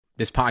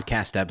This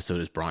podcast episode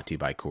is brought to you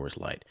by Coors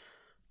Light.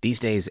 These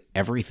days,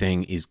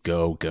 everything is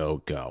go,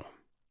 go, go.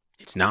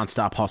 It's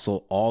nonstop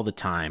hustle all the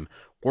time.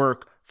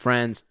 Work,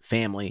 friends,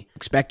 family,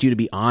 expect you to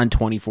be on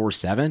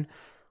 24/7.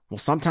 Well,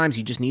 sometimes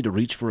you just need to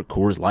reach for a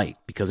Coors Light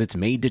because it's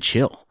made to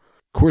chill.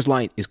 Coors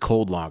Light is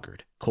cold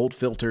lagered, cold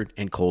filtered,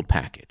 and cold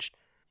packaged.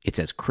 It's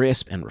as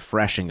crisp and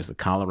refreshing as the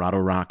Colorado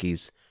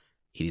Rockies.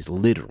 It is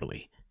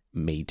literally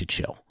made to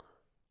chill.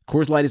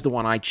 Coors Light is the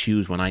one I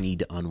choose when I need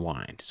to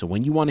unwind. So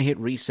when you want to hit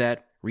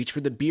reset, reach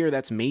for the beer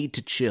that's made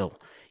to chill.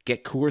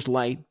 Get Coors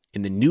Light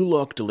in the new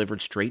look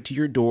delivered straight to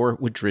your door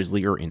with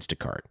Drizzly or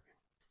Instacart.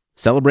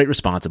 Celebrate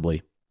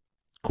responsibly.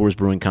 Coors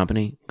Brewing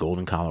Company,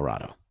 Golden,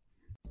 Colorado.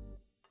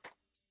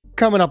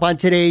 Coming up on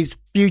today's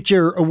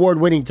future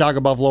award-winning Talk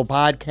of Buffalo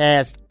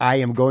podcast, I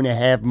am going to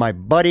have my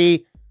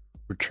buddy,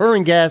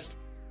 recurring guest,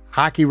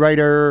 hockey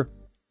writer,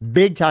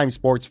 big-time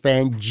sports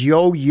fan,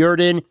 Joe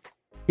Yerdon.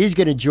 He's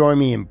going to join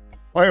me, and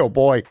boy, oh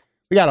boy,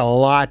 we got a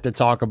lot to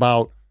talk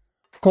about.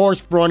 Of course,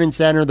 front and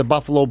center, the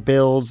Buffalo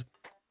Bills,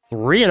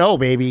 3-0,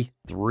 baby,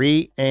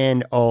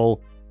 3-0.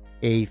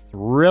 A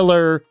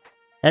thriller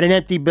at an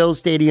empty Bills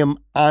Stadium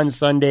on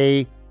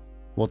Sunday.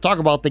 We'll talk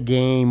about the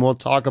game. We'll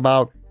talk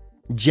about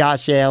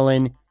Josh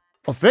Allen,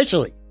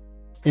 officially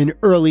an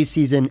early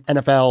season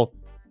NFL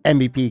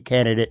MVP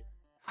candidate.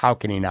 How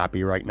can he not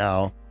be right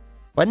now?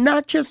 But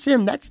not just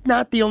him. That's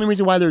not the only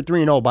reason why they're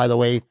 3-0, by the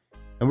way.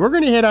 And we're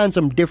going to hit on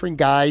some different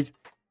guys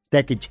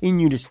that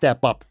continue to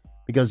step up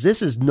because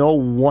this is no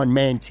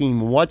one-man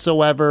team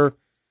whatsoever.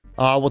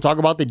 We'll talk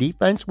about the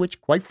defense, which,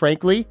 quite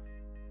frankly,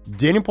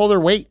 didn't pull their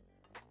weight.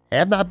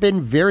 Have not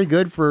been very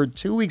good for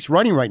 2 weeks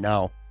running right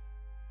now.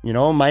 You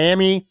know,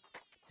 Miami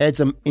had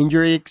some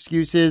injury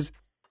excuses.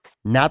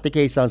 Not the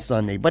case on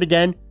Sunday. But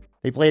again,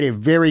 they played a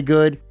very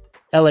good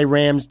LA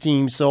Rams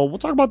team. So we'll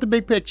talk about the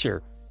big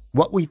picture.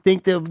 What we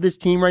think of this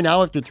team right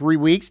now after 3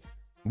 weeks.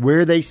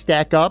 Where they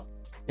stack up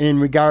in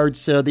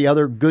regards to the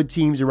other good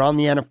teams around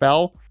the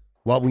NFL.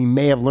 What we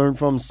may have learned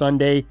from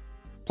Sunday.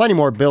 Plenty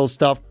more Bills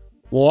stuff.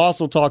 We'll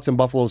also talk some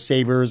Buffalo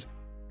Sabres.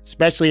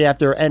 Especially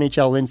after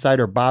NHL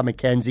insider Bob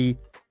McKenzie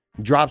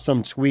dropped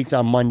some tweets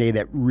on Monday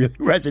that really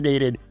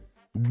resonated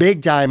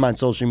big time on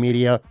social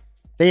media.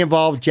 They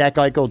involved Jack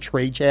Eichel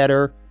trade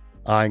chatter,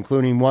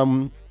 including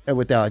one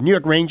with the New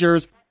York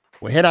Rangers.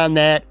 We'll hit on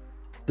that.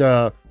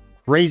 The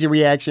crazy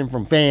reaction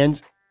from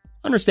fans,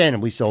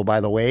 understandably so, by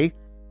the way.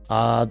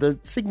 The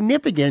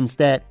significance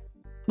that,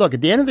 look,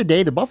 at the end of the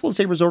day, the Buffalo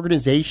Sabres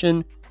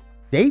organization,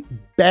 they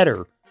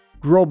better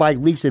grow by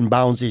leaps and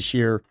bounds this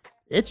year.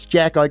 It's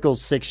Jack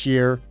Eichel's 6th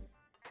year.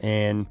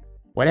 And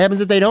what happens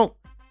if they don't?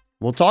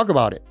 We'll talk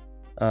about it.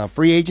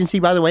 Free agency,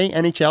 by the way,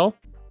 NHL,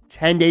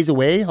 10 days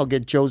away. I'll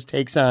get Joe's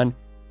takes on a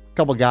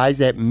couple guys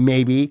that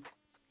maybe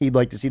he'd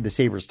like to see the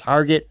Sabres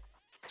target.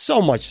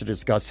 So much to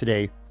discuss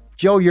today.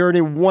 Joe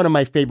Yerdon, one of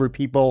my favorite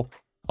people.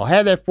 I'll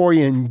have that for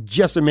you in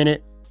just a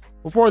minute.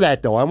 Before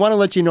that, though, I want to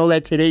let you know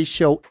that today's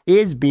show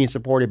is being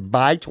supported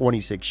by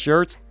 26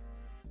 Shirts.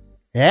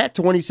 At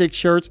 26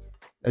 Shirts,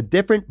 a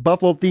different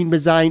Buffalo-themed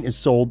design is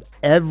sold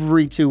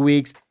every 2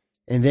 weeks.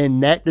 And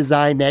then that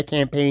design, that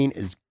campaign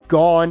is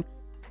gone.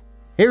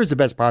 Here's the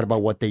best part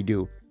about what they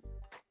do.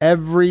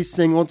 Every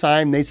single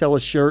time they sell a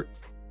shirt,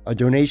 a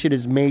donation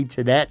is made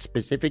to that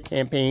specific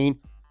campaign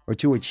or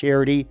to a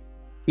charity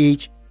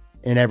each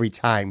and every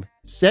time.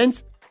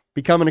 Since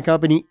becoming a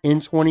company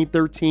in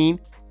 2013,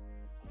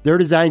 their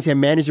designs have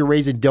managed to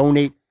raise and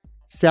donate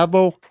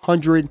several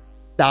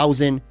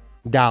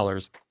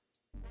 $100,000.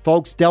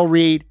 Folks, Del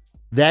Reed,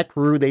 that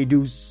crew, they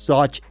do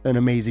such an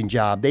amazing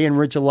job. They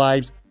enrich the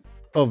lives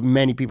of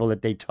many people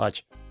that they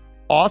touch.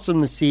 Awesome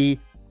to see.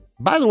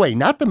 By the way,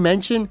 not to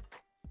mention,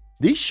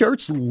 these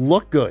shirts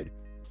look good.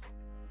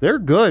 They're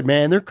good,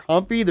 man. They're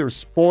comfy. They're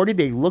sporty.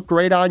 They look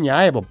great on you.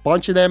 I have a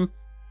bunch of them.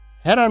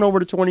 Head on over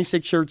to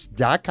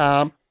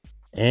 26shirts.com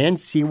and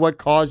see what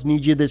cause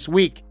needs you this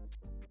week.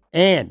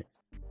 And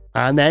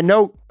on that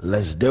note,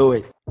 let's do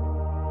it.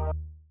 The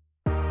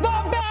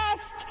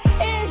best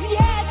is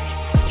yet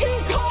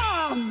to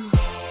come.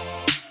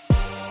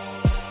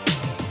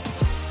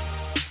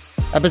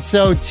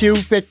 Episode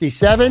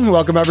 257.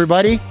 Welcome,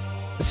 everybody.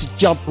 Let's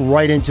jump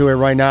right into it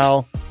right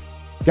now.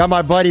 Got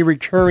my buddy,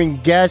 recurring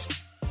guest,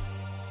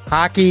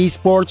 hockey,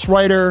 sports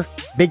writer,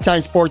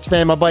 big-time sports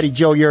fan, my buddy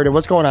Joe Yerdon.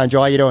 What's going on,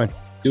 Joe? How you doing?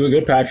 Doing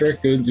good,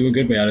 Patrick. Doing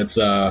good, man. It's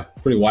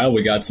pretty wild.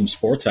 We got some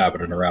sports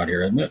happening around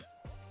here, isn't it?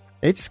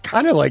 It's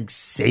kind of like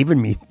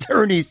saving me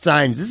during these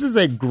times. This is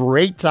a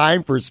great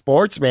time for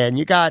sports, man.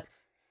 You got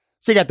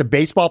the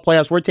baseball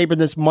playoffs. We're taping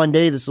this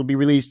Monday. This will be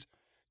released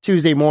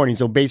Tuesday morning.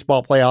 So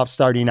baseball playoffs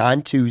starting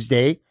on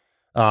Tuesday.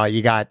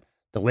 You got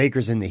the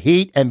Lakers and the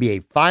Heat,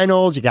 NBA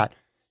Finals. You got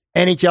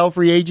NHL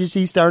free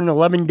agency starting in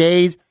 11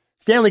 days.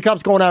 Stanley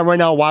Cup's going on right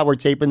now while we're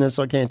taping this,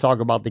 so I can't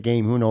talk about the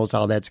game. Who knows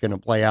how that's going to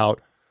play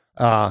out.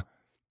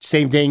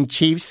 Same thing,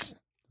 Chiefs,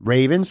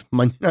 Ravens,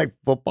 Monday Night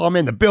Football,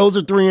 man. The Bills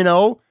are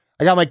 3-0.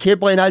 I got my kid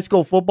playing high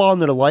school football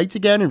under the lights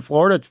again in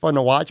Florida. It's fun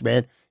to watch,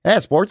 man. Yeah,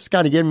 sports is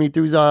kind of getting me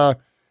through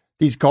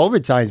these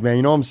COVID times, man.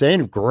 You know what I'm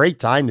saying? Great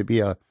time to be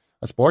a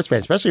sports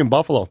fan, especially in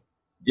Buffalo.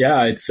 Yeah,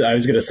 I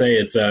was gonna say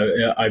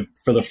I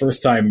for the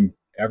first time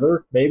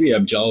ever, maybe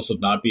I'm jealous of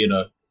not being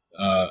a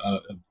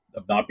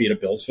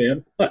Bills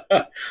fan.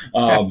 Yeah.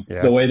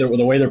 The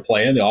way they're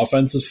playing, the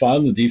offense is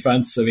fun. The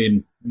defense, I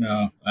mean,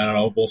 I don't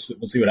know. We'll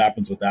see what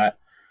happens with that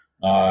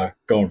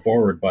going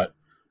forward. But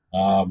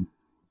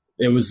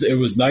it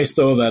was nice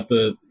though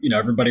that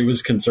everybody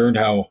was concerned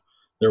how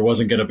there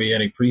wasn't going to be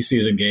any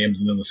preseason games,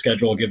 and then the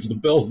schedule gives the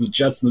Bills, the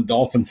Jets, and the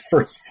Dolphins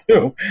first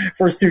two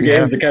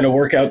games to kind of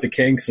work out the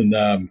kinks. And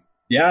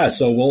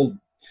so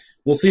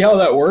we'll see how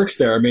that works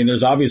there. I mean,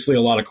 there's obviously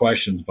a lot of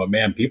questions, but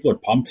man, people are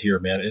pumped here,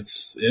 man.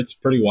 It's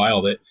pretty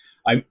wild.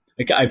 I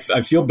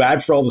feel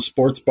bad for all the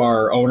sports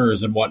bar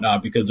owners and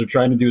whatnot because they're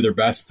trying to do their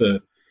best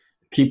to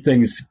keep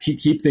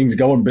things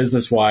going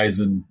business wise,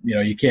 and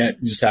you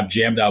can't just have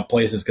jammed out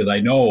places because I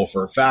know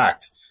for a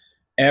fact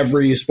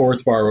every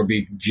sports bar would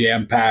be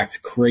jam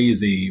packed,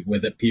 crazy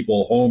with it.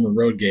 People home and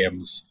road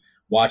games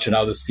watching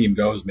how this team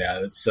goes,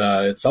 man. It's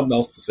something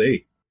else to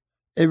see.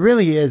 It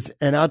really is.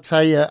 And I'll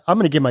tell you, I'm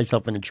going to get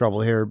myself into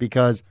trouble here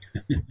because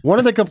one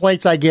of the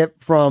complaints I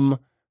get from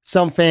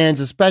some fans,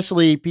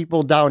 especially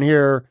people down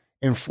here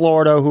in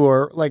Florida who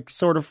are like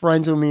sort of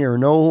friends with me or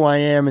know who I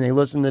am and they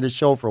listen to the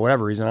show for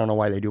whatever reason. I don't know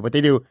why they do, but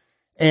they do.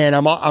 And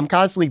I'm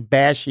constantly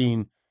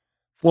bashing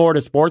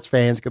Florida sports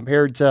fans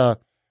compared to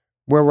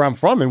where I'm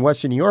from in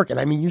Western New York. And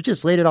I mean, you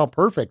just laid it out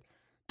perfect.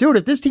 Dude,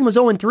 if this team was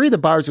 0-3, the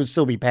bars would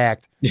still be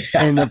packed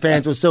and the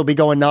fans would still be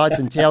going nuts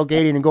and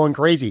tailgating and going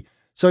crazy.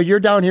 So you're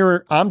down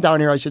here, I'm down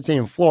here, I should say,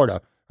 in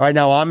Florida. Right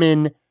now, I'm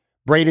in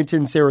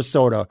Bradenton,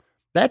 Sarasota.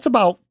 That's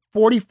about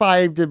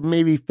 45 to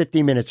maybe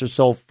 50 minutes or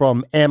so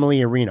from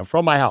Amalie Arena,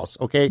 from my house,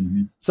 okay?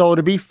 Mm-hmm. So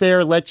to be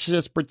fair, let's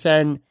just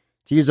pretend,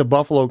 to use a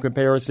Buffalo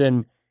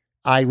comparison,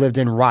 I lived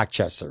in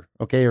Rochester,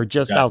 okay, or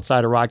just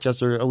outside of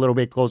Rochester, a little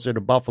bit closer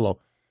to Buffalo.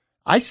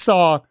 I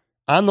saw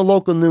on the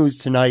local news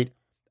tonight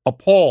a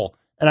poll,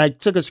 and I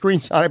took a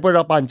screenshot, I put it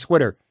up on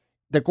Twitter.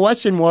 The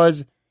question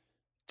was,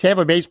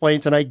 Tampa Bay's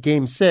playing tonight,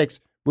 Game 6.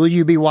 Will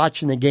you be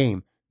watching the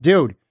game?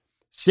 Dude,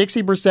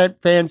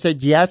 60% fans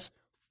said yes.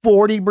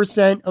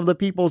 40% of the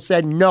people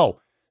said no.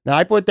 Now,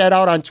 I put that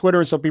out on Twitter,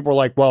 and some people were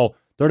like, well,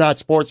 they're not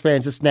sports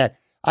fans, this and that.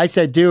 I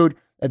said, dude,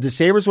 if the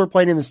Sabres were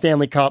playing in the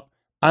Stanley Cup,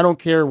 I don't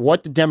care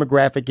what the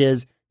demographic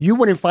is, you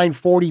wouldn't find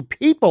 40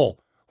 people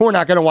who are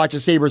not going to watch a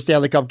Sabres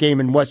Stanley Cup game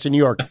in Western New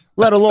York,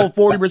 let alone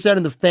 40%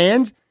 of the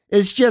fans.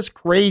 It's just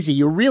crazy.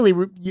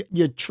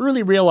 You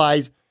truly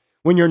realize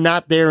when you're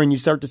not there and you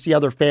start to see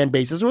other fan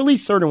bases, or at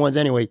least certain ones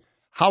anyway,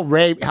 how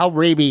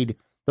rabid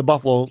the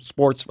Buffalo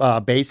sports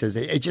base is.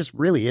 It just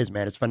really is,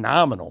 man. It's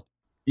phenomenal.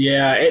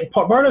 Yeah,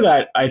 part of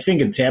that, I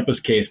think in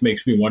Tampa's case,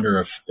 makes me wonder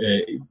if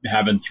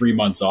having 3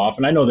 months off,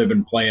 and I know they've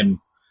been playing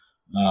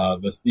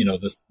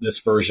this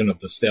version of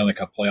the Stanley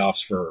Cup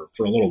playoffs for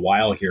a little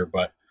while here,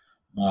 but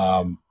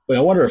I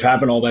wonder if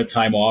having all that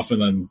time off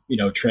and then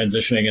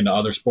transitioning into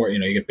other sport,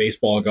 you get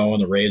baseball going,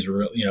 the Rays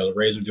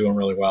are doing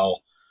really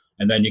well,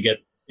 and then you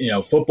get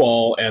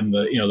football and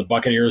the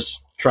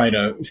Buccaneers trying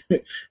to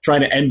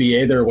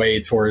NBA their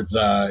way towards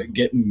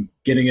getting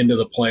into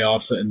the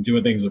playoffs and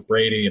doing things with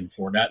Brady and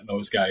Fournette and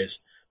those guys.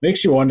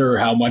 Makes you wonder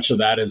how much of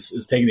that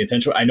is taking the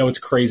attention. I know it's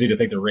crazy to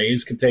think the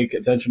Rays could take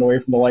attention away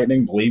from the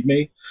Lightning, believe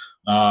me.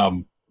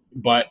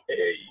 But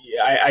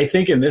I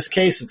think in this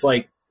case, it's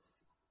like,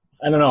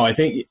 I don't know. I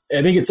think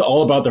it's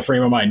all about the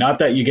frame of mind. Not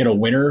that you get a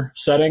winter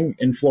setting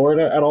in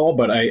Florida at all,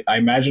 but I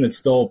imagine it's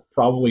still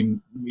probably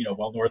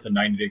well north of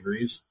 90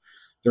 degrees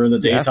during the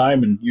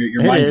daytime, and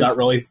your mind's not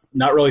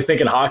really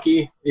thinking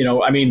hockey.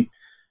 I mean,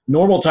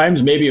 normal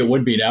times maybe it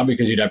would be now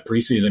because you'd have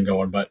preseason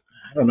going, but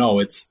I don't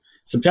know.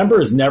 September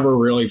is never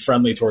really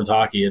friendly towards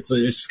hockey. It's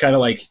just kind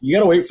of like you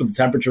got to wait for the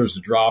temperatures to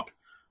drop.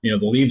 The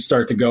leaves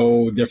start to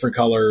go different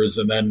colors,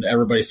 and then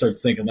everybody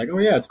starts thinking like, "Oh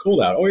yeah, it's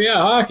cold out. Oh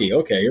yeah, hockey.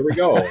 Okay, here we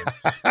go."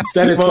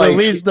 Instead, it's like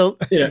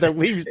the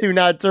leaves do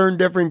not turn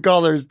different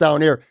colors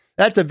down here.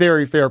 That's a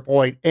very fair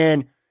point,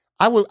 and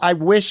I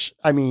wish.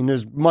 I mean,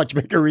 there's much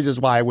bigger reasons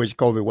why I wish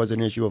COVID was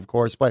an issue, of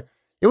course, but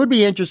it would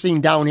be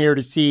interesting down here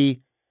to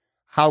see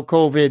how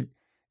COVID,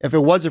 if it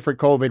wasn't for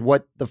COVID,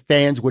 what the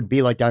fans would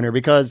be like down here.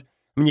 Because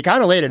I mean, you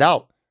kind of laid it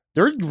out.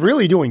 They're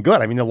really doing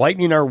good. I mean, the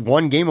Lightning are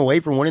one game away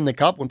from winning the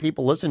Cup. When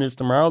people listen to this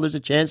tomorrow, there's a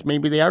chance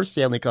maybe they are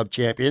Stanley Cup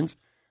champions.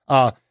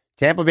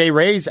 Tampa Bay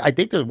Rays, I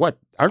think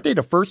aren't they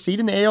the first seed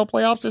in the AL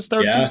playoffs that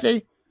start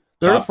Tuesday?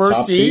 They're the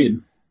first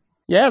seed.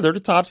 Yeah, they're the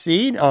top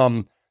seed.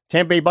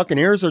 Tampa Bay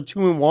Buccaneers are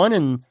 2-1,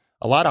 and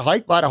a lot of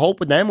hype, a lot of hope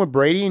with them with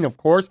Brady. And of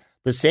course,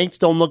 the Saints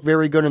don't look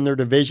very good in their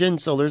division,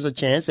 so there's a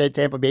chance that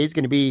Tampa Bay is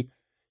going to be,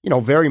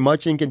 very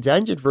much in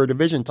contention for a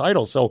division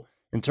title. So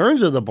in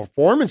terms of the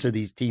performance of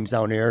these teams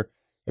down there,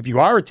 if you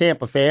are a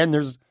Tampa fan,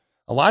 there's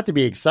a lot to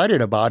be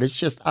excited about. It's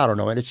just, I don't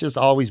know, and it's just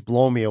always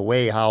blown me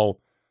away how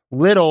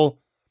little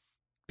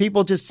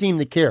people just seem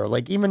to care.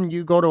 Like even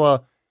you go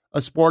to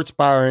a sports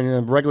bar and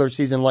a regular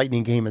season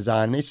Lightning game is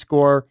on, they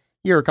score,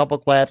 you hear a couple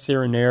claps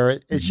here and there.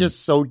 It's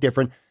just so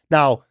different.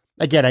 Now,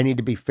 again, I need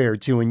to be fair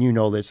too, and you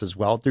know this as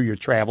well through your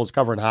travels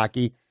covering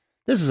hockey.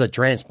 This is a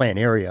transplant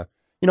area.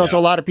 So a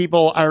lot of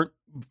people aren't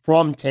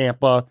from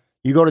Tampa.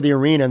 you go to the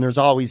arena and there's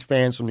always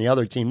fans from the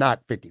other team,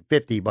 not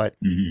 50-50, but,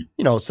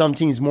 some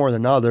teams more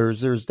than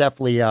others. There's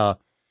definitely,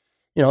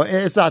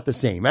 it's not the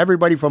same.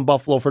 Everybody from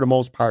Buffalo, for the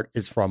most part,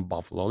 is from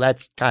Buffalo.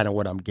 That's kind of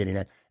what I'm getting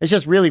at. It's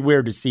just really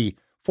weird to see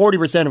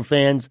 40% of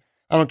fans,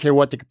 I don't care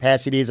what the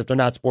capacity is, if they're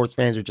not sports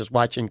fans or just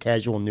watching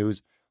casual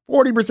news,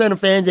 40% of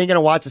fans ain't going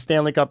to watch a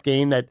Stanley Cup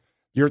game that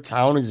your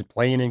town is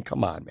playing in.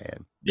 Come on,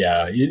 man.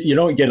 Yeah, you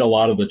don't get a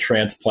lot of the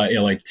transplant,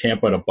 like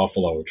Tampa to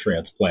Buffalo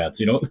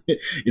transplants. You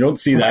don't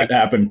see that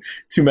happen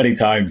too many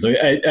times.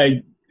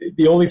 The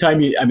only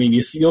time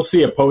you'll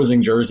see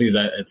opposing jerseys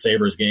at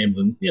Sabres games,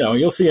 and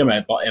you'll see them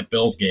at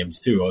Bills games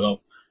too,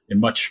 although in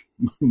much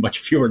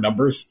fewer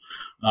numbers.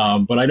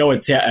 But I know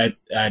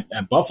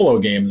at Buffalo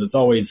games, it's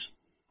always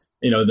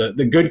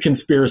the good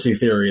conspiracy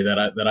theory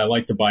that I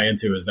like to buy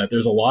into is that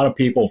there's a lot of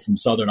people from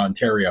Southern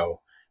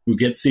Ontario who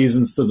get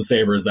seasons to the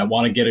Sabres that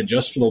want to get it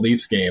just for the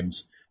Leafs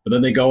games, but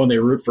then they go and they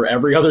root for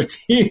every other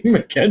team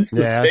against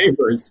the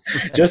Sabres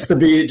just to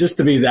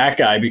be that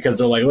guy, because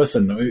they're like,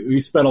 listen, we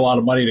spent a lot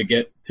of money to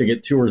get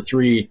 2 or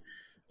 3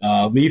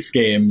 Leafs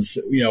games.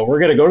 We're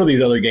going to go to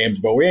these other games,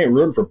 but we ain't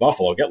rooting for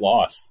Buffalo. Get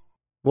lost.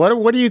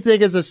 What do you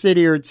think is a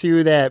city or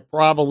two that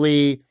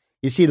probably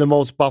you see the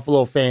most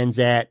Buffalo fans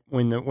at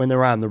when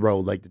they're on the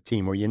road, like the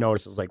team, where you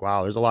notice it's like,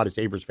 wow, there's a lot of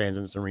Sabres fans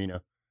in this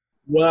arena?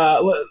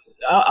 Well,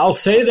 I'll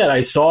say that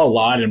I saw a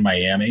lot in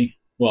Miami.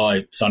 Well,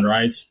 at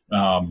Sunrise.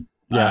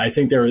 I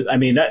think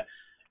that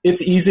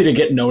it's easy to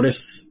get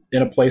noticed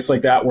in a place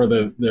like that where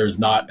there's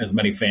not as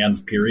many fans,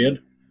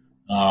 period.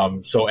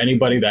 So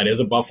anybody that is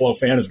a Buffalo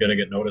fan is going to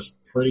get noticed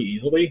pretty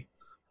easily.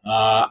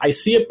 I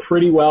see it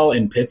pretty well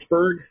in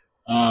Pittsburgh.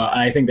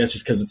 And I think that's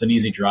just because it's an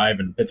easy drive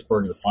and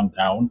Pittsburgh is a fun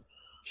town.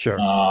 Sure.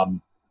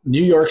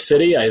 New York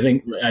City, I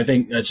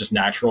think that's just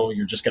natural.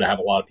 You're just going to have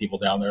a lot of people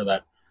down there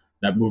that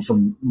move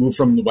from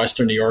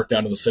Western New York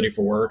down to the city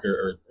for work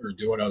or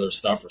doing other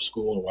stuff or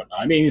school or whatnot.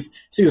 I mean, you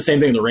see the same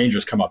thing. The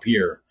Rangers come up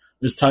here.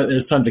 There's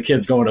tons of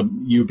kids going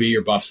to UB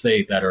or Buff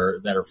State that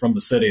are from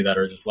the city that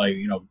are just like,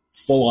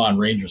 full on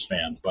Rangers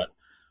fans. But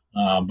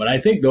I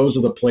think those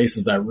are the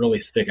places that really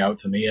stick out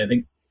to me. I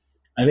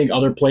think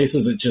other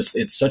places,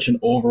 it's such an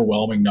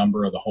overwhelming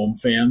number of the home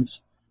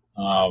fans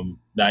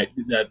that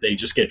they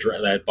just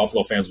that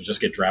Buffalo fans would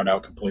just get drowned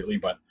out completely.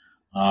 But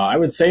I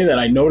would say that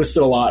I noticed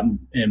it a lot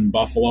in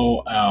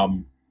Buffalo.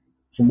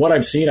 From what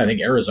I've seen, I think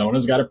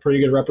Arizona's got a pretty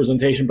good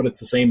representation, but it's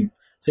the same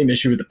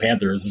issue with the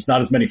Panthers. There's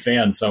not as many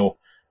fans, so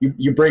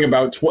you bring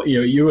about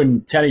you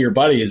and 10 of your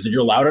buddies, and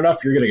you're loud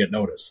enough, you're going to get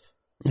noticed.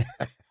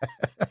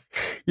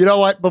 You know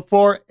what?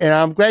 And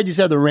I'm glad you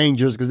said the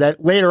Rangers, because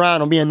that later on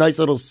will be a nice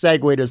little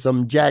segue to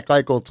some Jack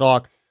Eichel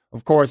talk.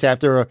 Of course,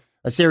 after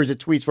a series of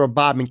tweets from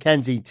Bob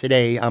McKenzie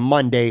today on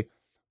Monday.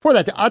 For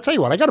that, I'll tell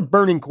you what, I got a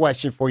burning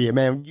question for you,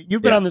 man.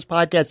 You've been on this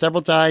podcast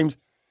several times.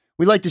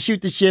 We like to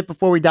shoot the shit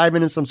before we dive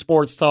into some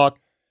sports talk.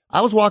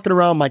 I was walking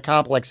around my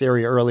complex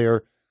area earlier,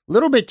 a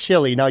little bit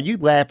chilly. Now,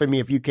 you'd laugh at me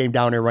if you came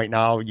down here right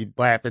now. You'd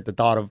laugh at the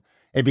thought of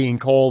it being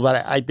cold,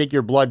 but I think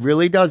your blood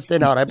really does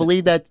thin out. I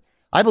believe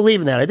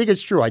in that. I think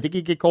it's true. I think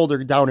you get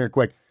colder down here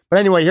quick. But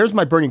anyway, here's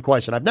my burning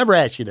question. I've never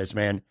asked you this,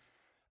 man.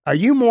 Are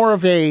you more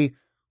of a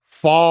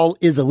fall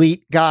is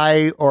elite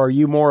guy, or are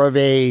you more of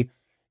a,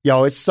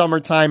 it's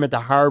summertime at the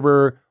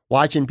harbor,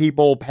 watching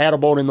people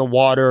paddleboat in the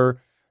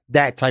water,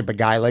 that type of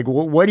guy? Like,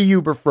 what do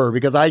you prefer?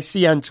 Because I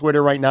see on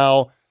Twitter right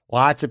now,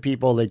 lots of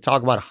people, they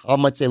talk about how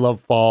much they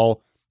love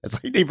fall.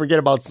 It's like they forget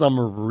about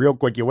summer real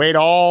quick. You wait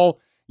all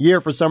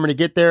year for summer to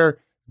get there,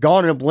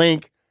 gone in a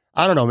blink.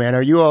 I don't know, man.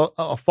 Are you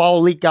a fall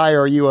elite guy,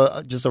 or are you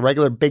just a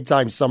regular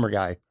big-time summer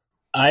guy?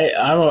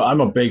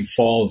 I'm a big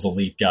falls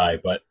elite guy,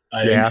 but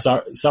I think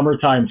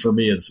summertime for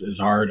me is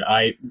hard.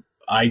 I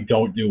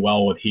don't do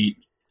well with heat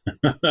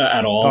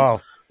at all.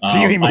 Oh, so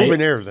you ain't moving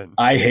there then?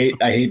 I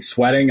hate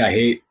sweating. I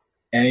hate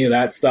any of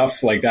that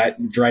stuff. Like,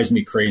 that drives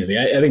me crazy.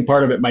 I think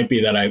part of it might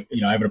be that I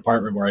have an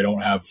apartment where I don't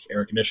have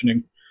air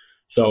conditioning.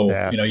 So,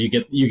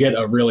 you get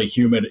a really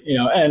humid,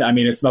 and I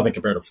mean, it's nothing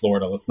compared to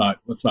Florida. Let's not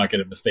get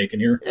it mistaken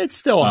here. It's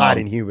still hot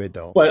and humid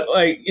though. But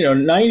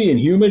 90 and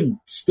humid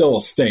still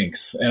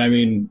stinks. And I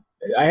mean,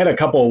 I had a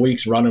couple of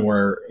weeks running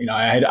where,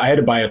 I had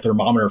to buy a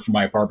thermometer for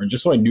my apartment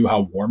just so I knew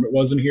how warm it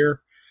was in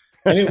here.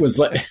 And it was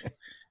like,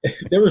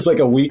 there was like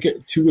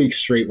 2 weeks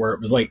straight where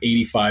it was like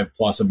 85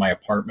 plus in my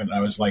apartment. And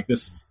I was like,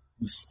 this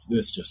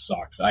just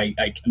sucks. I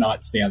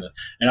cannot stand it.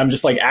 And I'm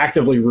just like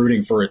actively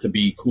rooting for it to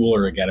be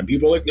cooler again. And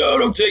people are like, no,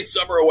 don't take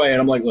summer away.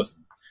 And I'm like,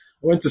 listen,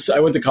 I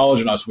went to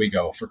college in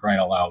Oswego, for crying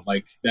out loud.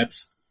 Like,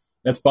 that's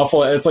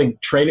Buffalo. It's like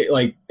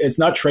it's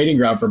not training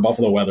ground for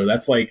Buffalo weather.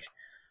 That's like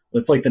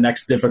the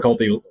next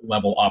difficulty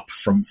level up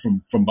from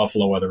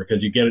Buffalo weather,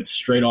 because you get it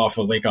straight off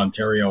of Lake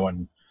Ontario.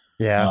 And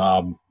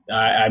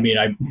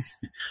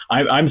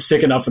I'm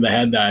sick enough in the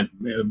head that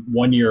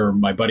one year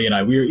my buddy and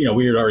I, we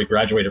had already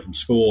graduated from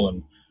school,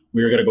 and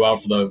we were going to go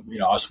out for the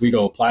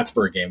Oswego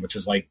Plattsburgh game, which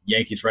is like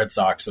Yankees Red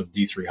Sox of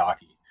D3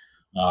 hockey.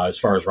 as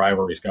far as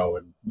rivalries go.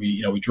 And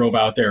we drove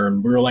out there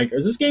and we were like,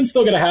 is this game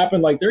still going to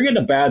happen? Like, they're getting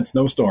a bad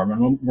snowstorm.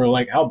 And we're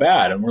like, how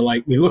bad? And we're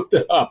like, we looked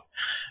it up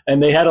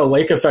and they had a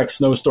lake effect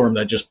snowstorm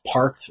that just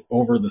parked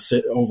over the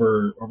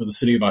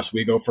city of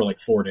Oswego for like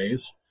 4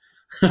 days.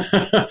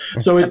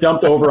 So it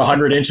dumped over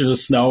 100 inches of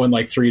snow in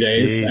like 3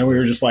 days. Jesus. And we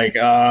were just like,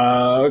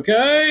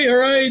 okay, all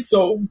right.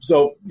 So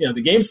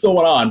the game still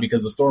went on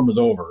because the storm was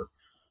over.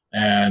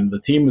 And the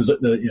team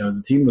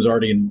was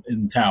already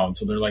in town,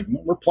 so they're like,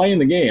 we're playing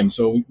the game.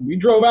 So we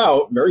drove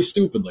out very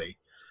stupidly,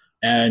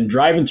 and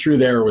driving through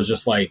there was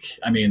just like,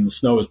 I mean, the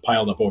snow was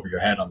piled up over your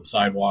head on the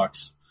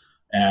sidewalks,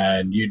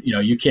 and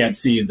you can't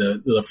see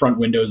the front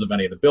windows of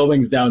any of the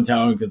buildings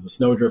downtown because the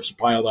snow drifts are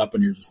piled up,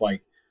 and you're just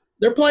like,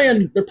 they're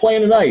playing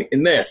tonight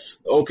in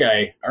this.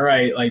 Okay, all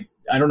right. Like,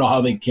 I don't know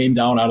how they came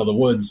down out of the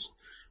woods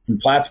from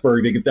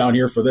Plattsburgh to get down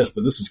here for this,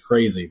 but this is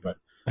crazy. But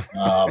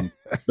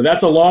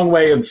that's a long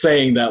way of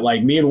saying that,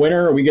 like, me and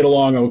Winter, we get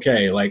along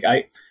okay. Like,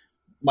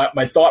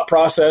 my thought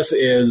process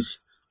is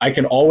I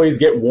can always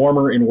get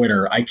warmer in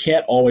winter. I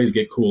can't always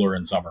get cooler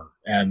in summer.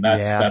 And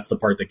that's the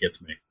part that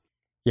gets me.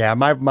 Yeah.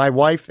 My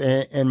wife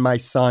and my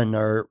son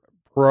are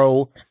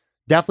pro,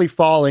 definitely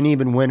fall and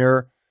even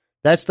winter.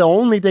 That's the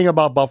only thing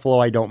about Buffalo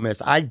I don't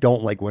miss. I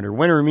don't like winter.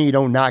 Winter and me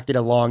don't not get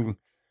along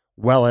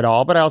well at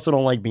all, but I also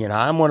don't like being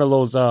hot. I'm one of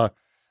those, I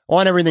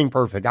want everything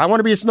perfect. I want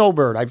to be a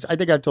snowbird. I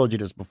think I've told you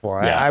this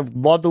before. Yeah. I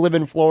love to live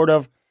in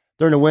Florida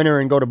during the winter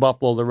and go to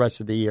Buffalo the rest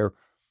of the year.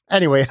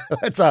 Anyway,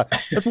 that's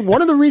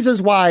one of the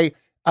reasons why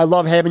I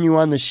love having you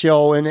on the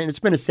show. And it's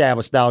been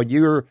established now.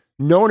 You're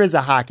known as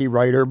a hockey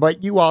writer,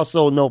 but you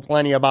also know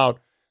plenty about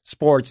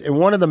sports. And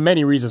one of the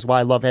many reasons why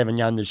I love having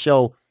you on the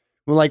show,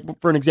 like,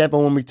 for an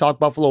example, when we talk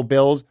Buffalo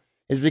Bills,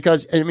 is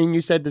because, I mean,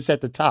 you said this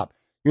at the top.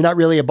 You're not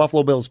really a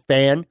Buffalo Bills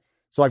fan,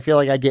 so I feel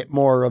like I get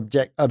more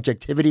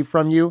objectivity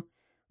from you.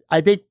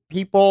 I think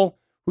people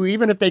who,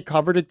 even if they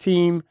covered a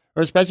team,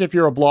 or especially if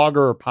you're a blogger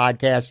or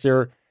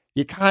podcaster,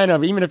 you kind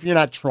of, even if you're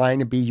not trying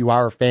to be, you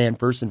are a fan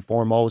first and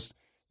foremost.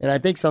 And I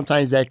think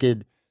sometimes that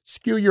could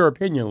skew your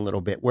opinion a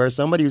little bit, where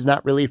somebody who's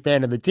not really a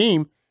fan of the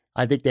team,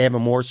 I think they have a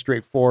more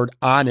straightforward,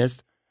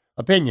 honest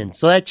opinion.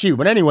 So that's you.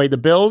 But anyway, the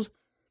Bills,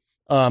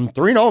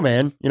 3-0,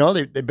 man. You know,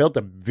 they built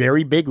a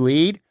very big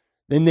lead.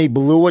 Then they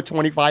blew a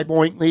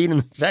 25-point lead in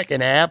the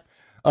second half,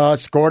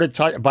 scored a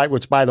touchdown,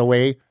 which, by the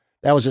way,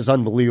 that was just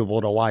unbelievable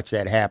to watch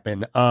that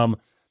happen. Then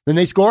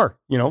they score,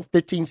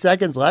 15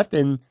 seconds left,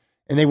 and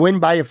they win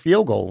by a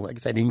field goal. Like I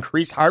said,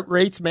 increased heart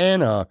rates,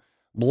 man,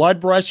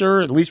 blood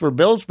pressure, at least for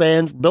Bills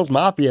fans, Bills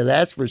Mafia,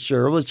 that's for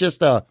sure. It was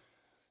just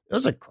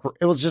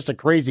a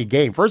crazy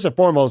game. First and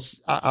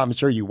foremost, I'm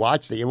sure you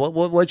watched it.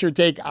 What's your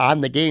take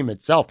on the game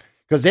itself?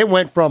 Because it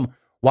went from,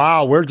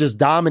 wow, we're just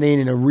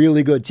dominating a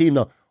really good team,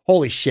 to,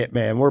 holy shit,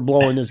 man, we're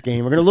blowing this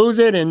game. We're going to lose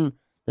it, and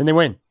then they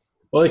win.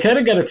 Well, they kind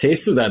of got a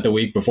taste of that the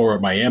week before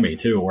at Miami,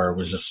 too, where it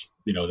was just,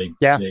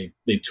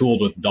 they tooled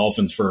with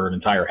Dolphins for an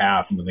entire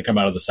half, and then they come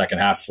out of the second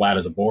half flat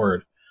as a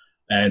board,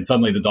 and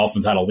suddenly the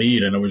Dolphins had a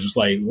lead, and it was just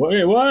like,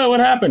 wait,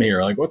 what happened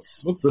here? Like,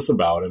 what's this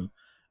about? And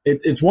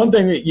it's one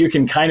thing that you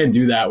can kind of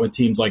do that with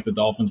teams like the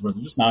Dolphins, where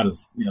they're just not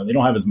as, they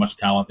don't have as much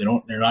talent.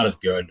 They're not as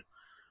good.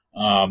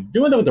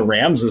 Doing that with the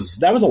Rams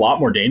that was a lot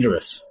more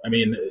dangerous. I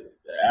mean,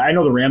 I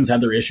know the Rams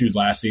had their issues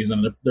last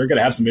season. They're going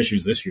to have some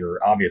issues this year,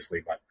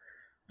 obviously, but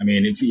I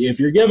mean, if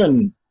you're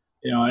given,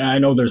 and I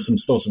know there's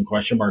still some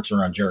question marks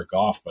around Jared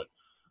Goff, but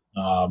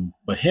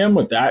him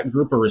with that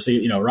group of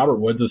receivers, Robert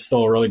Woods is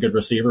still a really good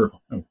receiver.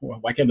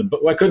 Why couldn't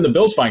the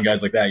Bills find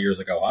guys like that years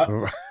ago,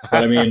 huh?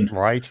 But I mean,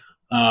 right.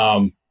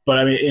 But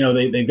I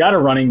mean, they got a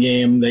running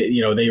game.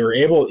 They were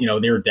able,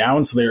 they were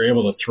down, so they were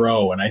able to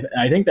throw, and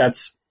I think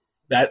that's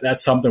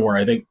something where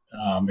I think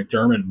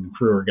McDermott and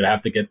crew are going to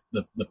have to get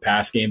the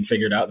pass game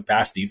figured out, the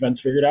pass defense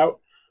figured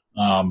out,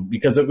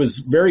 because it was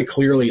very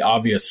clearly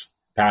obvious.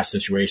 Pass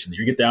situations,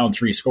 you get down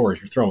 3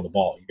 scores, you're throwing the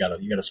ball. You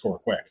gotta score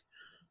quick.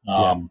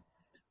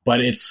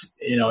 But it's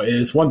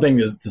one thing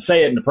to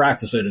say it and to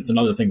practice it. It's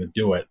another thing to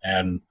do it.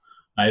 And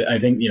I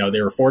think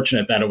they were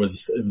fortunate that it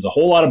was a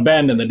whole lot of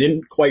bend and they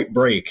didn't quite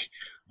break.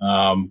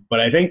 But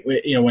I think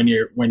when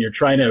you're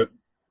trying to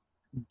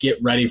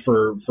get ready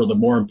for the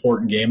more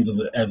important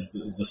games as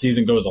the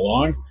season goes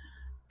along,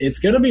 it's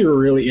going to be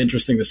really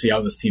interesting to see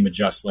how this team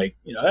adjusts. Like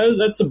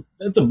that's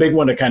a big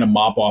one to kind of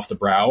mop off the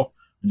brow.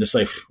 And just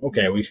say,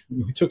 okay, we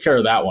took care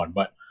of that one.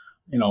 But,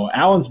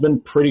 Allen's been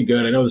pretty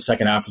good. I know the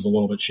second half was a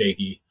little bit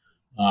shaky.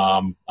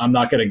 I'm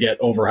not going to get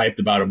overhyped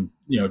about him,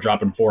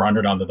 dropping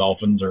 400 on the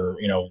Dolphins or,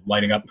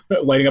 lighting up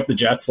the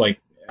Jets.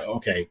 Like,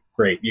 okay,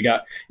 great. You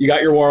got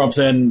your warm-ups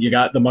in. You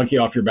got the monkey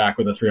off your back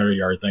with a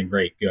 300-yard thing.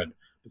 Great, good.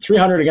 But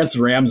 300 against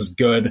the Rams is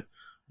good.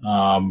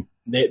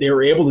 They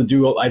were able to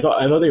do – I thought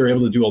they were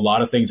able to do a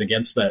lot of things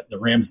against the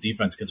Rams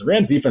defense, because the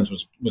Rams defense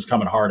was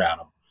coming hard at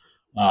them.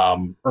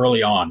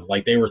 Early on,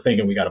 like they were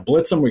thinking, we got to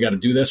blitz them, we got to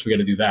do this, we got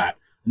to do that,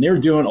 and they were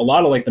doing a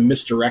lot of like the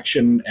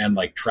misdirection and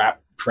like trap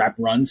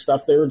run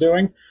stuff. They were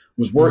doing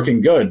was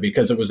working good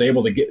because it was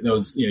able to get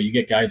those. You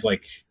get guys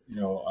like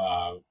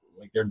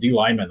like their D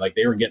linemen, like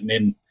they were getting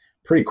in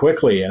pretty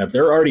quickly. And if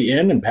they're already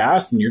in and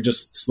past, and you're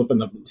just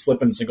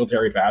slipping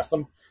Singletary past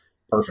them,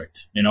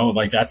 perfect.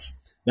 Like that's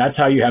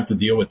how you have to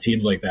deal with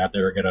teams like that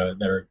are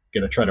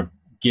gonna try to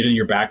get in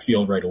your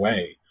backfield right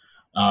away.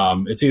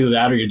 It's either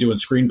that or you're doing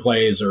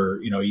screenplays,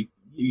 or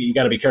you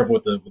got to be careful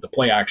with the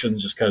play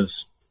actions, just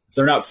because if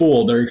they're not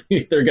fooled, they're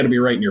going to be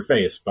right in your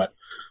face. But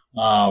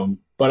I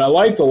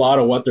liked a lot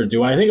of what they're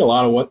doing. I think a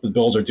lot of what the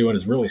Bills are doing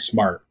is really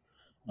smart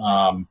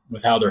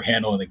with how they're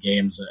handling the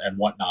games and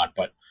whatnot.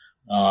 But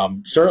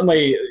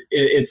certainly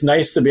it's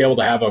nice to be able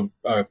to have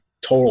a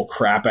total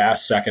crap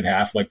ass second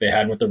half like they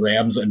had with the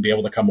Rams and be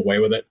able to come away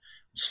with it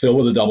still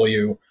with a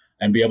W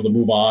and be able to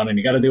move on. And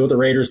you got to deal with the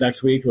Raiders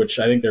next week, which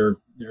I think they're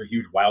a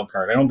huge wild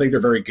card. I don't think they're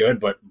very good,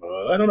 but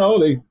I don't know.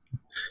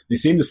 They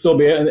seem to still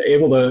be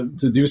able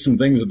to do some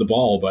things with the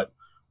ball, but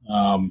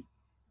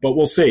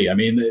we'll see. I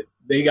mean,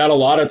 they got a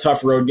lot of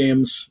tough road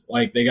games.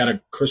 Like they got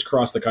to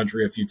crisscross the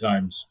country a few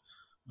times.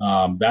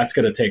 That's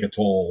going to take a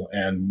toll,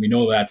 and we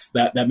know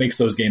that makes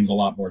those games a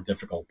lot more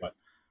difficult. But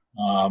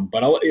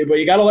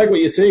you got to like what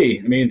you see.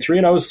 I mean,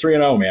 3-0 is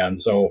 3-0, man.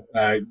 So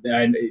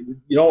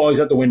you don't always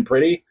have to win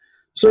pretty.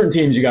 Certain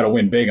teams you got to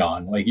win big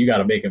on. Like you got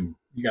to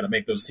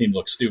make those teams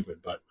look stupid.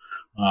 But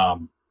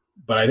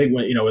I think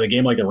with a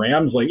game like the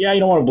Rams, like, yeah, you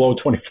don't want to blow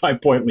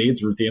 25-point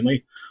leads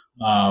routinely.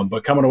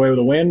 But coming away with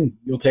a win,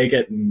 you'll take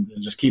it and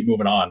just keep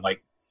moving on.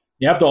 Like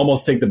you have to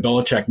almost take the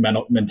Belichick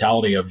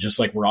mentality of just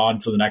like, we're on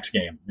to the next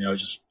game.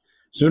 Just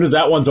as soon as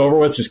that one's over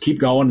with, just keep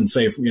going and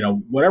say,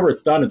 whatever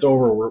it's done, it's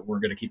over. We're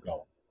going to keep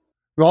going.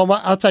 Well,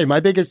 I'll tell you, my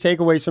biggest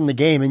takeaways from the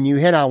game, and you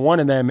hit on one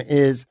of them,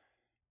 is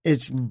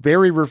it's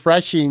very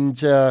refreshing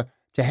to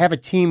have a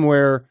team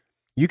where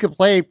you can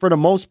play, for the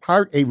most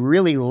part, a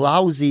really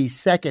lousy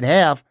second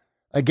half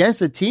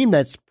against a team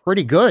that's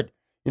pretty good.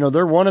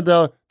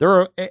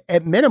 They're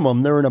at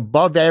minimum, they're an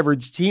above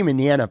average team in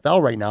the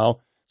NFL right now.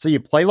 So you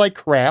play like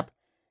crap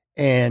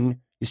and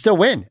you still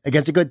win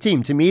against a good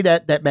team. To me,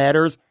 that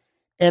matters.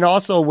 And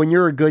also when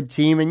you're a good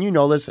team, and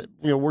this,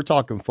 we're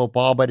talking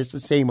football, but it's the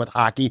same with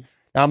hockey.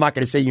 Now, I'm not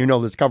going to say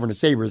this covering the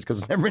Sabres, because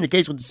it's never been the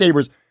case with the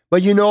Sabres,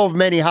 but of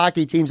many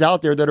hockey teams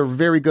out there that are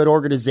very good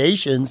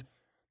organizations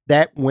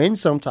that win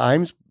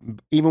sometimes,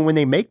 even when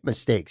they make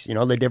mistakes.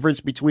 The difference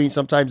between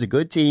sometimes a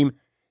good team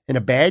and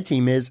a bad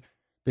team is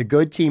the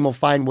good team will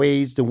find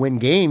ways to win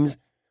games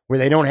where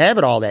they don't have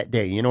it all that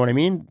day. You know what I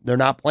mean? They're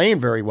not playing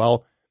very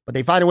well, but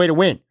they find a way to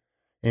win.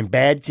 And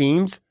bad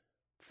teams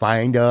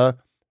find a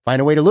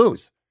way to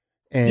lose.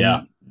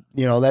 And,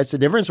 that's the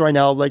difference right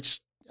now. Like,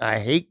 I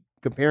hate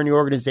comparing the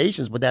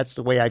organizations, but that's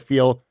the way I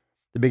feel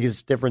the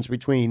biggest difference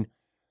between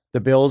the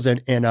Bills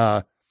and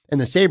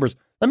the Sabres.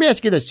 Let me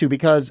ask you this too,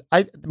 because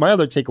my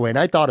other takeaway, and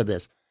I thought of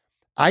this,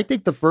 I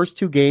think the first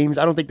two games,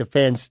 I don't think the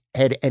fans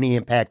had any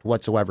impact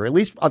whatsoever. At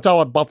least I'm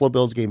talking about Buffalo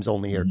Bills games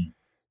only here. Mm-hmm.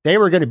 They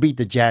were going to beat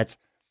the Jets.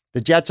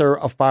 The Jets are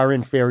a far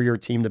inferior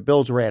team. The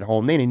Bills were at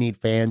home. They didn't need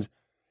fans.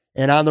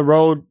 And on the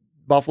road,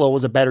 Buffalo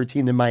was a better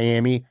team than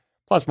Miami.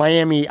 Plus,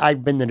 Miami,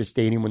 I've been to the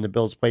stadium when the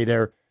Bills play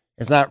there.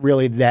 It's not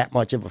really that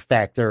much of a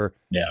factor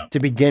to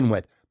begin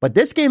with. But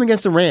this game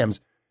against the Rams,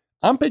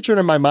 I'm picturing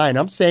in my mind,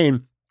 I'm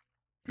saying,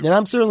 and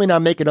I'm certainly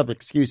not making up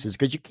excuses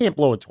because you can't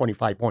blow a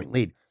 25-point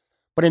lead.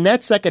 But in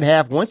that second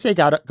half, once they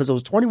got up, because it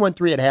was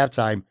 21-3 at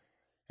halftime,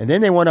 and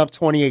then they went up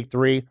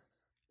 28-3,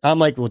 I'm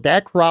like, with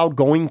that crowd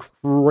going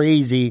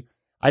crazy,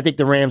 I think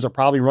the Rams are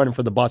probably running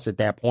for the bus at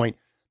that point.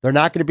 They're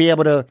not going to be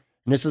able to,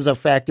 and this is a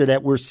factor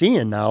that we're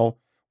seeing now,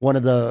 one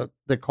of the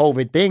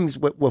COVID things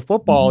with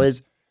football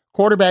is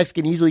quarterbacks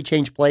can easily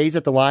change plays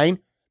at the line,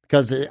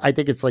 because I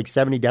think it's like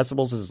 70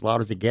 decibels is as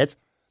loud as it gets.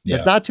 Yeah.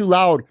 It's not too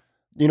loud.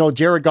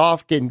 Jared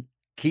Goff can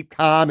keep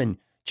calm and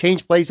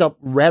change plays up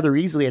rather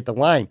easily at the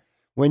line.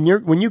 When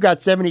you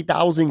got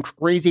 70,000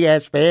 crazy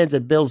ass fans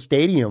at Bills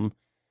Stadium,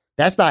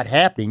 that's not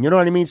happening. You know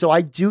what I mean? So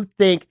I do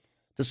think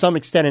to some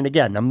extent, and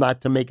again, I'm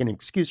not to make an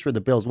excuse for the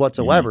Bills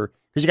whatsoever,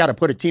 because you got to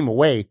put a team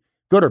away,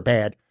 good or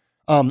bad.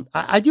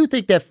 I do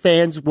think that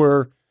fans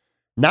were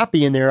not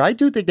being there. I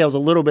do think that was a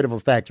little bit of a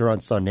factor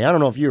on Sunday. I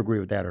don't know if you agree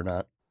with that or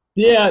not.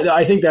 Yeah,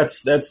 I think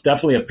that's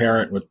definitely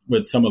apparent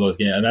with some of those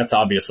games, and that's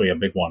obviously a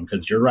big one,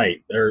 because you're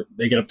right.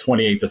 They get up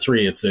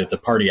 28-3. It's a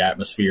party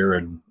atmosphere,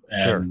 and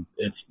sure.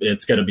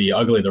 it's going to be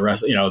ugly. The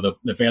rest,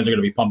 the fans are going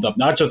to be pumped up,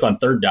 not just on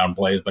third down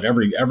plays, but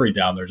every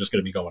down they're just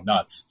going to be going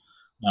nuts.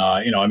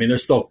 They're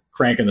still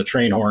cranking the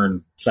train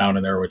horn sound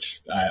in there,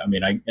 which I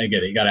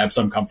get it. You got to have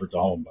some comforts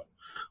at home, but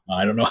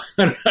I don't know.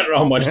 I don't know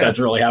how much that's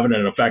really having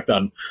an effect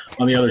on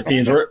the other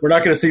teams. We're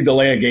not going to see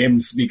delay of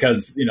games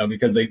because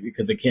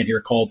they can't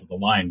hear calls at the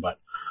line. But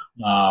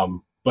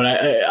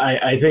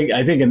I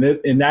think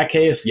in that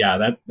case,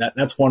 yeah,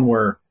 that's one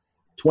where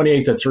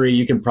 28-3,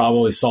 you can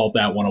probably salt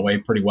that one away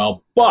pretty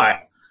well.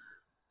 But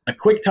a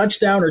quick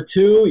touchdown or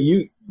two,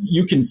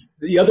 you can.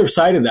 The other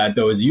side of that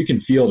though is you can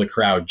feel the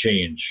crowd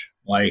change.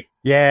 Like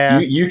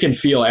you can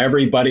feel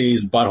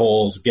everybody's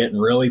buttholes getting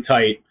really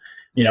tight.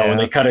 When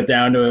they cut it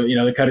down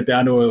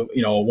to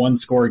a one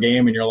score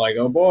game, and you're like,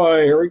 oh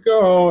boy, here it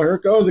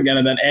goes again.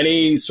 And then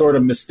any sort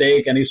of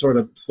mistake, any sort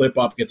of slip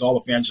up gets all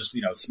the fans just,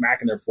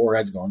 smacking their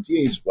foreheads going,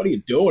 geez, what are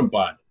you doing,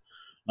 bud?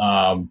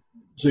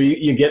 So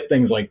you get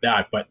things like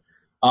that. But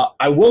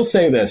I will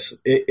say this,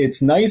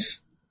 it's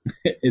nice.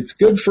 It's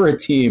good for a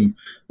team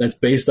that's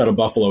based out of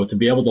Buffalo to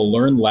be able to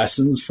learn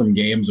lessons from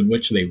games in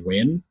which they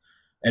win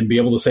and be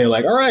able to say,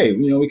 like, all right,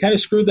 we kind of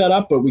screwed that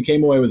up, but we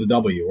came away with a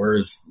W.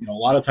 Whereas, a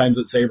lot of times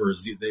at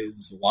Sabres,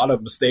 there's a lot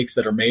of mistakes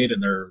that are made,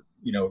 and they're,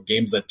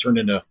 games that turn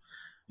into,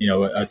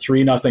 a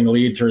 3-0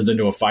 lead turns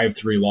into a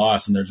 5-3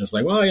 loss. And they're just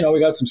like, well, we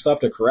got some stuff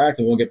to correct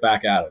and we'll get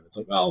back at it. It's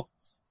like, well,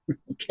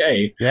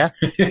 okay. Yeah.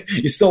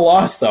 You still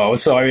lost though.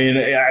 So, I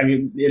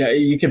mean,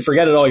 you can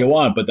forget it all you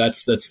want, but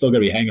that's still going to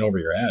be hanging over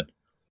your head.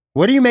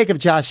 What do you make of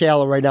Josh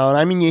Allen right now? And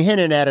I mean, you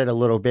hinted at it a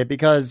little bit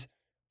because,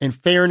 in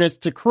fairness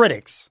to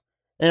critics,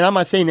 and I'm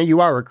not saying that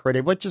you are a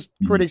critic, but just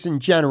critics in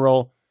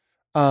general,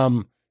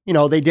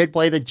 they did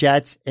play the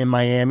Jets in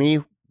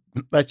Miami.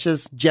 Let's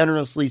just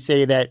generously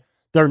say that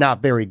they're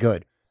not very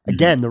good.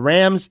 Again, the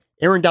Rams,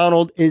 Aaron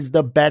Donald is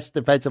the best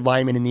defensive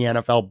lineman in the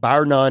NFL,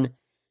 bar none.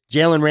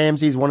 Jalen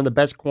Ramsey is one of the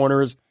best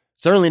corners,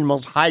 certainly the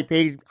most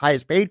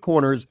highest paid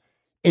corners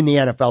in the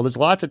NFL. There's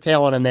lots of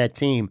talent on that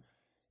team.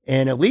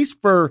 And at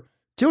least for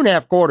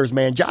 2.5 quarters,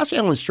 man, Josh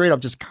Allen straight up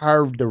just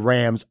carved the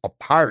Rams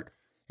apart.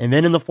 And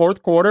then in the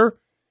fourth quarter,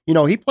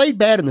 he played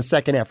bad in the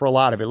second half for a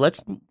lot of it.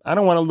 I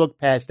don't want to look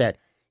past that.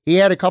 He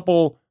had a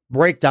couple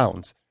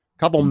breakdowns, a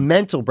couple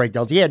mental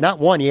breakdowns. He had not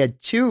one, he had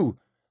 2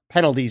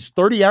 penalties.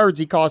 30 yards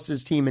he cost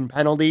his team in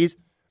penalties.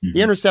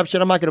 The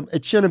interception,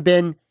 it shouldn't have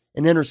been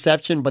an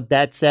interception, but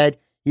that said,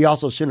 he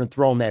also shouldn't have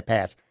thrown that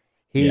pass.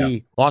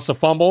 He lost a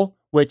fumble,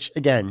 which,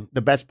 again,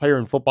 the best player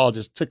in football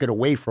just took it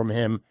away from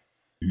him.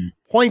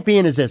 Point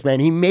being is this, man,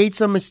 he made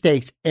some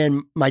mistakes,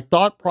 and my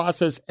thought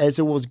process as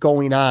it was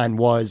going on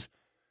was,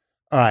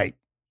 all right,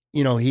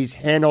 he's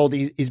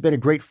been a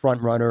great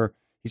front runner.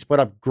 He's put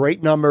up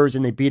great numbers,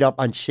 and they beat up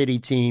on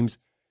shitty teams.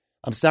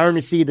 I'm starting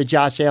to see the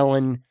Josh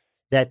Allen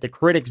that the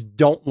critics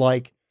don't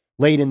like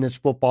late in this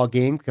football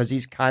game because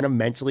he's kind of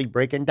mentally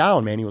breaking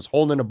down, man. He was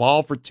holding the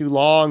ball for too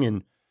long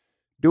and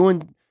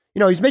doing,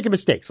 he's making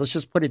mistakes. Let's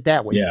just put it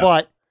that way. Yeah.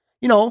 But,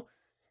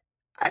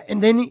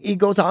 and then he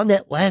goes on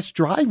that last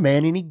drive,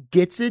 man, and he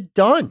gets it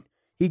done.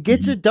 He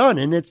gets it done.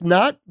 And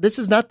this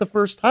is not the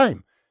first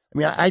time. I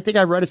mean, I think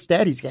I read a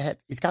stat. He's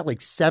got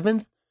like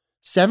seven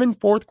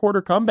fourth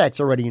quarter comebacks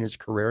already in his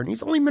career. And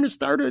he's only been a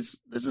starter. This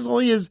is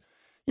only his,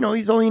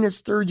 he's only in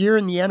his 3rd year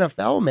in the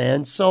NFL,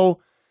 man. So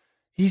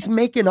he's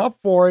making up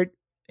for it.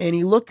 And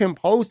he looked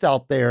composed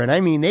out there. And I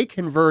mean, they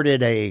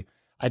converted I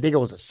think it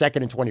was a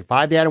 2nd and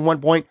 25 they had at one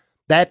point.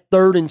 That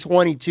 3rd and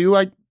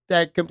 22,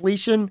 that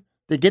completion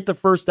to get the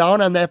first down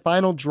on that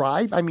final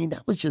drive. I mean,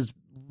 that was just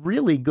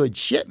really good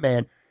shit,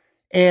 man.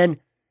 And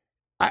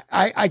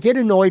I get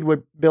annoyed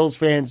with Bills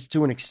fans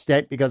to an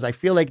extent because I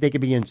feel like they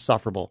could be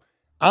insufferable.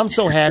 I'm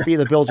so happy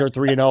the Bills are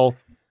 3-0,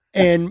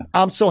 and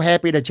I'm so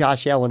happy that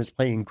Josh Allen is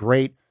playing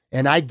great.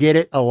 And I get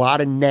it. A lot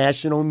of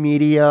national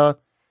media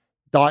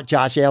thought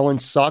Josh Allen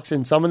sucks,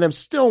 and some of them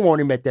still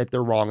won't admit that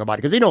they're wrong about it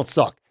because they don't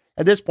suck.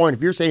 At this point,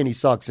 if you're saying he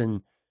sucks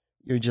and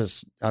you're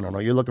just, I don't know,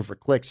 you're looking for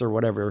clicks or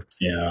whatever,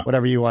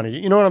 whatever you want to do.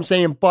 You know what I'm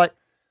saying? But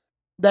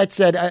that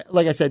said,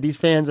 like I said, these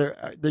fans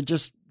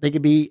they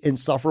could be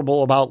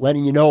insufferable about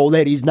letting you know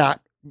that he's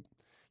not,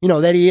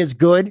 that he is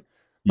good.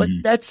 But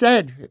that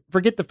said,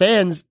 forget the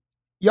fans.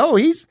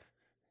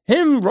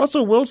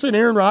 Russell Wilson,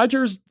 Aaron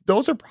Rodgers,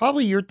 those are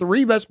probably your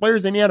 3 best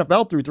players in the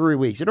NFL through 3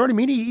 weeks. You know what I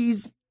mean?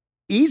 He's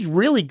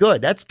really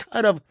good. That's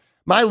kind of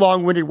my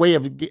long-winded way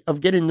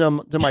of getting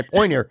them to my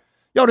point here.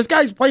 This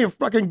guy's playing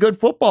fucking good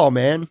football,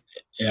 man.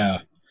 Yeah.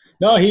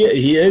 No, he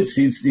is.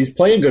 He's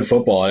playing good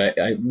football.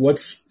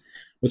 What's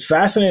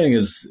fascinating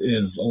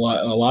is a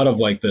lot of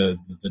like the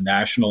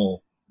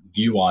national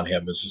view on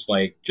him is just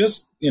I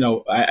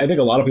think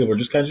a lot of people are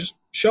just kind of just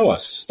show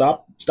us,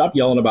 stop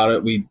yelling about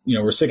it.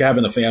 We're sick of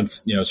having the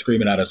fans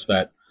screaming at us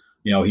that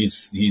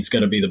he's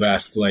going to be the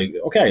best. Like,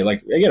 okay,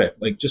 like I get it.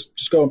 Like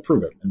just go and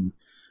prove it. And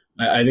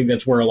I think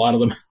that's where a lot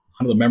of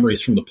the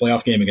memories from the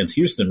playoff game against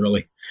Houston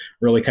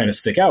really kind of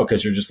stick out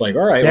because you're just like,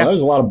 all right, well,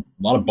 there's a lot of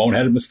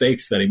boneheaded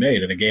mistakes that he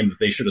made in a game that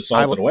they should have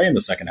salted away in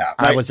the second half.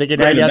 I was thinking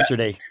that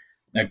yesterday.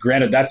 Now,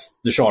 granted, that's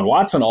Deshaun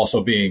Watson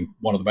also being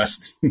one of the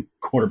best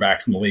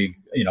quarterbacks in the league,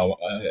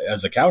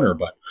 as a counter.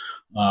 But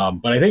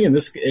I think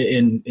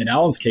in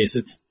Allen's case,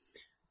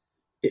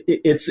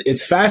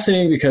 it's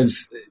fascinating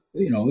because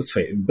let's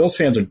face it, Bills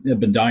fans have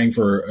been dying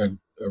for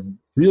a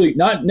really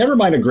never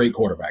mind a great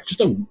quarterback,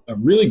 just a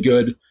really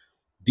good,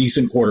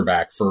 decent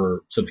quarterback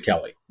since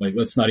Kelly. Like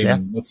let's not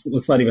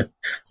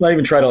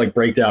even try to like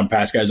break down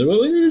past guys. Like,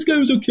 well, this guy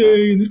was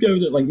okay, and this guy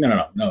was like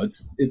no.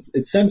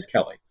 It's since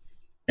Kelly,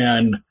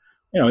 and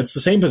it's the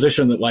same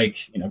position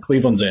that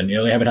Cleveland's in.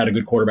 They haven't had a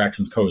good quarterback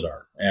since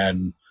Kosar,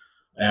 and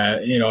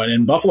and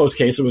in Buffalo's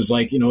case, it was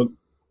like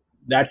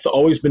that's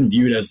always been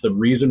viewed as the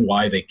reason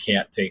why they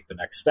can't take the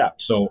next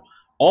step. So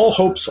all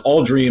hopes,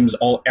 all dreams,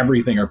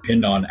 everything are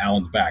pinned on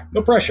Allen's back.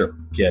 No pressure,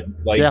 kid.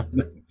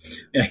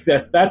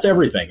 That's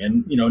everything.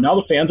 And, now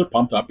the fans are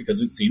pumped up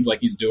because it seems like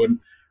he's doing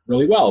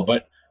really well.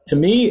 But to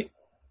me,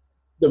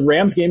 the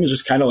Rams game is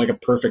just kind of like a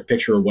perfect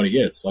picture of what he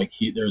is. Like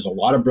there's a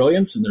lot of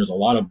brilliance and there's a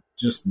lot of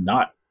just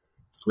not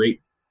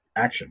great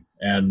action.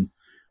 And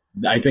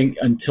I think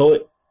until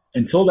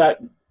that,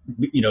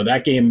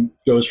 that game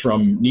goes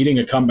from needing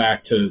a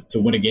comeback to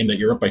win a game that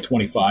you're up by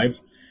 25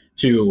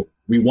 to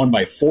we won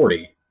by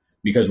 40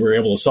 because we were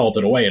able to salt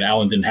it away and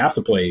Allen didn't have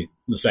to play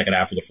the second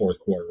half of the fourth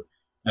quarter.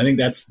 I think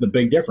that's the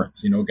big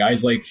difference.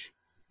 Guys like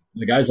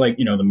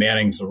the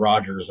Mannings, the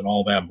Rodgers, and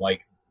all them,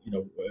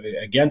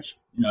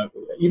 against,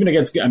 even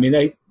against,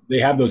 they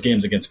have those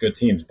games against good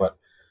teams, but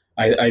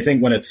I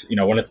think when it's in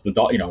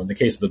the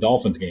case of the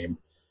Dolphins game,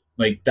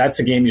 that's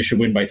a game you should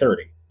win by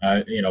 30,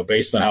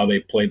 based on how they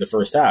played the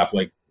first half,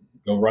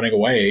 go running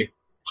away,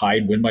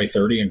 hide, win by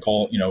 30 and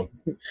call,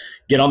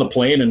 get on the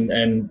plane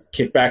and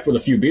kick back with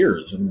a few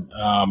beers. And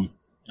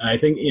I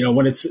think,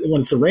 when it's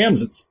the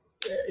Rams,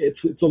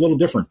 it's a little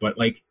different, but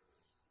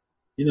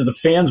the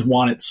fans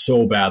want it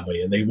so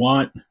badly, and they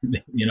want,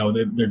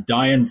 they're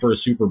dying for a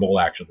Super Bowl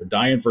action. They're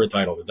dying for a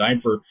title. They're dying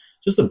for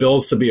just the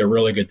Bills to be a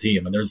really good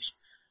team. And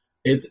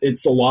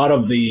it's a lot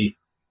of the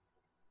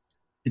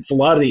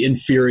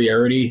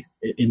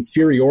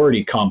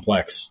inferiority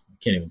complex. I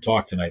can't even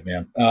talk tonight,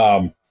 man.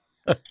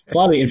 It's a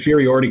lot of the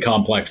inferiority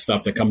complex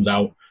stuff that comes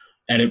out,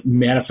 and it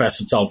manifests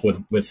itself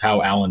with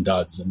how Allen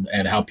does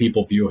and how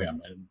people view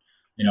him. And,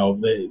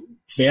 the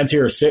fans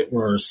here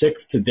were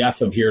sick to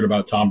death of hearing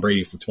about Tom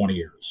Brady for 20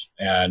 years.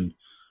 And,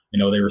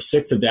 they were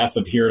sick to death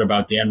of hearing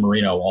about Dan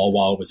Marino all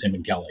while it was him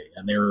and Kelly.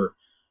 And they were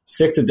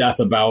sick to death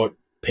about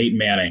Peyton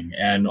Manning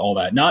and all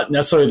that. Not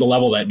necessarily the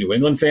level that New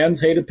England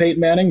fans hated Peyton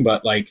Manning,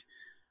 but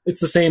it's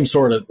the same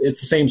sort of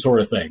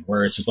thing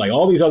where it's just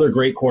all these other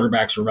great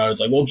quarterbacks around.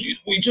 It's well, geez,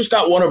 we just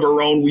got one of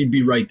our own. We'd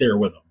be right there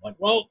with them.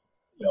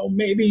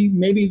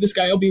 Maybe this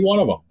guy will be one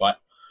of them, but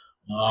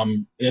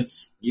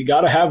you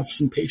got to have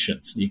some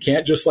patience. You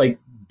can't just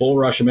bull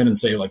rush him in and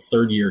say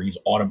third year he's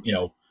autumn.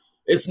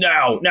 It's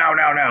now.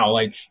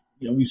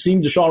 We've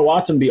seen Deshaun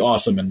Watson be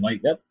awesome, and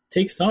that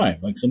takes time.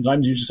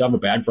 Sometimes you just have a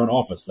bad front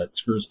office that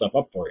screws stuff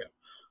up for you.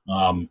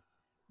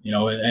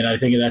 And I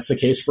think that's the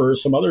case for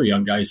some other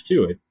young guys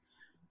too.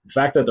 The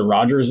fact that the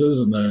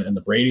Rodgerses and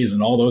the Bradys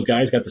and all those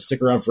guys got to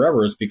stick around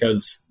forever is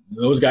because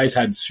those guys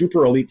had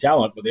super elite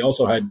talent, but they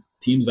also had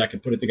teams that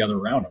could put it together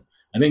around them.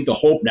 I think the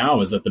hope now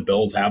is that the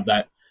Bills have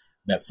that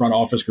front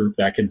office group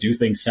that can do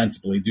things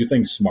sensibly, do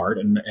things smart,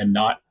 and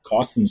not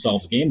cost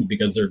themselves games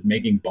because they're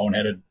making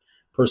boneheaded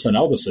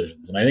personnel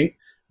decisions. And I think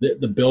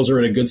the Bills are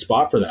in a good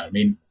spot for that. I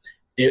mean,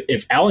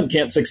 if Allen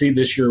can't succeed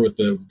this year with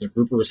the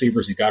group of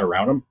receivers he's got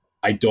around him,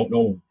 I don't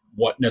know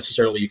what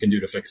necessarily you can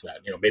do to fix that.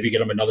 Maybe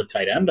get him another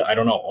tight end. I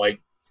don't know.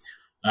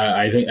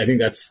 I think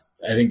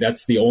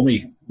that's the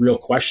only real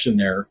question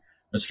there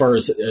as far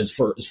as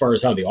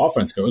how the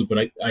offense goes.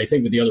 But I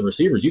think with the other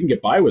receivers, you can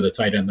get by with a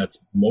tight end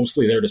that's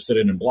mostly there to sit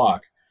in and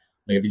block.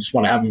 If you just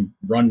want to have him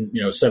run,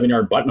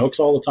 7-yard button hooks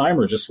all the time,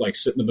 or just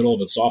sit in the middle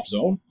of a soft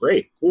zone,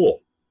 great,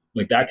 cool.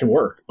 That can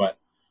work. But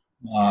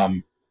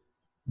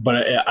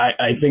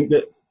I think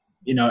that,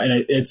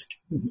 and it's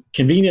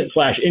convenient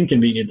 /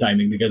 inconvenient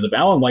timing, because if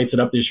Allen lights it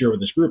up this year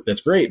with this group,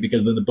 that's great,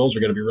 because then the Bills are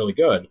going to be really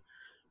good.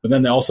 But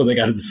then they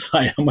got to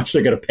decide how much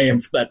they're going to pay him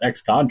for that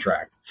next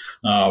contract.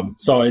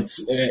 So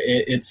it's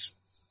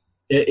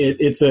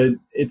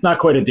not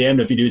quite a damned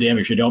if you do, damned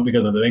if you don't,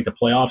 because if they make the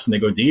playoffs and they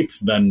go deep,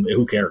 then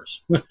who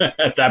cares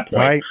at that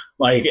point?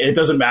 Right. It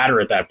doesn't matter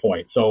at that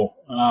point. So,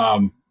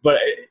 but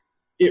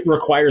it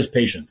requires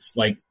patience.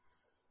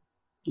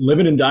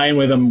 Living and dying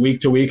with them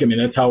week to week. I mean,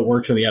 that's how it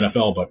works in the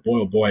NFL. But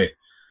boy, oh boy,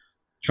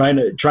 trying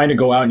to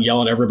go out and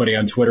yell at everybody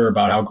on Twitter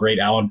about how great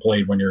Allen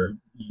played when you're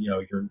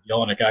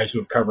yelling at guys who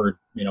have covered,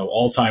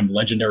 all-time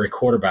legendary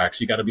quarterbacks.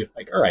 You got to be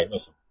all right,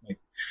 listen,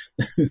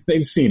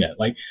 they've seen it.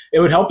 It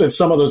would help if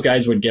some of those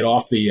guys would get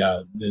off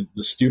the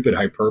stupid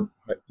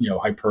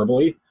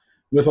hyperbole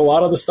with a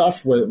lot of the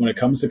stuff when it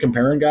comes to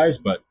comparing guys.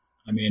 But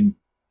I mean,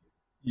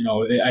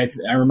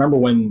 I remember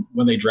when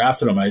they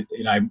drafted him, I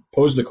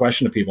posed the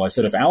question to people. I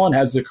said, if Allen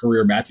has the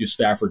career Matthew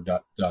Stafford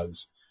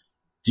does,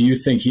 do you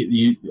think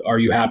are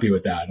you happy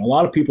with that? And a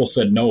lot of people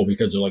said no,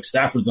 because they're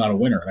Stafford's not a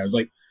winner. And I was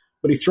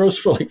but he throws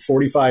for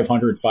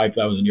 4,500,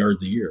 5,000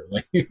 yards a year.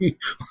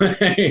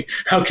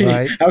 How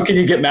can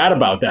you get mad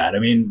about that? I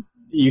mean,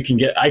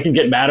 I can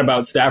get mad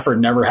about Stafford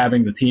never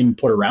having the team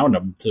put around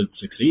him to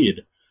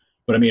succeed.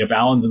 But I mean, if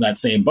Allen's in that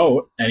same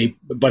boat,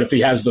 but if he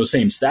has those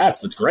same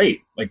stats, that's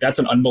great. That's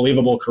an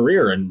unbelievable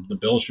career, and the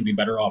Bills should be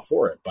better off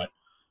for it. But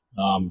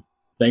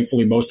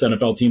thankfully, most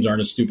NFL teams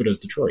aren't as stupid as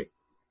Detroit.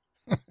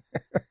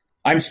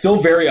 I'm still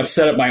very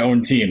upset at my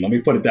own team. Let me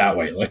put it that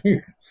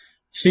way.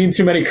 Seen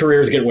too many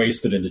careers get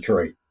wasted in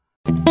Detroit.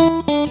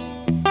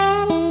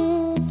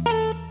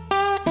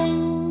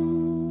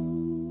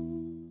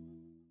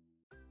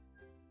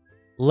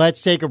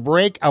 Let's take a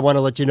break. I want to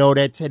let you know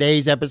that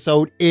today's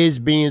episode is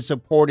being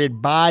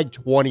supported by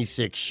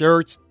 26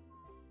 Shirts.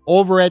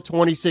 Over at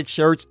 26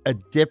 Shirts, a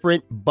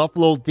different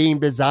Buffalo-themed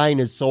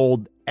design is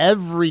sold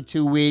every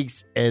 2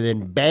 weeks, and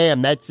then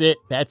bam, that's it.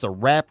 That's a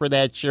wrap for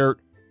that shirt.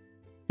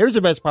 Here's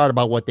the best part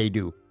about what they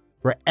do.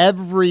 For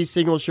every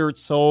single shirt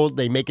sold,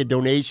 they make a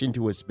donation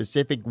to a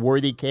specific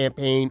worthy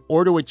campaign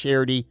or to a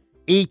charity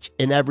each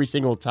and every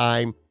single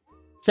time.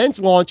 Since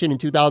launching in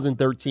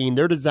 2013,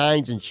 their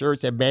designs and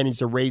shirts have managed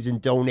to raise and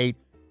donate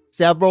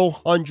several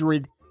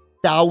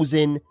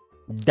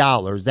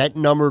 $100,000. That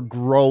number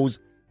grows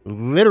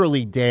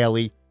literally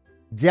daily.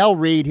 Del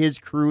Reed, his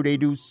crew, they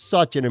do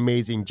such an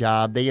amazing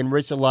job. They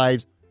enrich the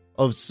lives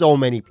of so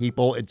many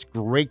people. It's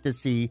great to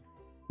see.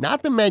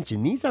 Not to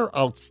mention, these are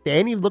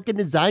outstanding looking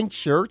designed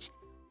shirts.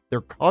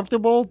 They're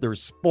comfortable, they're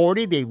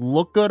sporty, they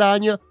look good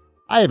on you.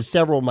 I have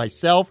several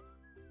myself.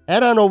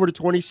 Head on over to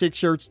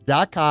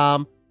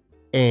 26shirts.com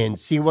and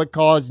see what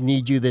cause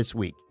needs you this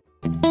week.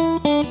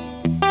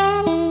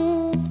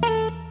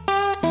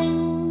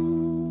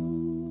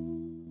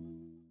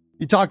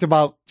 You talked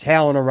about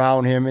talent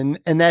around him, and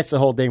that's the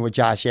whole thing with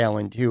Josh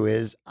Allen, too,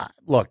 is,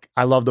 look,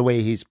 I love the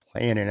way he's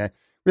playing, and I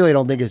really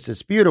don't think it's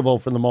disputable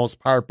for the most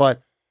part,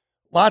 but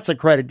lots of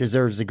credit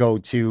deserves to go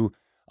to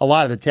a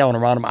lot of the talent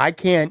around him. I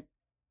can't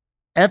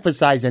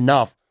emphasize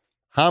enough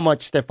how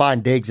much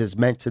Stephon Diggs has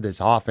meant to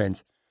this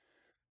offense.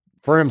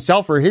 For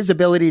himself, for his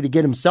ability to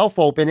get himself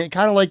open, and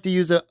kind of like to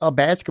use a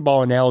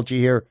basketball analogy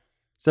here,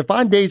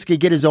 Stephon Diggs could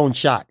get his own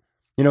shot.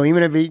 You know,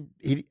 even if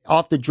he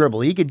off the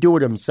dribble, he could do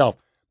it himself.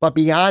 But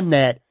beyond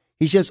that,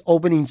 he's just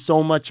opening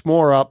so much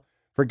more up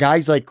for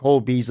guys like Cole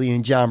Beasley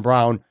and John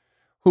Brown,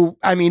 who,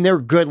 I mean, they're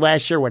good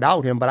last year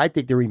without him, but I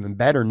think they're even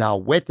better now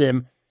with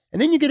him.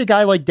 And then you get a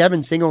guy like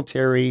Devin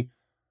Singletary,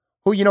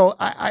 who, you know,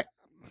 I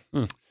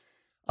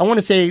want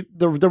to say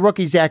the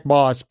rookie Zach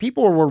Moss,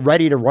 people were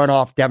ready to run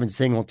off Devin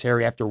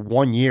Singletary after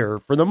 1 year,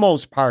 for the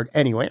most part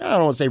anyway. I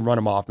don't want to say run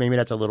him off. Maybe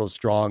that's a little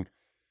strong.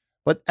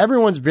 But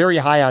everyone's very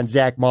high on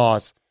Zach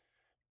Moss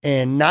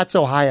and not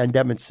so high on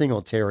Devin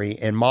Singletary.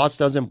 And Moss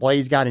doesn't play.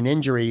 He's got an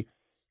injury.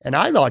 And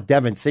I thought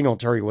Devin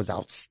Singletary was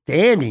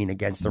outstanding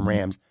against the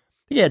Rams.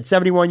 He had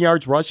 71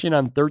 yards rushing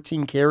on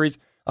 13 carries.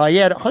 He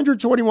had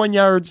 121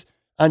 yards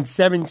on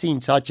 17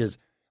 touches.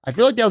 I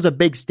feel like that was a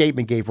big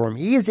statement game for him.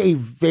 He is a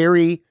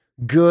very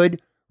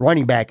good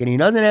running back, and he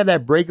doesn't have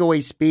that breakaway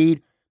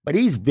speed, but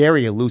he's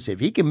very elusive.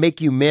 He can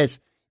make you miss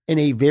in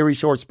a very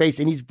short space,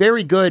 and he's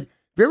very good,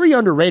 very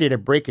underrated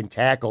at breaking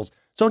tackles.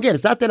 So again,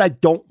 it's not that I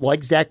don't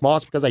like Zach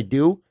Moss, because I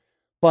do,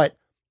 but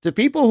to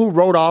people who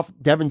wrote off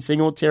Devin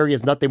Singletary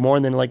as nothing more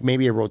than like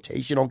maybe a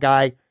rotational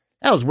guy,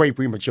 that was way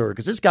premature,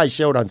 because this guy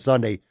showed on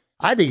Sunday.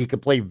 I think he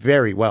could play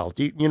very well.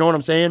 Do you know what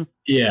I'm saying?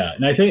 Yeah,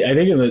 and I think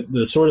in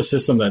the sort of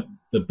system that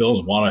the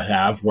Bills want to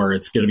have, where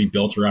it's going to be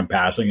built around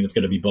passing and it's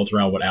going to be built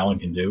around what Allen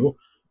can do,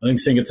 I think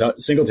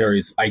Singletary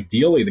is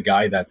ideally the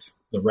guy that's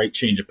the right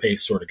change of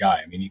pace sort of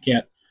guy. I mean, you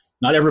can't.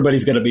 Not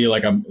everybody's going to be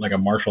like a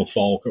Marshall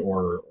Faulk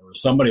or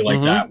somebody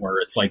like that, where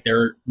it's like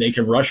they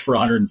can rush for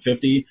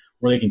 150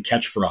 or they can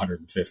catch for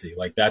 150.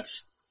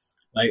 That's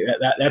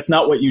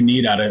not what you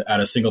need out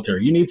of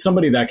Singletary. You need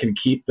somebody that can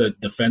keep the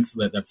defense,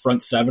 the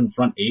front seven,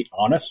 front eight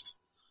honest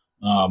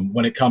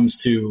when it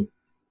comes to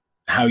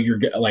how you're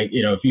like,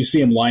 you know, if you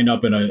see him lined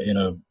up in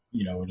a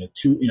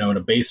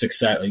basic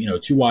set, you know,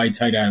 two wide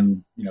tight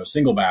end, you know,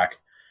 single back,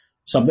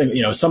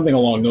 something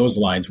along those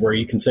lines, where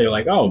you can say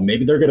like, oh,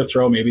 maybe they're going to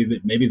throw,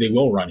 maybe they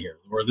will run here,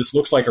 or this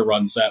looks like a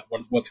run set.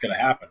 What's going to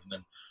happen? And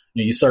then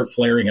you start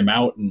flaring him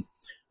out and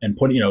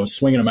putting,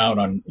 swinging him out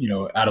on,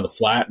 out of the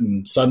flat,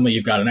 and suddenly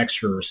you've got an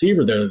extra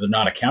receiver there that they're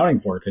not accounting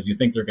for because you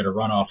think they're going to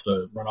run off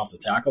the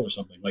tackle or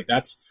something. Like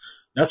that's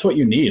what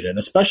you need. And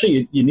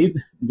especially you need,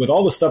 with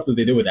all the stuff that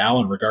they do with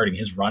Allen regarding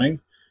his running,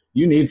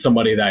 you need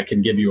somebody that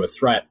can give you a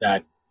threat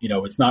that,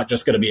 it's not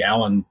just going to be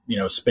Allen,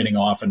 spinning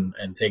off and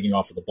taking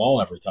off of the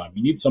ball every time.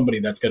 You need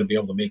somebody that's going to be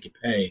able to make you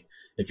pay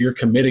if you're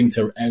committing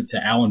to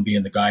Allen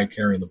being the guy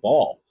carrying the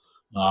ball.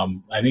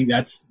 I think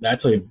that's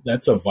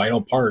a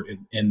vital part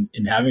in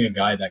having a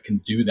guy that can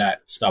do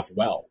that stuff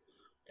well.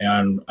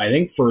 And I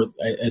think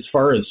as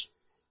far as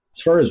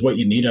what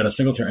you need out of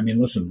Singletary, I mean,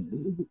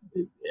 listen,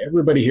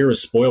 everybody here is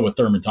spoiled with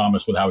Thurman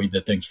Thomas with how he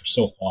did things for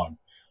so long.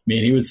 I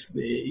mean, he was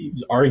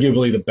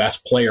arguably the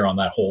best player on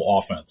that whole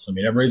offense. I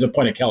mean, everybody's a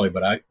point at Kelly,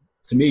 but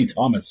to me,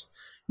 Thomas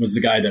was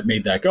the guy that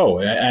made that go.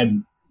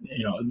 And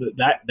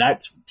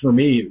that's for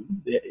me,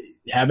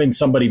 having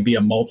somebody be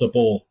a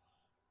multiple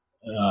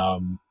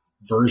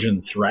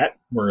version threat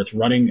where it's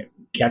running,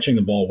 catching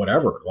the ball,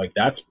 whatever. Like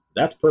that's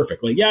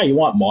perfect. Like, yeah, you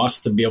want Moss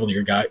to be able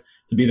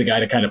to be the guy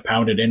to kind of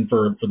pound it in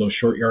for those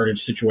short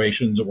yardage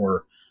situations,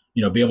 or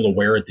be able to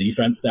wear a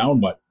defense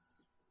down. But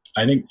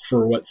I think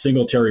for what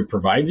Singletary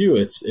provides you,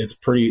 it's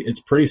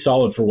pretty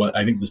solid for what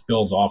I think this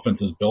Bills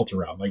offense is built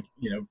around. Like,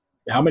 the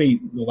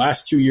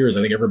last 2 years,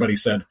 I think everybody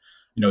said,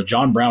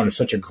 John Brown is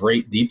such a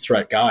great deep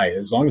threat guy.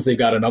 As long as they've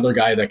got another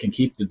guy that can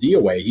keep the D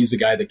away, he's the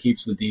guy that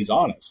keeps the Ds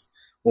honest.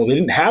 Well, they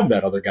didn't have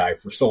that other guy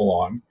for so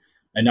long.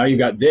 And now you've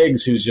got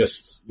Diggs,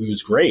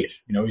 who's great.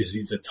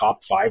 He's a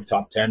top 5,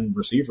 top 10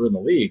 receiver in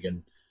the league.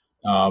 And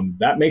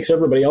that makes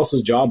everybody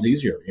else's jobs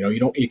easier.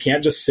 You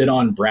can't just sit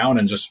on Brown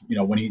and just,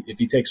 if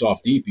he takes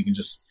off deep, you can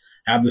just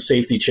have the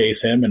safety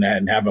chase him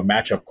and have a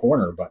matchup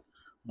corner. But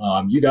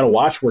you got to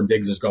watch where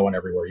Diggs is going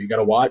everywhere. You got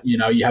to watch,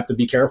 you have to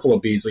be careful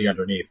of Beasley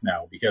underneath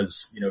now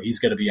because, he's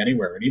going to be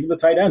anywhere. And even the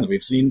tight ends,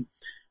 we've seen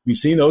we've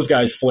seen those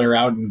guys flare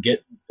out and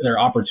get their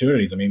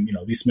opportunities. I mean,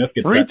 Lee Smith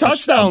gets 3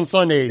 touchdowns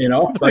Sunday.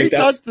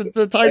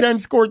 The tight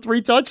end scored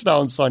 3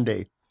 touchdowns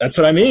Sunday. That's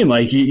what I mean.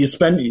 Like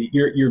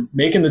you're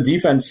making the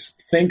defense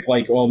think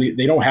like, well,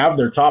 they don't have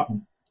their top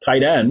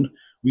tight end.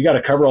 We got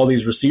to cover all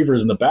these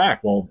receivers in the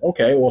back. Well,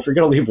 okay. Well, if you're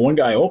going to leave one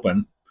guy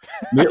open,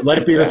 let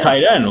it be the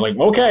tight end. Like,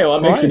 okay, well,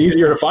 that makes it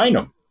easier to find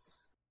him.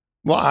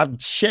 Well,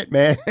 shit,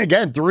 man.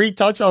 Again, 3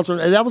 touchdowns.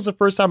 That was the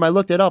first time I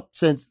looked it up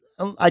since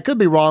I could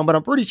be wrong, but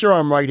I'm pretty sure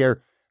I'm right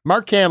here.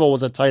 Mark Campbell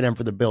was a tight end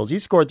for the Bills. He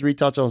scored 3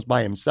 touchdowns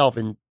by himself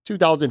in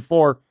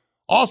 2004,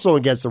 also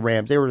against the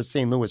Rams. They were the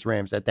St. Louis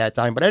Rams at that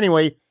time. But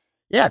anyway,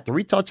 yeah,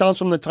 3 touchdowns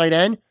from the tight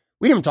end.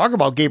 We didn't even talk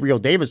about Gabriel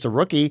Davis, the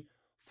rookie.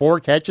 4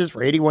 catches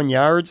for 81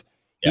 yards.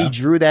 Yeah. He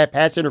drew that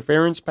pass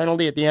interference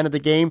penalty at the end of the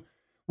game,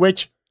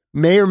 which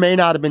may or may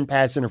not have been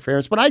pass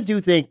interference. But I do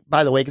think,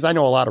 by the way, because I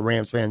know a lot of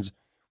Rams fans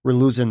were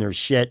losing their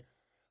shit,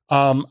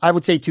 I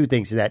would say 2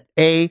 things to that.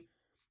 A,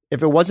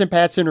 if it wasn't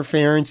pass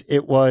interference,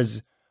 it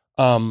was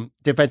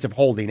defensive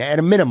holding at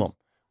a minimum,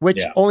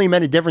 which only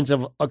meant a difference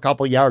of a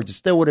couple yards. It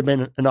still would have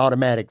been an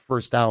automatic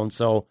first down.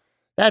 So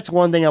that's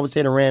one thing I would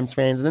say to Rams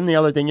fans. And then the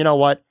other thing, you know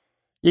what?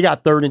 You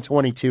got 3rd and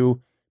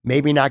 22.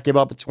 Maybe not give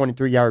up a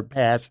 23-yard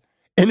pass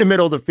in the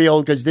middle of the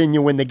field because then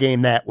you win the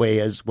game that way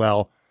as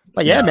well.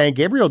 But yeah, man,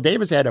 Gabriel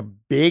Davis had a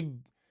big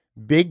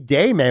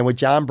day, man, with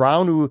John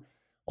Brown, who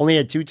only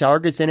had 2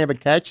 targets, didn't have a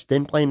catch,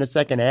 didn't play in the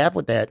second half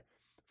with that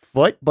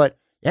foot. But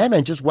yeah,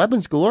 man, just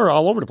weapons galore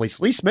all over the place.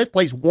 Lee Smith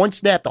plays 1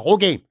 snap the whole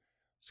game,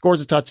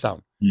 scores a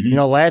touchdown. Mm-hmm.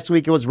 Last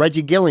week it was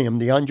Reggie Gilliam,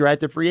 the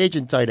undrafted free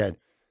agent tight end.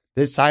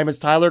 This time it's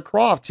Tyler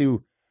Kroft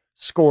who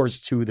scores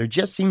 2. There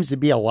just seems to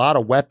be a lot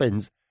of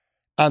weapons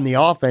on the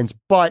offense.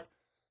 But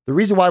the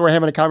reason why we're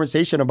having a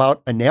conversation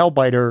about a nail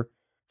biter,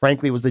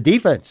 frankly, was the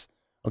defense.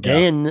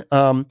 Okay. Yeah.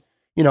 And,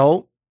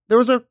 there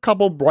was a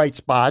couple bright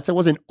spots. It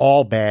wasn't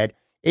all bad.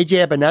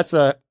 AJ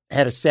Epinesa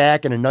had a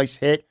sack and a nice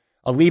hit.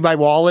 Levi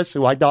Wallace,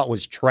 who I thought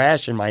was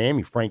trash in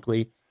Miami,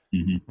 frankly.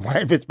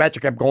 Mm-hmm.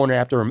 Fitzpatrick kept going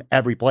after him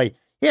every play.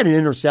 He had an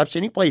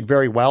interception. He played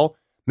very well.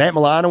 Matt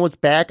Milano was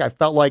back. I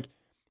felt like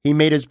he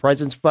made his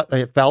presence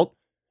felt.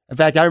 In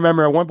fact, I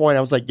remember at one point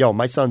I was like, yo,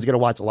 my son's going to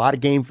watch a lot of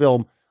game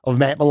film of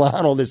Matt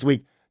Milano this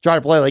week, try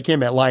to play like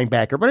him at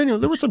linebacker. But anyway,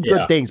 there were some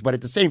good things. But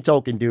at the same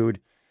token, dude,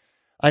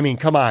 I mean,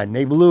 come on.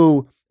 They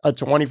blew a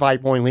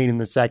 25-point lead in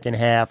the second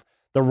half.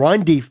 The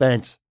run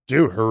defense,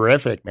 dude,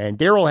 horrific, man.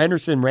 Darrell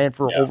Henderson ran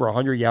for over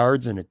 100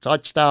 yards and a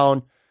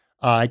touchdown.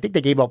 I think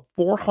they gave up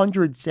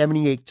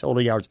 478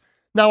 total yards.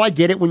 Now, I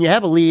get it. When you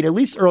have a lead, at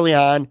least early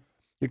on,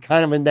 you're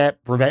kind of in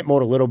that prevent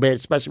mode a little bit,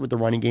 especially with the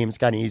running game. It's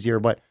kind of easier.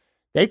 But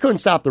they couldn't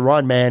stop the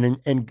run, man.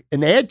 And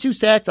they had 2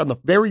 sacks on the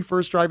very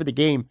first drive of the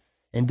game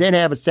and then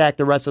have a sack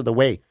the rest of the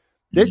way.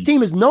 This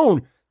team is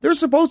known. They're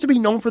supposed to be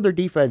known for their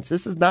defense.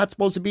 This is not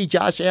supposed to be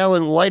Josh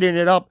Allen lighting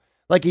it up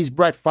like he's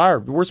Brett Favre.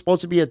 We're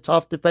supposed to be a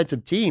tough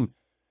defensive team.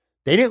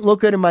 They didn't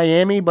look good in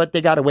Miami, but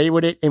they got away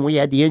with it, and we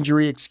had the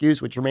injury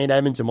excuse with Jermaine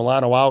Evans and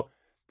Milano out.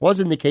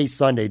 Wasn't the case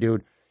Sunday,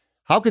 dude.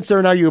 How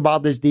concerned are you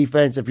about this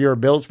defense if you're a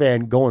Bills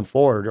fan going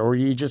forward? Or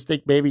you just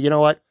think maybe, you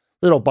know what,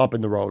 little bump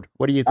in the road?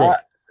 What do you think?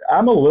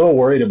 I'm a little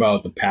worried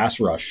about the pass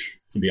rush,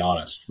 to be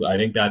honest. I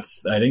think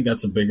that's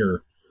a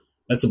bigger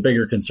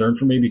concern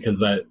for me because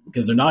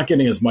they're not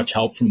getting as much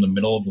help from the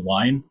middle of the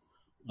line.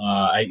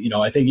 I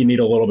think you need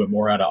a little bit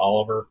more out of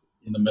Oliver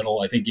in the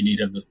middle. I think you need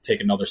him to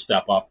take another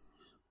step up.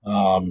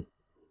 I'm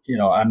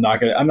not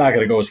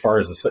gonna go as far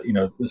as to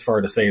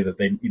say that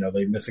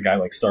they miss a guy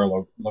like Star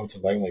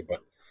Lotulelei,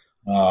 but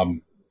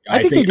I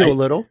think they do a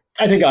little.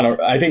 I think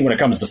when it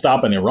comes to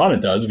stopping the run,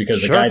 it does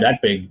because a guy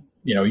that big,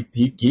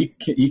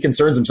 he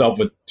concerns himself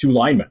with 2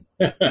 linemen.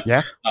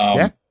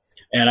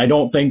 And I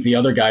don't think the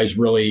other guys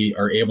really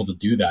are able to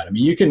do that. I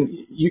mean,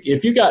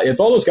 if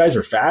all those guys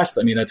are fast,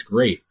 I mean, that's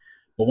great.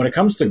 But when it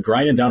comes to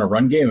grinding down a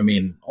run game, I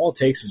mean, all it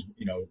takes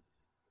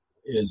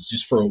is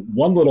just for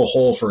one little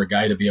hole for a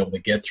guy to be able to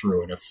get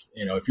through. And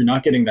if you're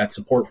not getting that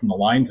support from the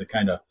line to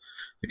kind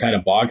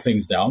of bog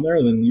things down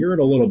there, then you're in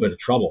a little bit of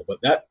trouble.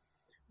 But that,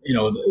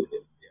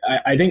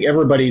 I think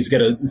everybody's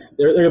they're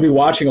going to be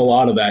watching a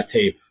lot of that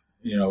tape,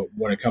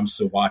 when it comes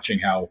to watching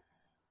how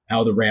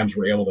the Rams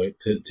were able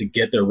to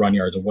get their run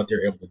yards and what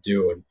they're able to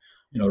do. And,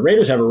 the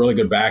Raiders have a really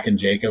good back in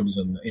Jacobs,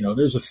 and,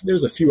 there's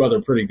a few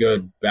other pretty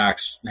good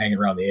backs hanging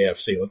around the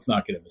AFC. Let's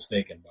not get it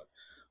mistaken.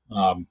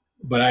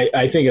 But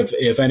I think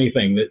if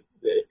anything, that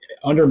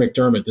under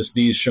McDermott, this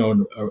D's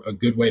shown a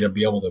good way to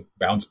be able to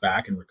bounce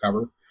back and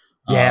recover.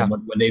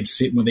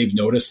 When they've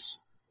noticed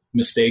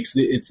mistakes,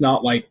 it's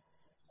not like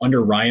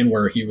under Ryan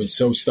where he was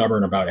so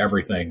stubborn about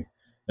everything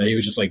that he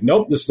was just like,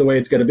 nope, this is the way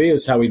it's going to be.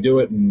 This is how we do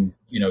it. And,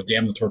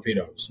 damn the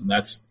torpedoes. And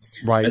that's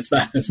right. It's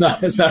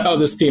not how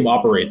this team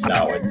operates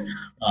now.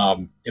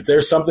 And if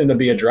there's something to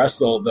be addressed,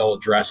 they'll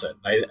address it.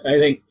 I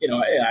think,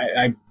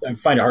 I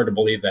find it hard to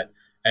believe that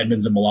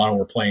Edmonds and Milano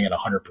were playing at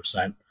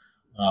 100%.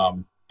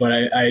 But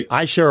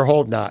I sure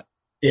hope not.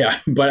 Yeah.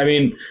 But I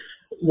mean,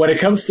 when it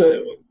comes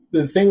to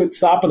the thing with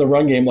stopping the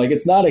run game, like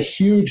it's not a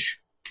huge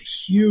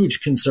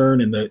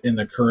concern in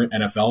the current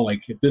NFL.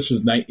 Like if this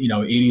was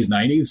 80s,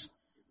 90s,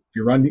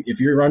 If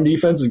your run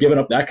defense is giving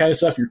up that kind of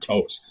stuff, you're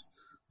toast.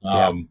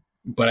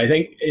 But I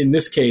think in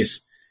this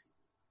case,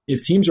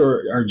 if teams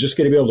are just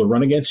going to be able to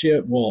run against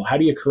you, well, how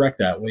do you correct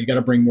that? Well, you got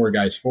to bring more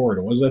guys forward.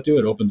 And what does that do?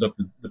 It opens up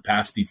the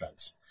pass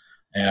defense.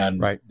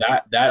 And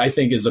that I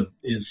think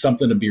is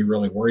something to be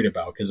really worried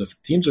about, because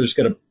if teams are just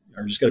going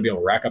to be able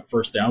to rack up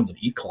first downs and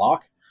eat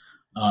clock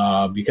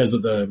because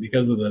of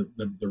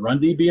the run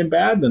D being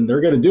bad, then they're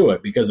going to do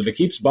it, because if it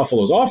keeps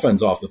Buffalo's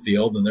offense off the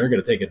field, then they're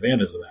going to take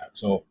advantage of that.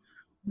 So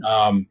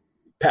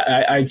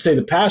I'd say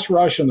the pass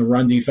rush and the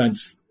run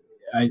defense,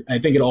 I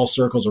think it all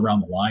circles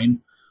around the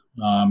line.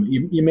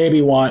 You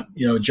maybe want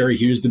Jerry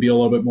Hughes to be a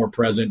little bit more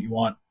present. You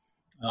want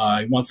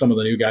some of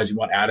the new guys. You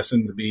want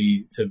Addison to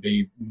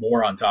be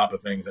more on top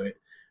of things. They're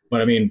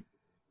going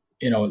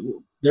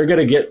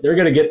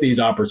to get these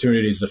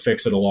opportunities to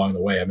fix it along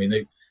the way. I mean,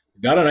 they've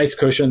got a nice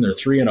cushion. They're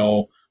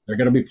 3-0. They're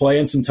going to be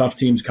playing some tough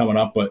teams coming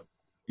up, but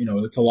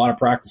it's a lot of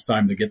practice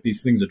time to get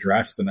these things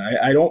addressed. And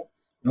I don't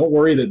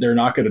worry that they're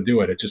not going to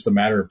do it. It's just a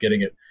matter of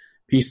getting it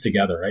pieced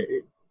together.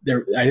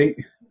 I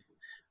think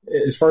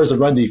as far as the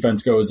run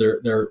defense goes,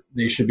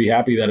 they should be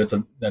happy that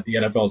that the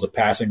NFL is a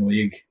passing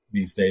league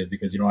these days,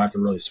 because you don't have to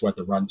really sweat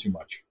the run too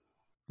much.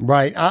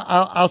 Right.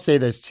 I'll say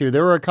this too.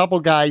 There were a couple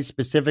guys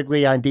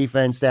specifically on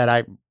defense that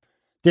I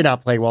did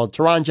not play well.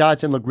 Teron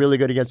Johnson looked really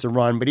good against the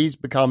run, but he's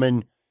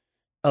becoming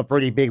a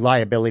pretty big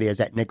liability as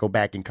that nickel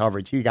back in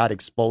coverage. He got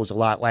exposed a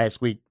lot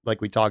last week,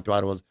 like we talked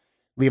about. It was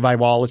Levi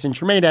Wallace and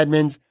Tremaine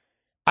Edmonds.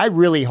 I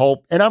really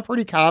hope, and I'm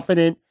pretty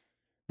confident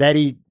that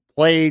he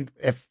played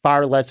at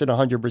far less than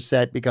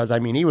 100%, because,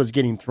 he was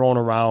getting thrown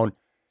around,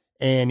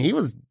 and he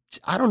was,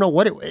 I don't know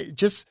what it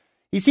just,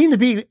 he seemed to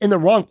be in the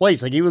wrong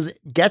place. Like he was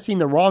guessing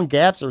the wrong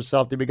gaps or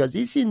something, because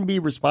he seemed to be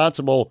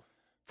responsible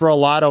for a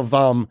lot of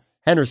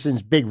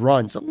Henderson's big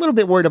runs. I'm a little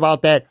bit worried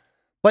about that,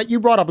 but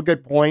you brought up a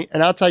good point.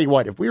 And I'll tell you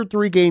what, if we were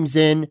 3 games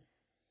in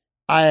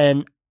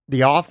and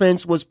the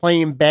offense was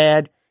playing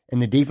bad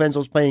and the defense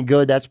was playing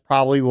good, that's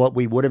probably what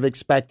we would have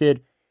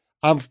expected.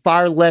 I'm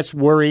far less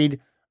worried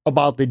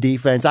about the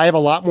defense. I have a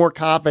lot more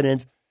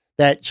confidence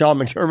that Sean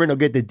McDermott will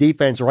get the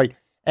defense right,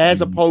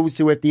 as opposed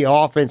to if the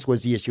offense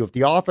was the issue. If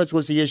the offense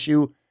was the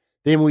issue,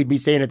 then we'd be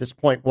saying at this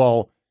point,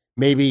 well,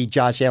 maybe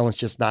Josh Allen's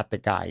just not the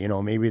guy.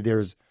 Maybe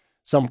there's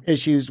some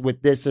issues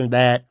with this or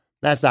that.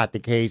 That's not the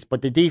case.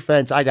 But the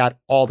defense, I got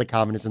all the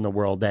confidence in the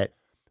world that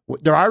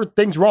there are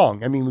things wrong.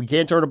 We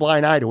can't turn a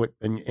blind eye to it,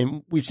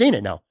 and we've seen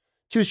it now.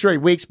 2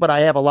 straight weeks, but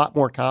I have a lot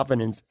more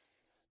confidence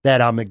that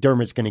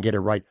McDermott's going to get it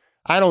right.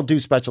 I don't do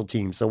special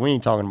teams, so we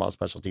ain't talking about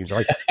special teams,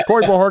 right?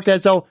 Corey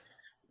Bojorquez, so,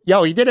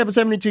 he did have a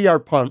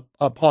 72-yard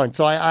punt,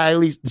 so I at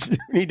least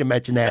need to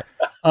mention that.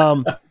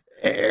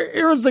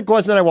 Here's the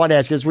question that I want to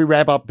ask you as we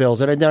wrap up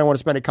Bills, and then I want to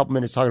spend a couple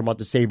minutes talking about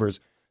the Sabres.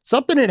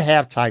 Something at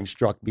halftime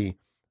struck me.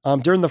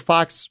 During the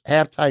Fox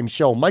halftime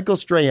show, Michael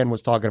Strahan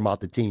was talking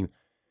about the team,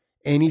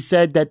 and he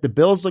said that the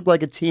Bills look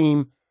like a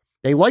team,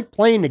 they like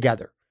playing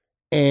together,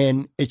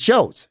 and it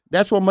shows.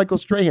 That's what Michael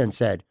Strahan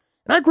said.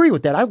 And I agree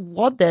with that. I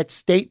love that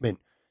statement.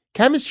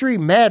 Chemistry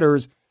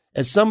matters.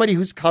 As somebody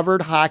who's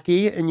covered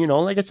hockey, and,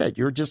 like I said,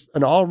 you're just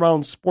an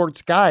all-around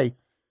sports guy.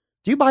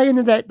 Do you buy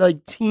into that?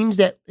 Like, teams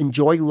that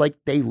enjoy,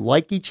 they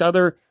like each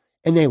other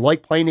and they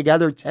like playing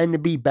together tend to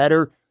be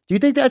better. Do you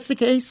think that's the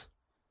case?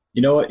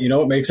 You know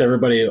what makes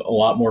everybody a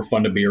lot more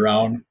fun to be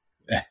around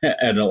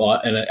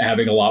and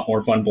having a lot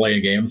more fun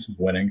playing games?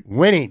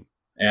 Winning.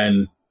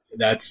 And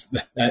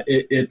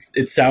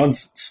it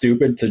sounds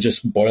stupid to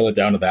just boil it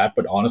down to that,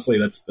 but honestly,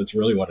 that's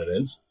really what it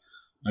is.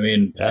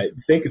 Think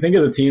of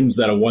the teams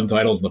that have won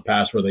titles in the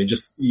past where they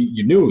just,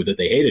 you knew that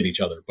they hated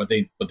each other, but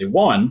they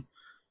won,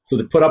 so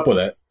they put up with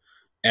it,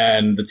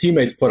 and the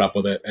teammates put up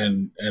with it,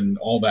 and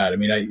all that.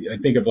 I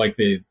think of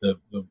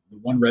the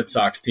one Red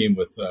Sox team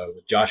with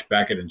Josh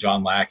Beckett and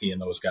John Lackey and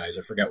those guys.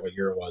 I forget what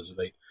year it was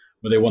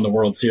where they won the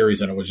World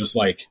Series, and it was just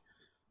like,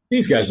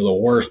 these guys are the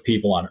worst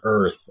people on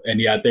earth,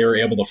 and yet they were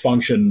able to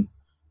function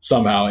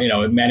somehow.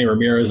 Manny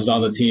Ramirez is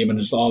on the team, and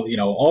just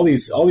all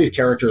these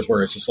characters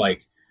where it's just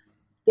like,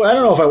 well, I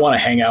don't know if I want to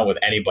hang out with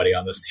anybody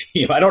on this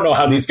team. I don't know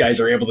how these guys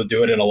are able to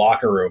do it in a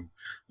locker room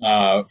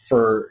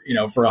for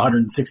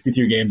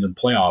 162 games in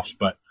playoffs,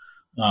 but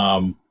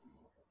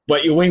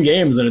you win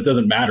games and it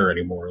doesn't matter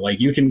anymore.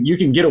 Like you can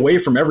get away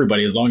from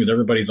everybody as long as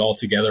everybody's all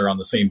together on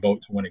the same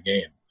boat to win a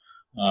game.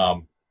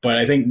 But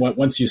I think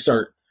once you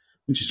start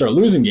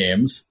losing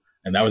games,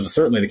 and that was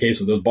certainly the case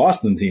with those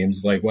Boston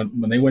teams, like when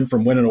they went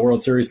from winning a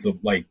World Series to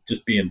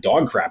just being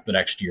dog crap the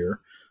next year,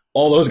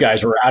 all those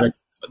guys were out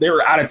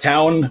of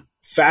town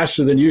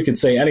faster than you could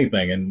say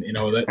anything. And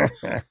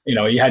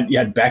you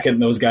had Beckett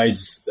and those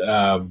guys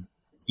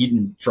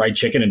eating fried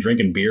chicken and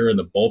drinking beer in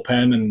the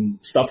bullpen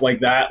and stuff like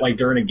that,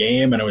 during a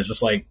game. And it was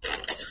just like,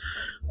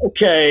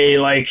 okay,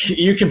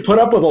 you can put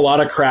up with a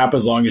lot of crap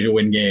as long as you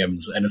win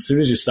games. And as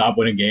soon as you stop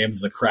winning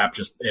games, the crap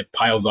it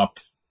piles up,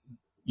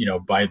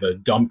 by the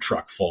dump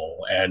truck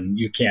full, and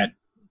you can't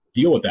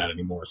deal with that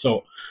anymore.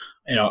 So,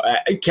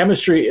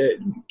 chemistry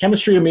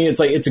to me, it's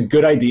it's a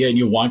good idea, and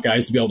you want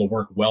guys to be able to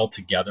work well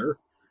together.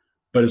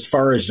 But as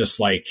far as just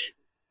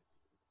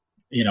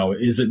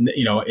is it,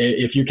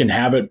 if you can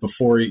have it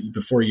before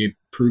you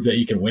prove that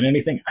you can win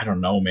anything, I don't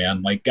know,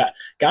 man. Like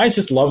guys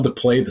just love to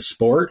play the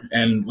sport,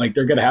 and like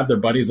they're going to have their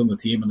buddies on the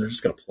team and they're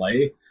just going to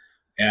play.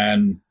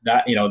 And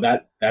that,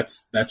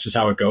 that's just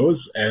how it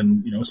goes.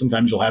 And,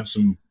 sometimes you'll have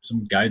some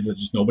guys that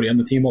just nobody on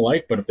the team will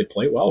like, but if they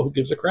play well, who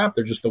gives a crap?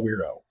 They're just a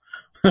weirdo,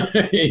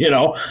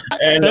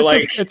 and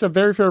it's a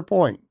very fair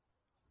point.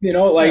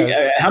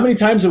 How many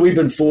times have we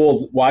been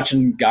fooled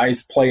watching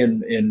guys play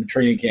in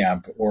training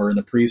camp or in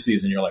the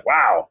preseason? You're like,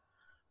 wow,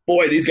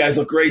 boy, these guys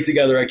look great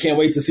together. I can't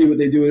wait to see what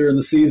they do during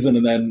the season.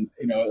 And then,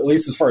 at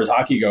least as far as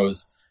hockey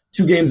goes,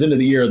 2 games into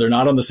the year, they're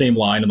not on the same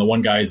line, and the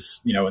one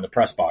guy's, in the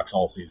press box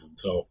all season.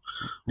 So,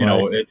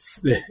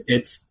 it's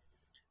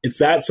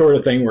that sort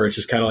of thing where it's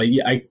just kind of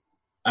like,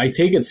 I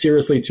take it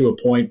seriously to a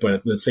point, but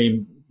at the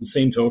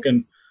same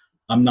token,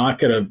 I'm not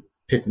going to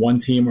pick one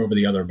team over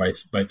the other by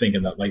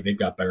thinking that like they've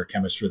got better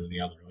chemistry than the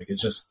other. Like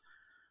it's just,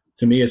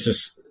 to me,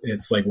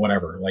 it's like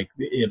whatever. Like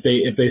if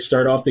they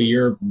start off the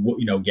year,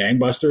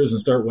 gangbusters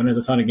and start winning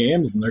a ton of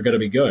games, then they're going to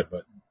be good.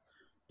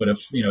 But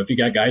if you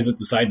got guys that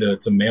decide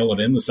to mail it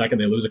in the second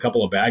they lose a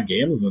couple of bad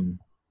games, then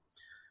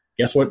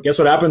guess what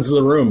happens to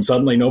the room?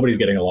 Suddenly nobody's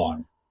getting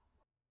along.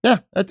 Yeah,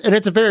 and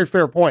it's a very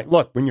fair point.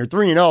 Look, when you're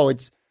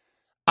 3-0,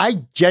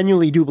 I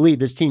genuinely do believe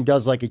this team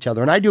does like each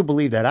other, and I do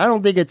believe that. I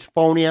don't think it's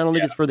phony. I don't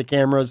think it's for the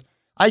cameras.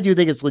 I do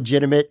think it's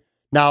legitimate.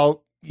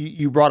 Now,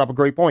 you brought up a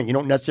great point. You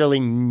don't necessarily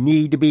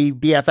need to be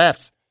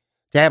BFFs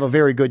to have a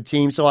very good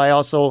team. So I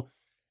also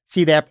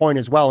see that point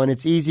as well. And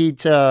it's easy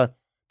to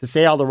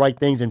say all the right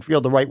things and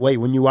feel the right way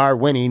when you are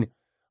winning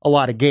a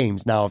lot of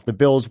games. Now, if the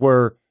Bills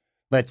were,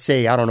 let's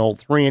say,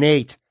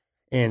 3-8,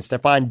 and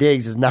Stephon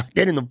Diggs is not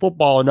getting the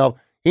football enough,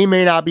 he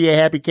may not be a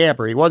happy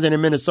camper. He wasn't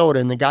in Minnesota,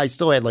 and the guy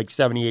still had like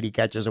 70, 80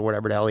 catches or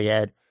whatever the hell he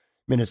had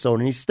Minnesota,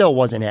 and he still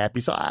wasn't happy.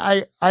 So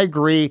I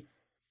agree.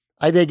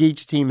 I think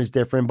each team is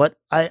different, but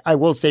I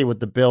will say with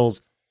the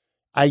Bills,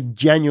 I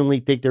genuinely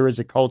think there is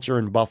a culture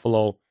in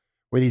Buffalo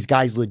where these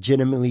guys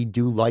legitimately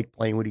do like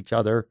playing with each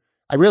other.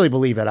 I really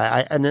believe it.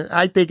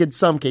 I think in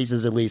some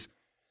cases, at least,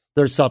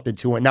 there's something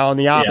to it. Now, on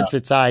the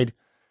opposite side,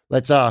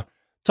 let's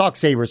talk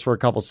Sabres for a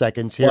couple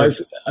seconds here. Well,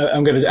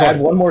 I'm going to add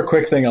one more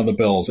quick thing on the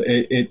Bills.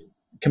 It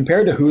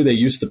compared to who they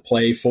used to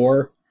play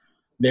for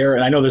there,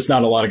 and I know there's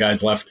not a lot of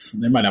guys left.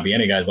 There might not be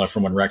any guys left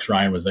from when Rex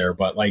Ryan was there,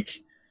 but like,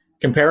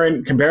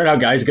 Comparing how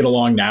guys get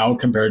along now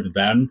compared to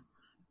then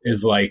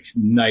is like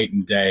night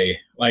and day.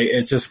 Like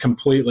it's just a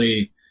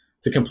completely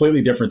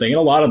different thing. And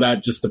a lot of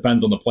that just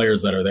depends on the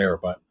players that are there.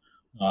 But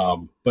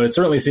it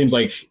certainly seems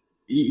like,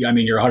 I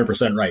mean, you're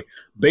 100% right.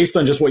 Based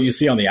on just what you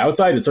see on the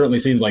outside, it certainly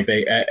seems like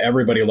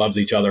everybody loves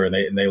each other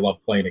and they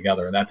love playing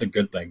together. And that's a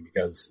good thing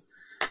because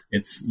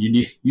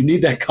you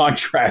need that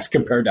contrast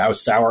compared to how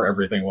sour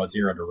everything was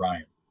here under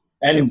Ryan.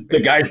 And the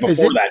guys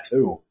before that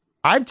too.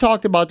 I've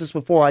talked about this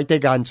before, I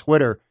think on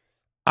Twitter.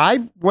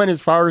 I went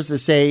as far as to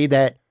say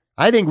that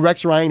I think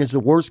Rex Ryan is the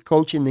worst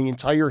coach in the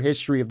entire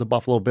history of the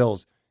Buffalo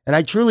Bills. And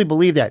I truly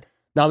believe that.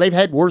 Now, they've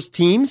had worse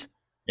teams.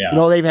 Yeah.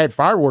 They've had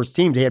far worse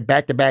teams. They had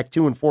back-to-back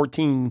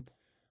 2-14,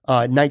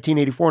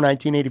 1984,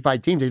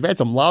 1985 teams. They've had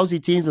some lousy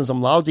teams and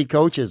some lousy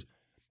coaches.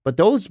 But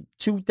those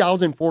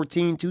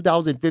 2014,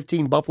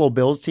 2015 Buffalo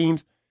Bills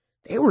teams,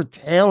 they were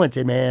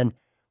talented, man.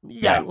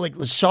 You got like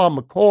LaShawn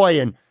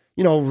McCoy and,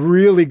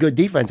 really good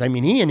defense. I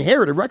mean, he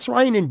inherited. Rex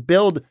Ryan didn't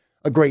build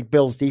a great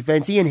Bills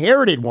defense. He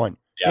inherited one,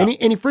 and he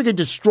freaking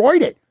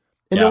destroyed it.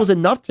 And there was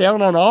enough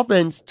talent on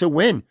offense to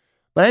win.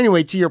 But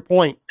anyway, to your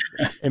point,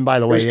 and by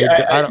the way,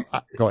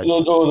 go ahead.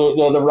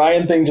 The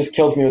Ryan thing just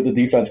kills me with the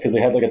defense because they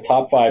had like a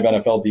top 5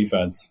 NFL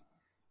defense,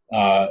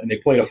 and they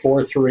played a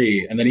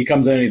 4-3, and then he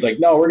comes in and he's like,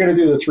 "No, we're going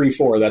to do the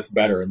 3-4. That's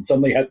better." And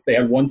suddenly they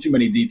had one too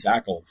many D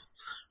tackles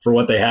for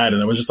what they had,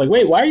 and it was just like,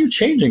 "Wait, why are you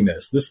changing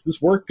this?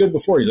 This worked good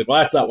before." He's like,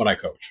 "Well, that's not what I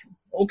coach."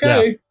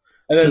 Okay. Yeah.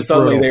 And then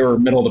suddenly they were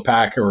middle of the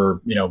pack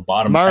or,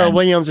 bottom 10. Mario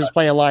Williams is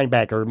playing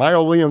linebacker.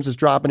 Mario Williams is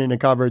dropping into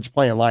coverage,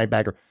 playing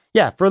linebacker.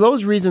 Yeah, for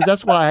those reasons,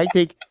 that's why I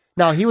think,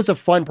 now he was a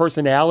fun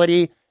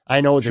personality. I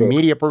know as a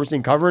media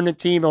person covering the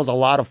team, it was a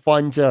lot of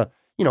fun to,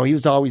 he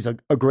was always a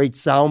great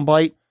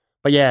soundbite.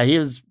 But yeah, he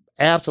was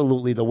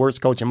absolutely the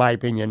worst coach, in my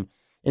opinion,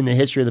 in the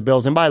history of the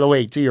Bills. And by the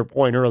way, to your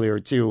point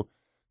earlier, too,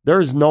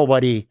 there's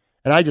nobody,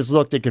 and I just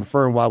looked to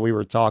confirm while we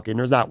were talking,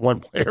 there's not one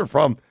player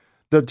from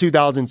the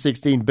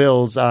 2016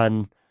 Bills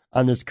on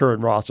this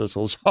current roster.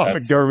 So Sean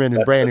McDermott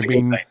and Brandon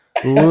Beane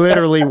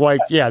literally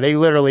wiped. Yeah, they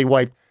literally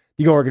wiped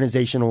the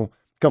organizational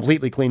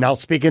completely clean. Now,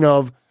 speaking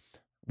of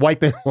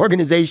wiping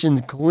organizations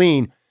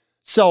clean.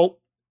 So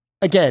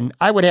again,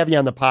 I would have you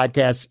on the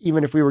podcast,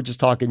 even if we were just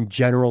talking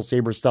general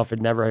Sabre stuff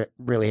and never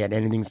really had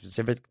anything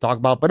specific to talk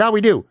about. But now we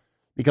do,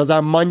 because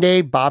on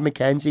Monday, Bob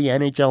McKenzie,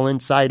 NHL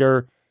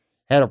Insider,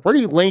 had a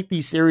pretty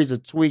lengthy series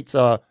of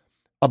tweets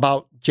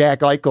about Jack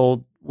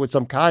Eichel with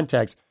some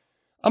context.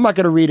 I'm not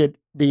going to read it,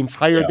 the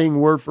entire thing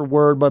word for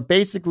word, but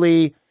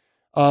basically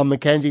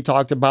McKenzie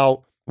talked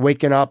about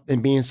waking up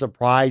and being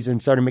surprised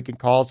and started making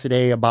calls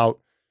today about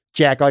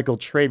Jack Eichel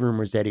trade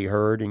rumors that he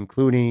heard,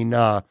 including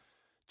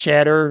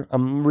chatter.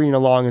 I'm reading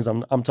along as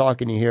I'm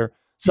talking to you here.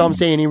 Some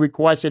saying he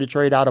requested a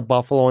trade out of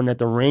Buffalo and that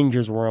the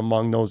Rangers were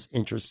among those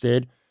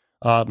interested.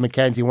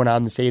 McKenzie went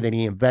on to say that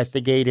he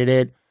investigated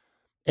it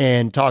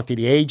and talked to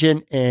the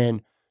agent,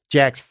 and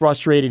Jack's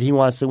frustrated. He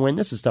wants to win.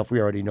 This is stuff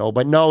we already know,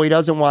 but no, he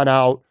doesn't want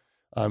out.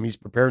 He's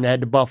preparing to head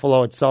to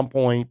Buffalo at some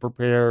point,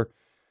 prepare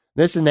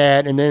this and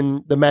that. And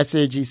then the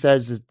message, he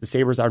says, is the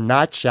Sabres are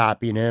not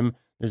shopping him.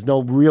 There's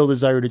no real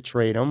desire to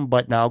trade him,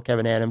 but now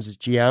Kevyn Adams is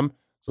GM,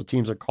 so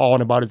teams are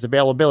calling about his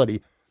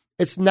availability.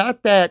 It's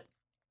not that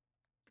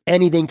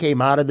anything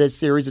came out of this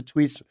series of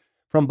tweets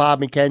from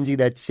Bob McKenzie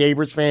that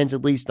Sabres fans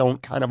at least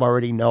don't kind of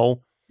already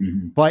know.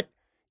 Mm-hmm. But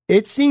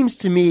it seems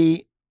to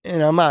me,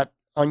 and I'm not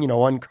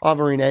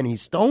uncovering any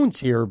stones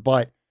here,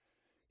 but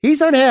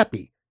he's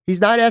unhappy. He's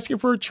not asking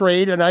for a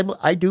trade, and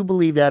I do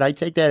believe that. I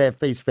take that at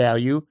face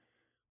value.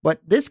 But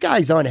this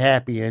guy's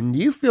unhappy, and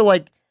you feel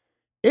like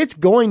it's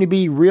going to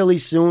be really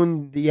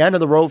soon the end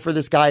of the road for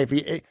this guy.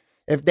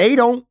 If they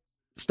don't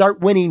start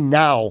winning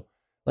now,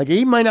 like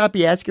he might not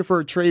be asking for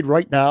a trade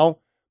right now,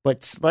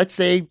 but let's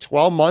say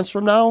 12 months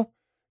from now,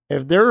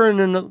 if they're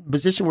in a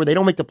position where they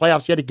don't make the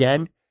playoffs yet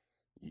again,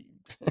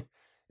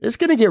 it's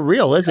going to get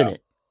real, isn't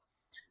it?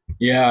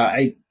 Yeah,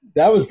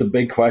 that was the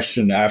big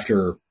question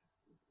after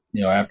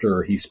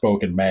he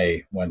spoke in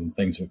May when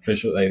things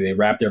officially they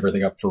wrapped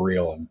everything up for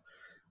real, and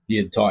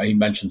he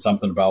mentioned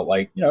something about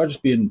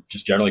just being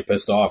generally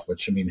pissed off,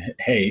 which I mean,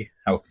 hey,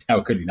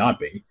 how could he not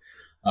be?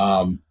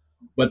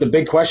 But the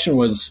big question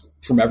was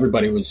from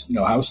everybody was,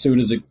 how soon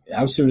does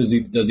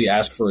he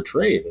ask for a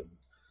trade?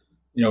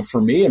 And,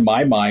 for me, in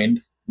my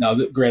mind, now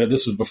granted,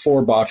 this was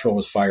before Botterill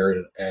was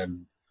fired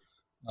and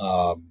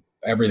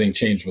everything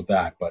changed with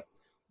that. But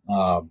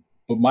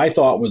my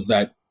thought was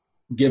that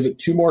give it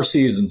 2 more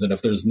seasons. And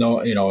if there's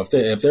no,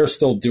 if they're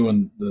still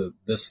doing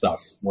this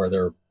stuff where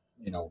they're,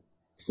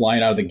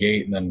 flying out of the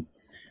gate and then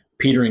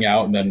petering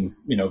out and then,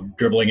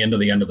 dribbling into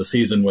the end of the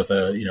season with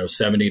a,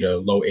 70 to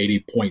low 80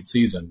 point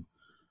season,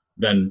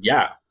 then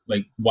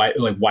why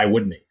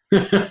wouldn't he?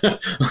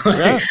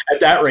 Yeah.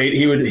 At that rate,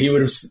 he would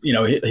have,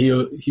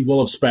 he will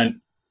have spent,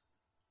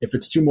 if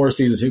it's 2 more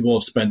seasons, he will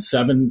have spent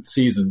 7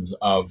 seasons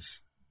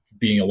of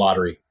being a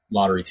lottery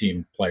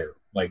team player.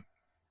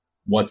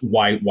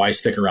 Why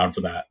stick around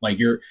for that?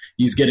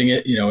 He's getting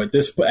it,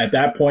 at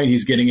that point,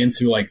 he's getting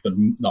into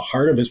the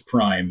heart of his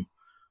prime,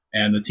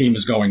 and the team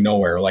is going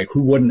nowhere.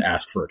 Who wouldn't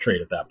ask for a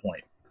trade at that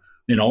point?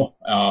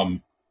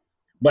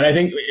 But I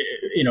think,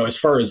 as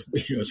far as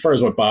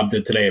what Bob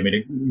did today, I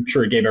mean, I'm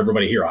sure it gave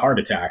everybody here a heart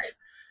attack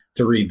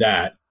to read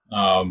that.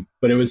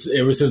 But it was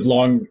his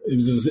long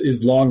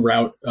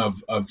route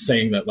of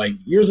saying that,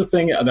 here's the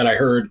thing that I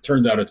heard.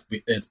 Turns out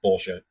it's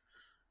bullshit.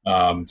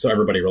 So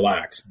everybody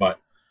relax. But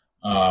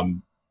I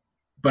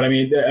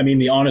mean,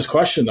 the honest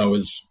question though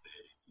is,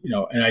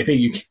 and I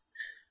think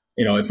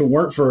if it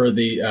weren't for for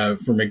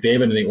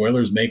McDavid and the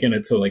Oilers making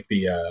it to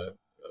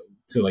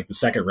the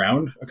second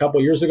round a couple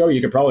of years ago, you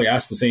could probably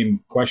ask the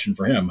same question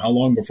for him. How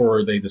long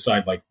before they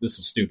decide this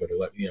is stupid,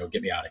 or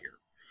get me out of here?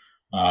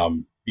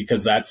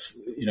 Because that's,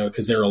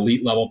 because they're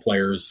elite level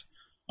players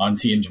on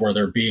teams where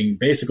they're being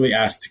basically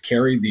asked to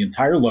carry the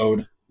entire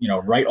load,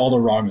 right all the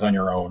wrongs on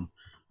your own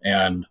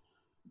and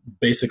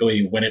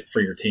basically win it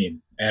for your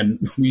team.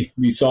 And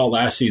we saw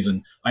last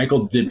season,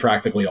 Eichel did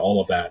practically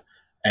all of that,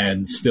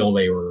 and still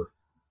they were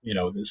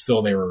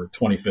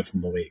 25th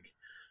in the league.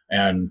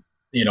 And,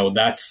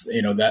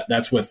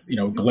 that's with,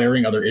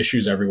 glaring other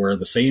issues everywhere,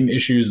 the same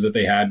issues that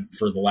they had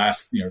for the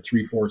last,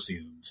 3-4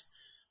 seasons.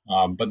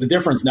 But the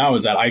difference now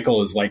is that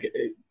Eichel is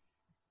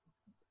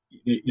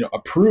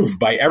approved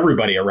by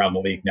everybody around the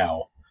league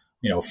now,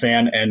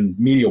 fan and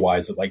media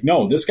wise, that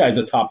no, this guy's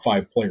a top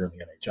 5 player in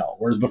the NHL.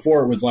 Whereas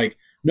before it was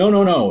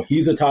no,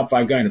 he's a top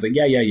 5 guy. And it's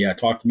yeah.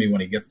 Talk to me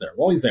when he gets there.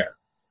 Well, he's there.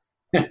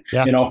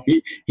 Yeah.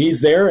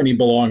 He's there and he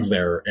belongs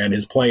there, and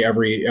his play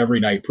every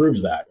night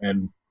proves that.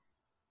 And,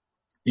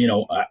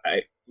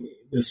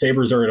 the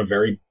Sabres are in a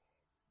very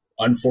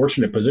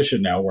unfortunate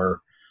position now where,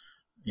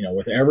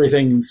 with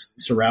everything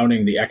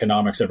surrounding the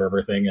economics of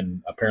everything,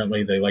 and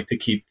apparently they like to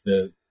keep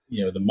the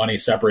money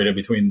separated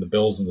between the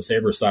Bills and the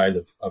Sabres side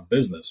of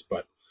business.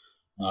 But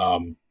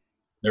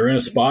they're in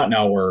a spot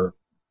now where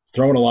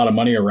throwing a lot of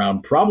money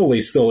around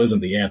probably still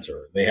isn't the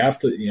answer. They have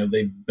to,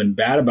 they've been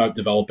bad about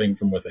developing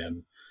from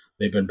within.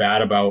 They've been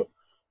bad about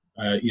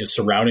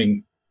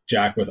surrounding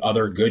Jack with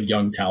other good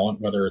young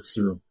talent, whether it's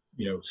through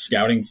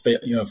scouting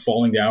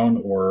falling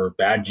down, or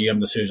bad GM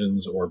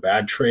decisions, or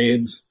bad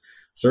trades.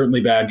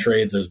 Certainly bad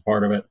trades as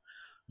part of it.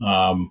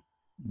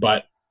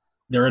 But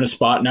they're in a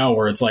spot now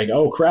where it's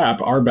oh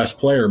crap, our best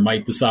player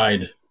might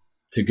decide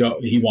to go.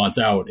 He wants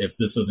out if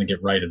this doesn't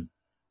get righted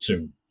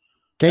soon.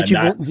 That's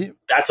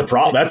a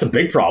problem. That's a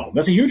big problem.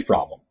 That's a huge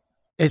problem.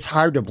 It's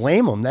hard to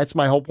blame them. That's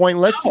my whole point.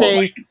 Let's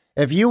say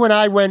if you and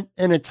I went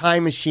in a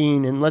time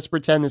machine, and let's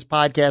pretend this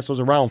podcast was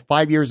around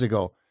 5 years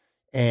ago,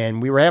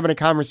 and we were having a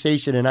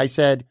conversation, and I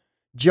said,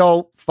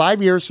 Joe,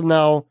 5 years from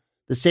now,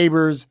 the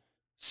Sabres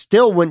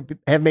still wouldn't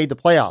have made the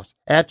playoffs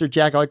after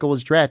Jack Eichel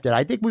was drafted.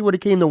 I think we would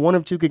have came to one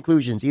of 2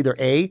 conclusions. Either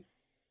A,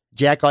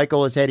 Jack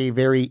Eichel has had a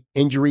very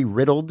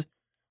injury-riddled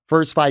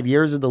first 5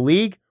 years of the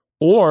league,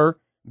 or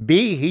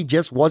B, he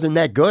just wasn't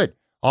that good.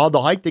 All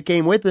the hype that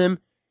came with him,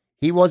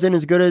 he wasn't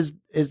as good as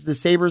the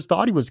Sabres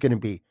thought he was going to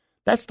be.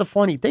 That's the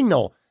funny thing,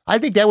 though. I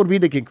think that would be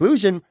the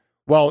conclusion.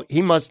 Well,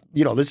 he must,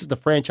 this is the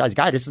franchise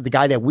guy. This is the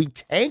guy that we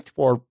tanked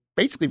for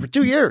basically for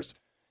 2 years.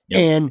 Yep.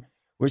 And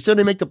we're still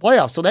going to make the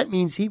playoffs. So that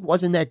means he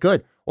wasn't that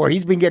good, or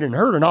he's been getting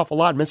hurt an awful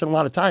lot, missing a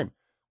lot of time.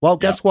 Well,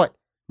 guess what?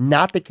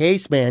 Not the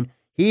case, man.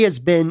 He has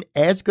been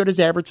as good as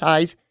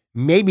advertised,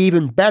 maybe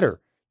even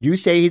better. You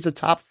say he's a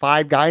top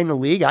 5 guy in the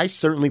league. I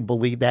certainly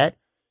believe that.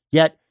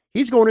 Yet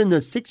he's going in the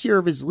 6th year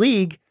of his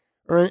league,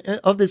 or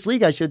of this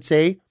league, I should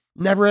say,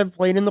 never have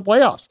played in the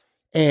playoffs.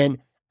 And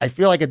I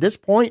feel like at this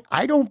point,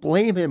 I don't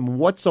blame him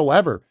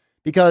whatsoever,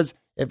 because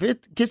if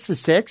it gets to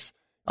 6,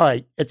 all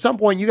right, at some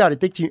point you got to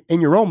think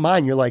in your own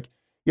mind, you're like,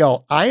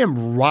 I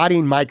am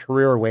rotting my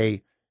career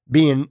away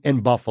being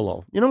in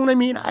Buffalo. You know what I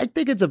mean? I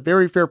think it's a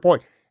very fair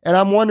point. And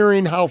I'm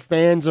wondering how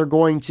fans are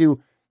going to,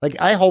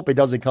 I hope it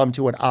doesn't come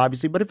to it,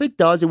 obviously, but if it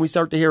does and we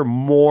start to hear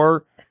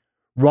more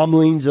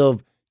rumblings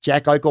of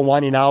Jack Eichel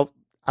wanting out,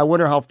 I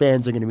wonder how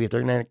fans are going to be, if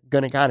they're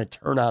going to kind of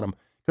turn on him.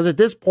 Because at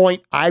this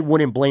point, I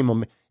wouldn't blame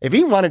him. If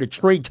he wanted to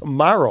trade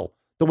tomorrow,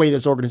 the way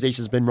this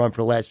organization's been run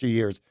for the last few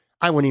years,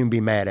 I wouldn't even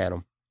be mad at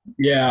him.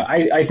 Yeah,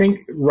 I think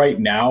right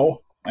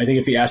now,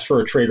 if he asked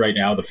for a trade right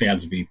now, the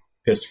fans would be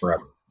pissed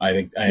forever. I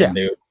think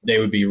they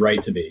would be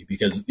right to be,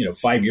 because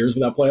 5 years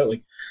without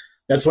playoff,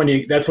 that's when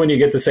you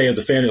get to say as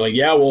a fan, you're like,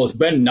 yeah, well, it's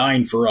been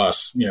 9 for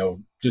us.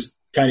 Just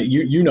kind of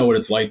you know what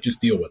it's like.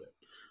 Just deal with it.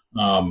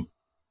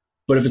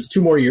 But if it's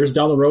 2 more years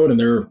down the road and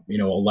they're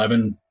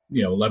 11,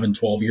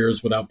 12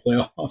 years without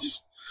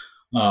playoffs,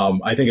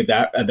 I think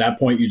at that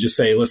point you just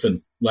say,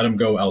 listen, let him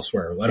go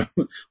elsewhere. Let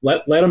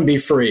him be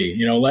free.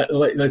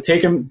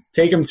 Take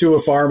him to a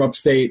farm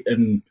upstate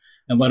and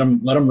let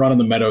him run in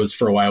the meadows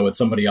for a while with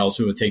somebody else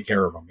who would take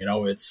care of him.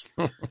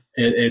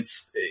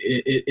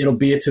 It'll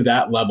be to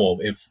that level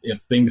if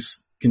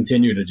things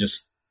continue to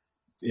just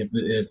if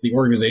the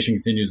organization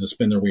continues to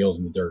spin their wheels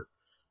in the dirt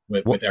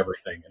with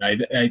everything.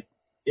 And I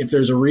if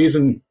there's a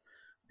reason,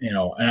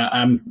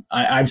 and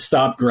I've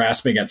stopped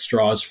grasping at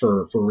straws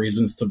for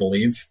reasons to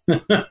believe.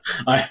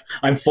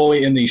 I'm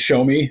fully in the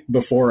show me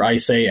before I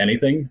say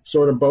anything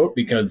sort of boat,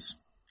 because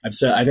I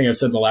think I've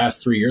said the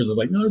last 3 years, I was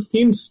like, no, this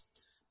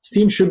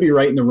team should be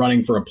right in the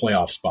running for a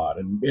playoff spot.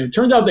 And it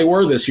turns out they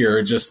were this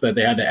year, just that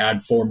they had to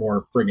add 4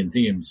 more friggin'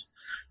 teams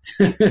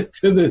to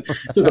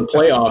the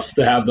playoffs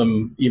to have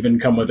them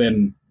even come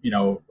within,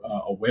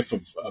 a whiff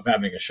of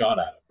having a shot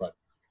at it.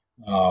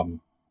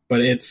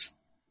 But it's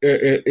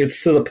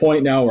to the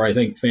point now where I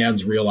think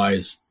fans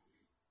realize,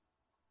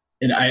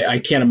 and I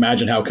can't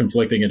imagine how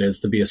conflicting it is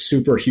to be a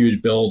super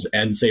huge Bills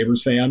and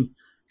Sabres fan,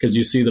 because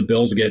you see the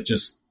Bills get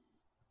just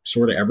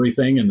sort of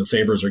everything, and the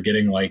Sabres are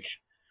getting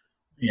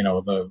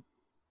the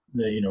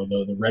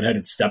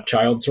redheaded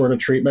stepchild sort of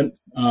treatment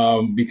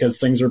because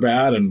things are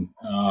bad. And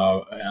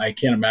I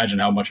can't imagine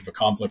how much of a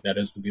conflict that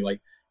is to be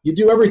like, you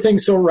do everything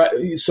so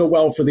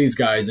well for these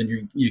guys,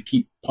 and you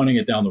keep punting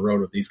it down the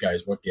road with these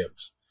guys. What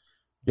gives?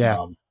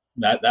 Yeah.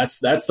 That's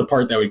the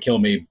part that would kill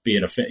me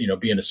being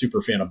a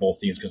super fan of both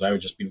teams, because I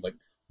would just be like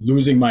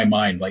losing my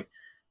mind. Like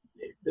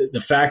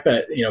the fact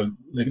that,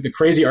 the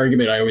crazy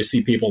argument I always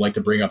see people like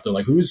to bring up, they're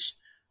like, who's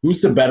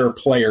the better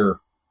player,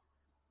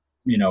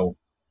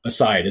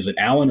 aside? Is it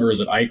Allen or is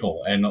it Eichel?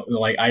 And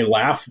I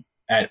laugh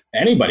at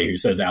anybody who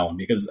says Allen,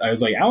 because I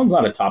was like, Allen's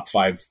not a top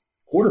 5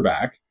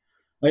 quarterback.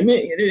 I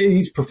mean,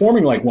 he's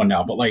performing like one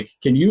now, but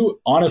can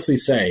you honestly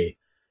say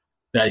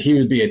that he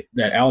would be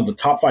that Allen's a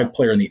top 5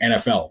 player in the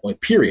NFL,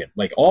 period,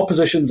 all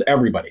positions,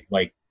 everybody,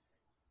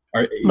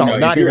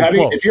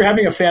 if you're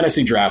having a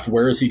fantasy draft,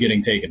 where is he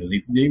getting taken? Is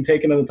he getting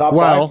taken in the top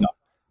 5? No.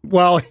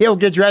 Well, he'll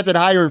get drafted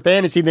higher in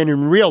fantasy than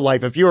in real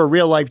life. If you're a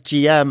real life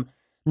GM,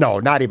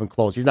 no, not even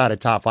close. He's not a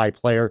top 5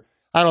 player.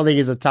 I don't think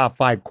he's a top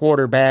 5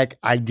 quarterback.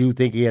 I do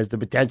think he has the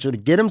potential to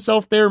get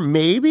himself there,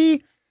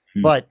 maybe,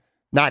 but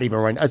not even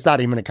right. It's not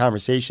even a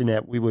conversation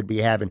that we would be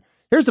having.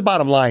 Here's the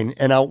bottom line,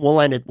 and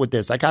we'll end it with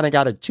this. I kind of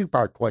got a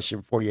 2-part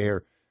question for you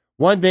here.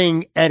 One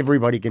thing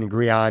everybody can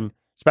agree on,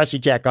 especially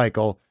Jack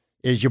Eichel,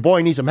 is your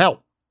boy needs some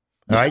help.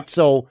 All right.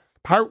 So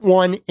part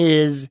 1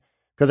 is,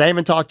 because I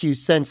haven't talked to you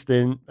since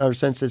then, or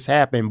since this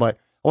happened, but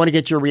I want to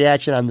get your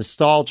reaction on the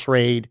Staal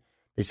trade.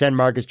 They send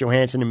Marcus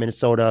Johansson to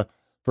Minnesota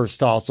for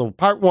Staal. So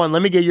part 1,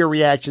 let me get your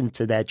reaction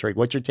to that trade.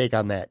 What's your take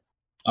on that?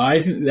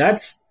 I think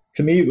that's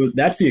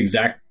the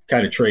exact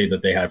kind of trade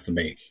that they have to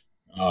make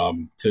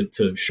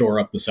to shore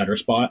up the center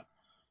spot.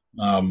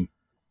 I'm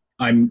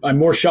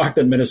more shocked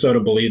that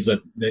Minnesota believes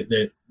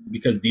that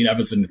because Dean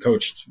Evason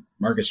coached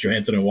Marcus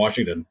Johansson in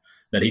Washington,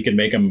 that he can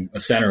make him a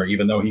center,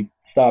 even though he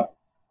stopped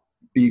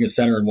being a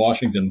center in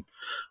Washington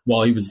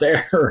while he was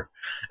there,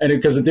 and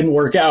because it didn't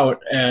work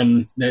out,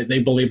 and they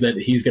believe that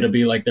he's going to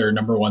be their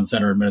number 1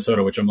 center in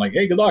Minnesota, which I'm like,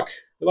 hey, good luck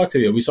to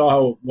you. We saw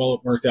how well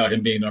it worked out,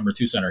 him being number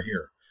 2 center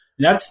here.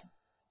 And that's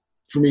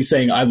for me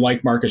saying I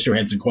like Marcus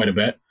Johansson quite a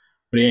bit,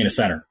 but he ain't a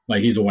center.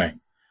 He's a wing.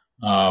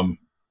 And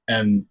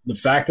And the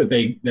fact that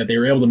they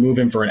were able to move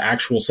him for an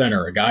actual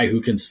center, a guy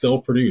who can still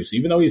produce,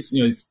 even though he's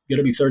going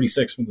to be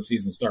 36 when the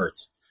season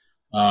starts,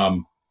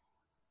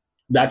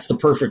 that's the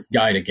perfect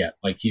guy to get.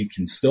 Like he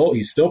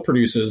still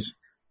produces.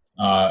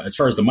 As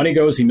far as the money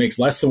goes, he makes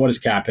less than what his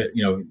cap hit.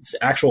 His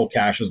actual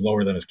cash is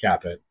lower than his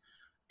cap hit,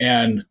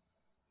 and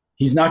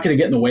he's not going to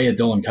get in the way of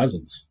Dylan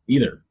Cousins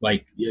either.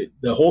 Like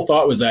the whole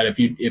thought was that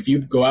if you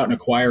go out and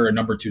acquire a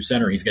number 2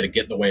 center, he's going to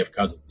get in the way of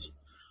Cousins.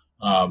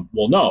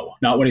 Well, no,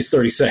 not when he's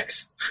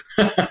 36.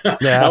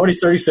 Not when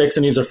he's 36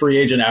 and he's a free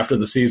agent after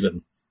the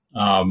season.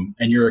 And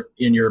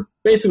you're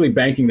basically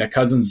banking that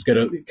Cousins is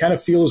going to kind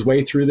of feel his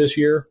way through this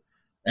year.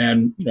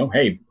 And,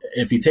 hey,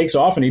 if he takes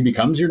off and he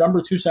becomes your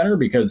number 2 center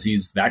because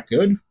he's that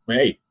good,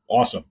 hey,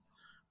 awesome.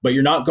 But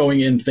you're not going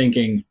in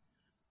thinking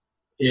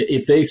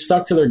if they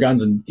stuck to their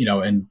guns and,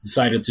 and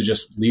decided to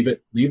just leave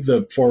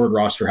the forward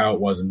roster how it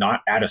was and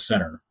not add a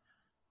center,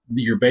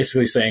 you're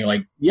basically saying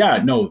like,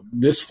 yeah, no,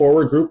 this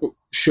forward group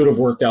should have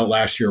worked out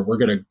last year. We're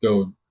going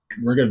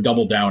to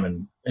double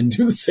down and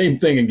do the same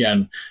thing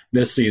again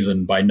this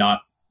season by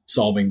not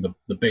solving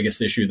the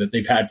biggest issue that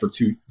they've had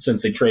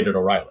since they traded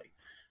O'Reilly.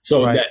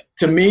 So right. That,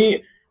 to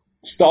me,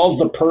 Stahl's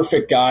the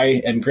perfect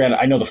guy. And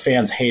granted, I know the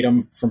fans hate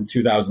him from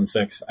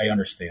 2006. I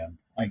understand.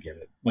 I get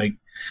it. Like,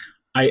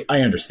 I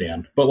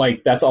understand. But,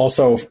 like, that's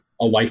also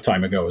a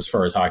lifetime ago as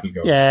far as hockey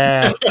goes.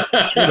 Yeah.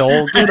 Get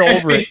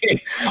over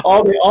it.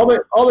 All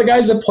the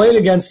guys that played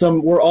against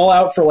them were all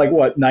out for, like,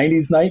 what,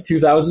 90s night,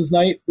 2000s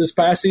night this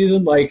past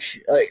season? Like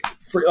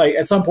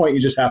at some point,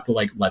 you just have to,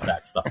 like, let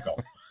that stuff go.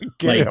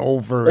 Get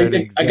over it.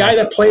 Exactly. A guy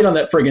that played on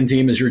that friggin'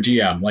 team is your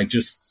GM. Like,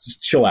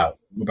 just chill out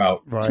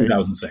about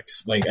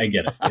 2006. Like, I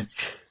get it.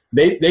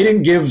 They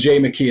didn't give Jay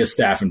McKee a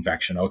staph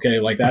infection, okay?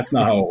 Like, that's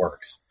not how it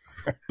works.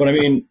 But, I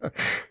mean,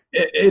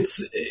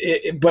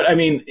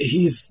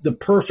 he's the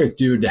perfect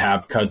dude to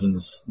have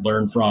Cousins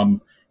learn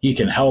from. He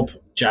can help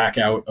Jack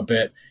out a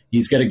bit.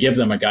 He's going to give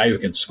them a guy who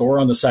can score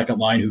on the second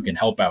line, who can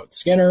help out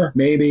Skinner,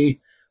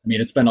 maybe. I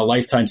mean, it's been a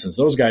lifetime since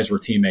those guys were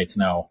teammates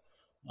now.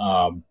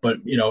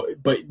 But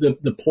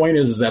the point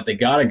is that they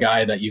got a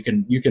guy that you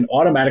can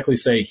automatically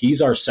say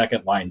he's our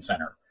second line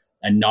center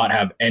and not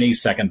have any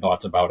second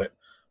thoughts about it.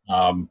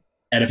 And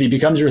if he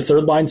becomes your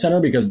third line center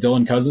because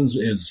Dylan Cousins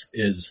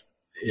is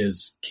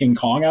King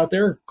Kong out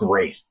there,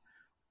 great,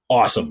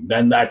 awesome.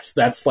 Then that's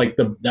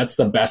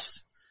the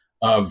best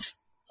of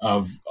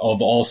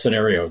all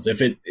scenarios.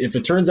 If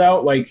it turns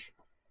out like,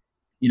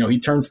 he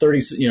turns 30,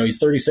 he's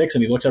 36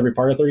 and he looks every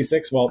part of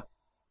 36. Well,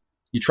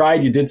 you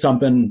tried, you did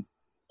something.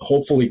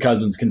 Hopefully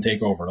Cousins can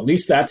take over. At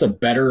least that's a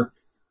better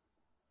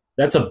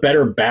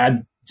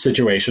bad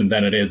situation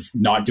than it is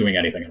not doing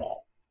anything at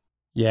all.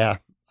 Yeah.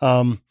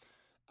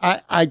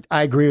 I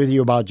agree with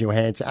you about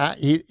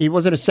Johansson. He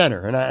wasn't a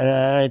center, and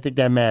I think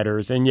that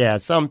matters. And yeah,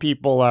 some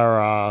people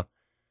are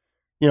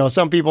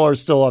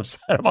still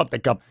upset about the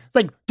cup. It's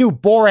like,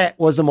 dude, Borat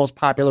was the most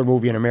popular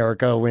movie in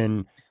America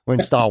when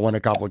Stahl won a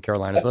cup with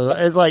Carolina. So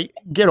it's like,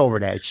 get over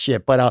that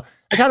shit. But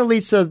it kind of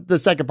leads to the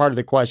second part of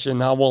the question.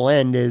 How we'll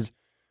end is,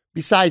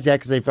 besides that,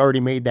 because they've already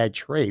made that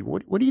trade,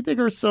 what do you think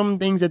are some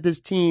things that this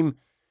team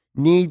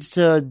needs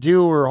to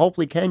do or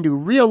hopefully can do,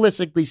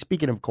 realistically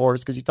speaking, of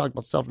course, because you talked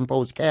about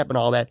self-imposed cap and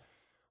all that.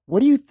 What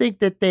do you think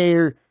that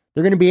they're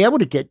going to be able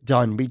to get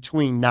done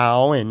between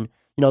now and,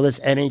 this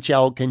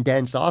NHL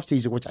condensed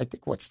offseason, which I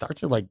think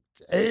starts at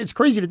it's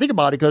crazy to think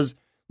about it because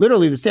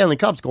literally the Stanley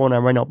Cup's going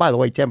on right now. By the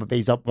way, Tampa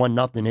Bay's up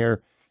 1-0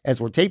 here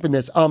as we're taping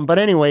this. But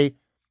anyway,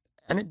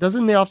 and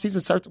doesn't the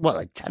offseason start,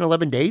 10,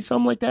 11 days,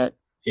 something like that?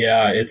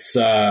 Yeah, it's,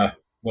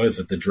 what is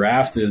it? The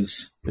draft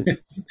is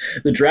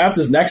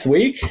next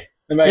week.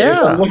 If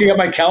I'm looking at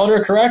my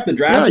calendar correct? The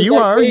draft is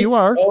next week? You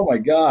are. Oh my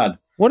God.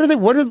 What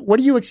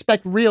do you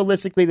expect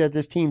realistically that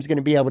this team's going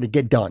to be able to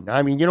get done?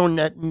 I mean, you don't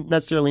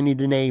necessarily need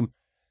to name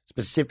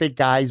specific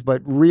guys,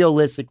 but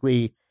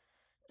realistically,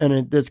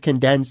 in this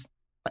condensed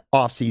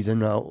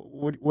offseason,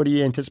 what do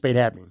you anticipate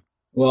happening?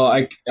 Well,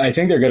 I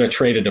think they're going to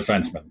trade a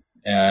defenseman,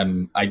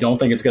 and I don't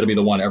think it's going to be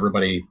the one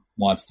everybody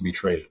wants to be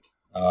traded.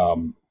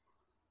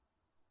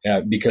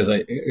 Because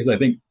I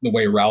think the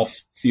way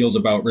Ralph feels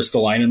about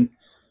Ristolainen,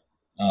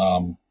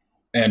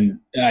 and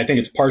I think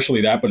it's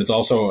partially that, but it's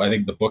also, I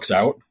think the book's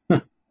out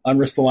on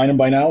Ristolainen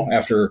by now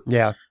after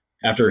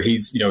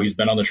he's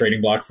been on the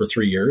trading block for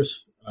 3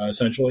 years,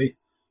 essentially.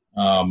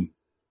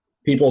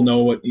 People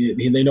know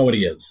they know what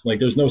he is. Like,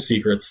 there's no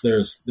secrets. There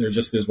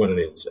just is what it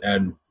is.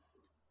 And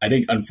I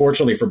think,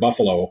 unfortunately for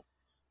Buffalo,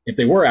 if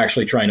they were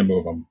actually trying to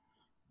move him,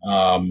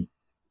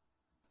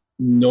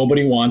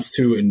 nobody wants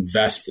to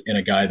invest in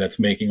a guy that's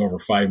making over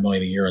 $5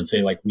 million a year and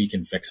say, like, we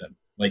can fix him.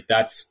 Like,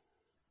 that's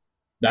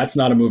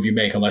not a move you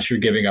make unless you're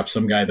giving up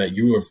some guy that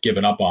you have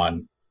given up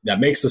on that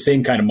makes the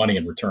same kind of money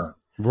in return.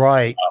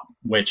 Right.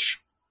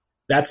 Which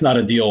that's not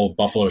a deal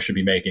Buffalo should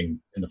be making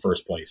in the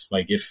first place.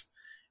 Like, if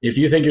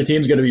you think your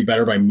team's going to be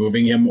better by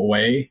moving him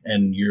away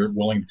and you're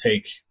willing to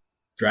take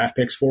draft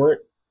picks for it,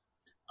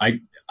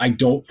 I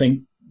don't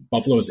think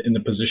Buffalo is in the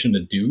position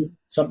to do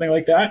something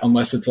like that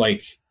unless it's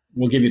like,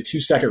 we'll give you 2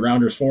 second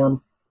rounders for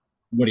him.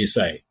 What do you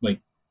say?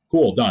 Like,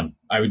 cool, done.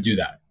 I would do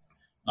that.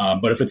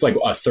 But if it's like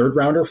a third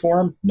rounder for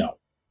him, no.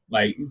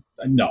 Like,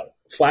 no.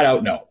 Flat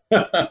out no.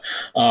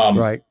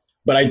 Right.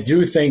 But I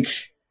do think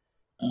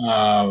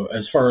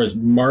as far as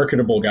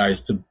marketable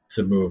guys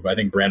to move, I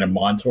think Brandon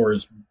Montour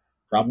is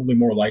probably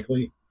more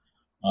likely.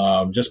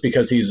 Just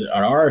because he's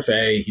an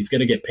RFA, he's going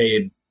to get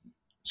paid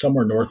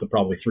somewhere north of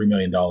probably $3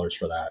 million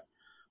for that.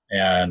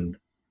 And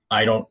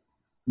I don't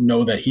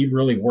know that he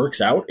really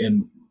works out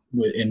in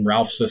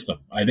Ralph's system.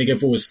 I think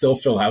if it was still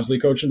Phil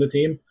Housley coaching the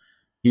team,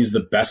 he's the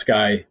best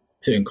guy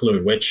to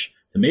include, which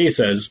to me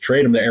says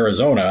trade him to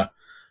Arizona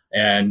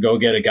and go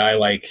get a guy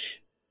like,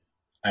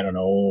 I don't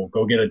know,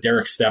 go get a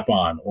Derek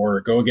Stepan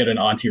or go get an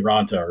Antti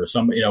Ranta or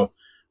some,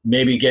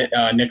 maybe get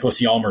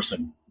Nicholas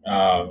Hjalmarsson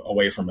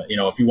away from it.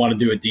 If you want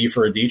to do a D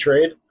for a D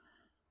trade,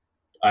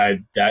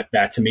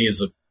 that to me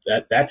is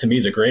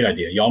a great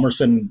idea.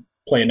 Hjalmarsson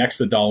playing next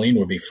to Dahlin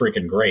would be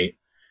freaking great.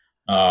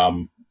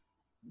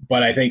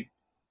 But I think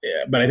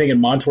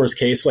in Montour's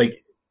case,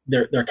 like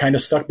they're kind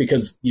of stuck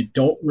because you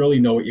don't really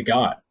know what you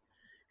got.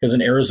 Because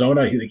in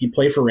Arizona, he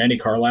played for Randy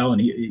Carlyle,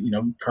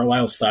 and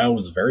Carlyle's style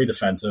was very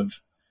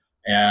defensive,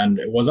 and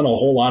it wasn't a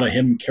whole lot of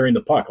him carrying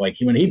the puck. Like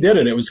when he did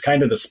it, it was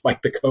kind of to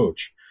spike the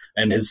coach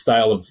and his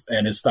style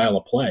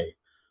of play.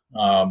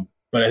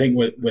 But I think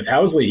with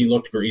Housley, he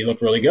looked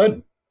really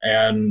good,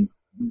 and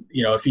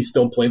if he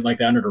still played like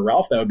that under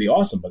Ralph, that would be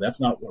awesome. But that's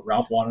not what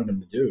Ralph wanted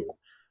him to do.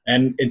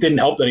 And it didn't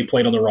help that he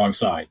played on the wrong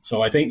side.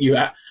 So I think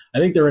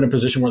they're in a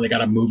position where they got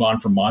to move on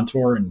from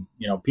Montour. And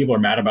people are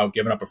mad about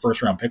giving up a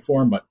first round pick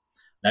for him, but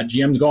that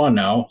GM's gone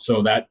now,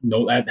 so that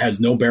has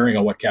no bearing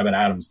on what Kevin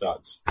Adams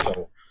does.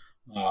 So,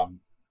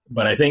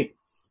 but I think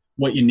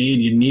what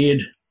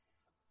you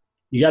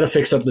got to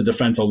fix up the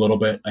defense a little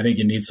bit. I think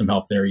you need some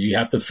help there. You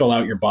have to fill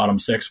out your bottom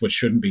six, which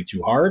shouldn't be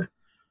too hard.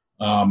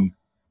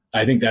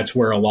 I think that's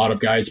where a lot of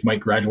guys might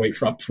graduate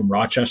from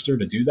Rochester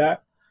to do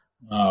that.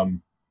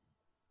 And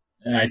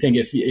I think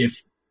if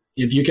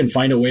you can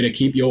find a way to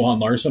keep Johan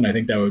Larsson, I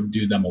think that would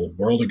do them a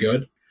world of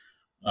good.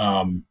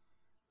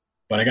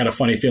 But I got a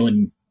funny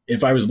feeling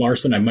if I was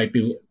Larsson, I might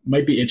be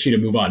itchy to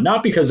move on.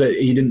 Not because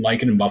he didn't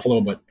like it in Buffalo,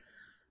 but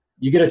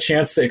you get a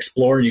chance to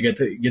explore and you get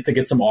to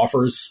get some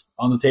offers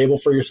on the table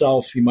for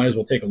yourself. You might as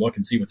well take a look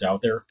and see what's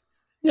out there.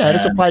 Yeah,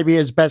 this will probably be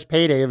his best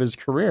payday of his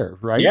career,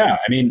 right? Yeah,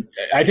 I mean,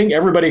 I think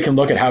everybody can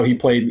look at how he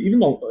played, even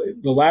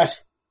the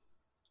last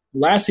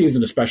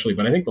season especially,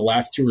 but I think the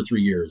last 2 or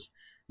 3 years.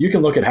 You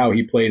can look at how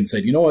he played and say,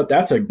 you know what,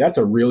 that's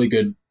a really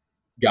good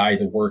guy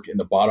to work in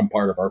the bottom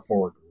part of our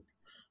forward group,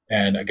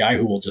 and a guy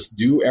who will just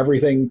do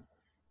everything,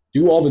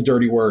 do all the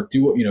dirty work,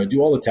 do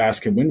all the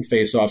tasks, can win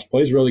faceoffs,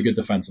 plays really good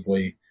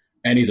defensively,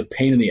 and he's a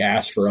pain in the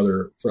ass for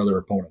other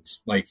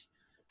opponents. Like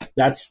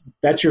that's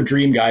your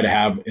dream guy to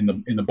have in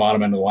the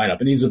bottom end of the lineup,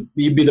 and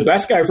he'd be the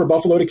best guy for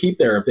Buffalo to keep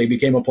there if they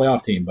became a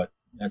playoff team. But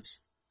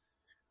that's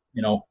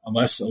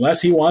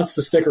unless he wants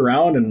to stick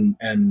around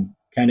and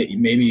kind of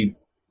maybe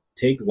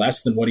take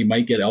less than what he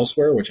might get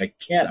elsewhere, which I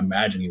can't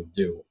imagine he would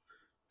do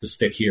to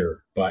stick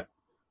here. But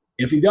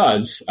if he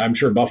does, I'm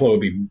sure Buffalo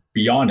would be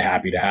beyond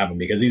happy to have him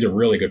because he's a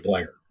really good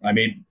player. I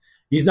mean,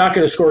 he's not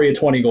going to score you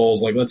 20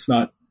 goals. Like, let's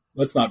not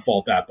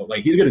fault that, but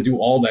like he's going to do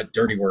all that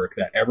dirty work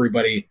that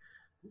everybody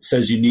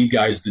says you need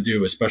guys to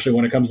do, especially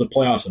when it comes to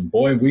playoffs. And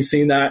boy, have we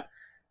seen that,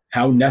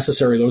 how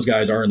necessary those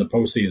guys are in the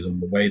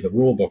postseason, the way the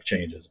rule book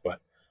changes. But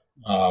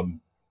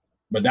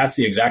that's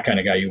the exact kind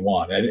of guy you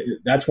want.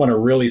 That's when a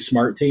really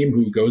smart team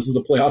who goes to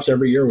the playoffs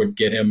every year would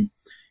get him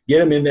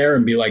in there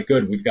and be like,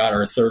 good, we've got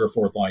our third or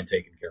fourth line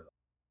taken care of.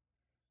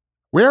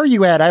 Where are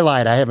you at? I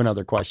lied. I have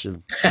another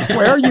question.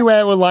 Where are you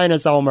at with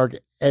Linus Ullmark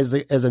as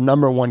a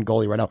number one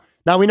goalie right now?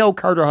 Now, we know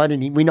Carter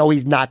Hutton, we know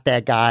he's not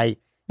that guy.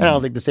 And I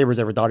don't think the Sabres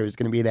ever thought he was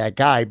going to be that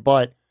guy.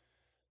 But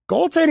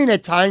goaltending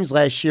at times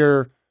last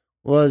year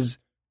was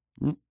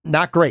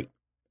not great.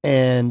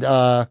 And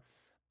I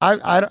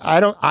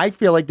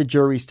feel like the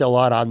jury's still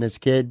out on this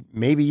kid.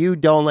 Maybe you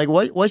don't. Like,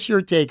 what's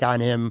your take on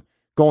him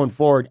going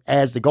forward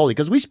as the goalie?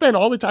 Because we spend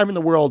all the time in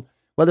the world,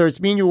 whether it's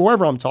me and you,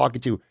 whoever I'm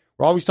talking to,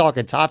 we're always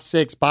talking top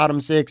six,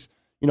 bottom six,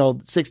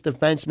 six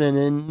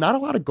defensemen, and not a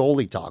lot of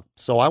goalie talk.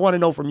 So I want to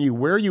know from you,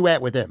 where are you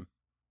at with him?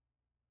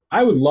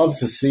 I would love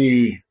to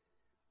see,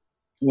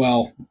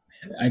 well,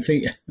 I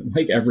think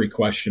like every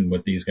question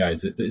with these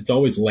guys, it's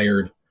always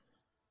layered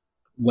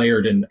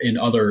in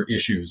other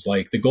issues.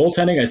 Like the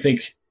goaltending, I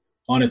think,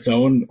 on its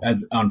own,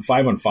 as on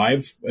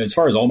 5-on-5, as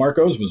far as Ullmark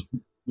goes,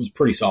 was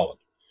pretty solid.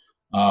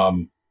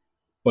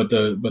 But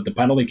the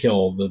penalty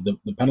kill, the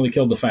penalty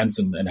kill defense,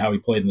 and how he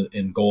played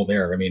in goal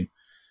there. I mean,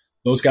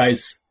 those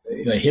guys,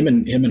 him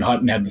and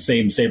Hutton had the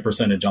same save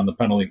percentage on the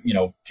penalty,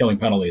 killing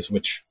penalties,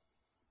 which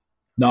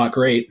not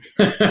great,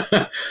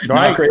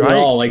 not great at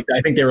all. Like I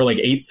think they were like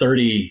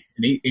 830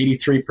 and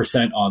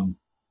 83% on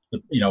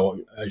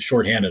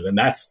shorthanded, and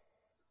that's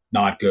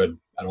not good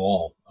at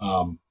all.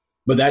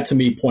 But that to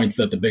me points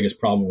that the biggest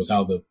problem was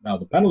how the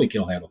penalty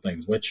kill handled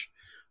things, which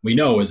we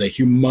know is a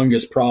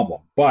humongous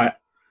problem. But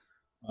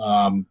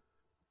I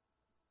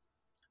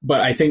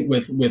think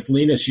with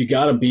Linus, you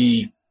got to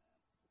be.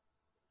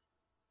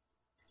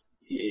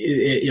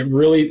 it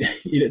really,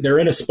 they're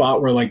in a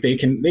spot where like they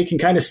can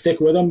kind of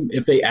stick with him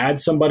if they add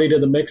somebody to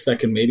the mix that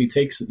can maybe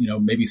take,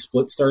 maybe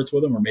split starts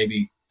with him, or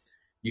maybe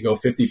you go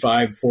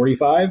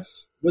 55-45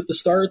 with the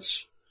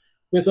starts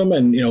with him,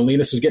 and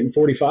Linus is getting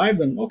 45.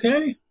 Then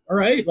okay, all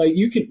right, like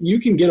you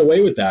can get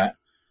away with that.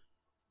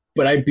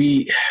 But I'd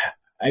be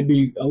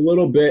a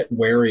little bit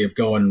wary of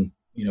going,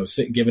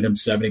 giving him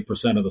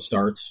 70% of the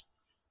starts,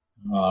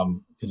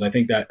 because I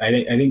think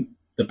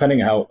depending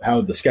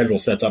how the schedule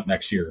sets up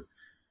next year,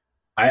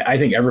 I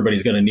think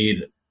everybody's going to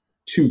need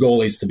two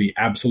goalies to be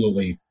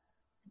absolutely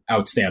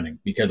outstanding,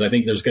 because I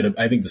think the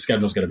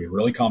schedule is going to be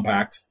really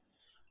compact,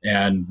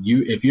 and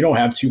if you don't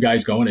have two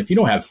guys going, if you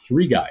don't have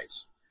three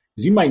guys,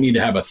 because you might need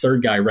to have a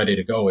third guy ready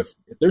to go. If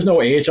there's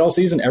no AHL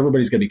season,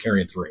 everybody's going to be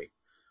carrying three.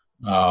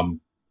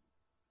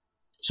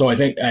 So I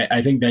think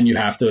then you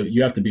have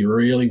to be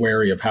really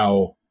wary of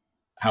how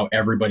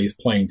everybody's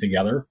playing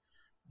together,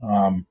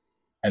 and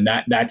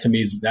that to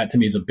me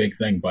is a big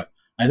thing. But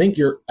I think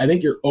you're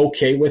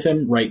okay with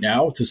him right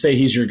now. To say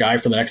he's your guy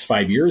for the next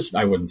 5 years,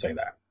 I wouldn't say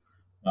that,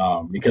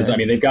 because okay. I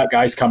mean, they've got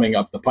guys coming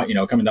up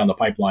coming down the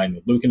pipeline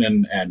with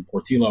Luukkonen and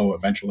Portillo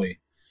eventually.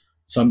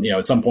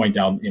 At some point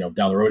down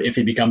the road, if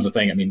he becomes a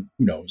thing. I mean,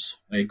 who knows?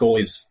 Like,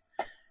 goalies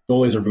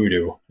are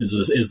voodoo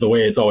is the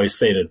way it's always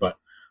stated, but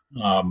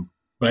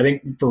I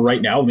think for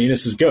right now,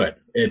 Linus is good.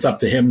 It's up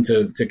to him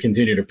to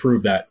continue to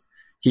prove that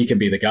he can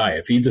be the guy.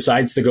 If he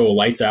decides to go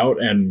lights out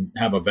and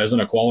have a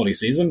Vezina quality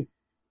season,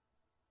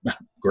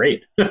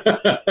 great,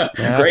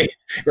 yeah.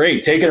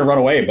 great, take it and run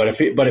away. But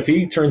if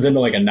he turns into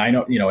like a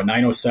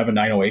 907,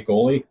 908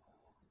 goalie,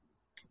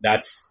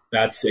 that's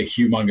a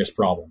humongous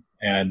problem,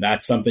 and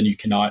that's something you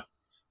cannot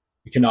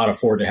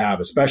afford to have,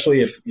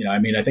 especially if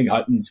I think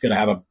Hutton's going to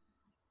have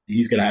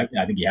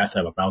I think he has to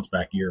have a bounce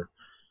back year.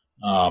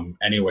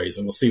 Anyways,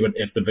 and we'll see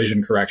if the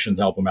vision corrections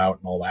help him out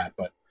and all that.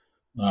 But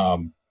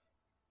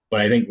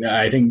I think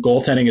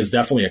goaltending is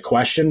definitely a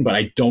question, but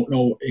I don't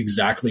know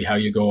exactly how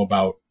you go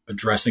about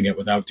addressing it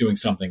without doing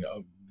something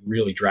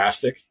really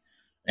drastic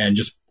and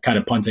just kind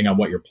of punting on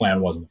what your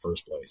plan was in the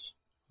first place.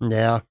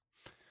 Yeah.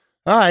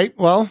 All right.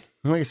 Well,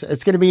 like I said,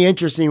 it's going to be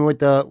interesting with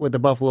the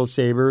Buffalo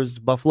Sabres.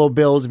 Buffalo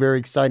Bills, very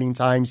exciting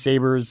time.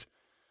 Sabres,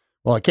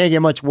 well, it can't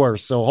get much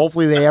worse. So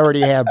hopefully they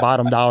already have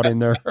bottomed out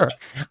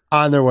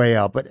on their way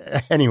up. But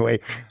anyway,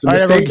 it's a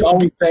mistake to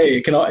always say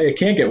it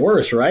can't get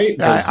worse,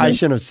 right? I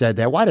shouldn't have said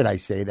that. Why did I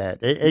say that?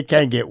 It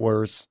can get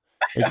worse.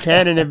 It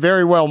can, and it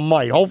very well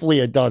might. Hopefully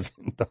it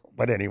doesn't, though.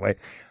 But anyway,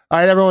 all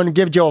right, everyone,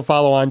 give Joe a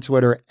follow on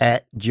Twitter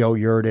at Joe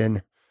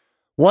Yerdon.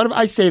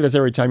 I say this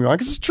every time you're on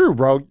because it's true,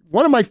 bro.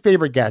 One of my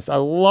favorite guests. I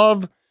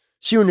love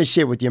shooting the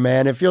shit with you,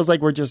 man. It feels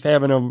like we're just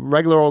having a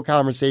regular old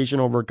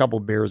conversation over a couple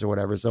beers or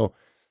whatever. So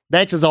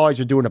thanks as always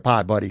for doing the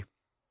pod, buddy.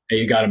 Hey,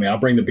 you got it, man. I'll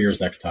bring the beers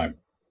next time.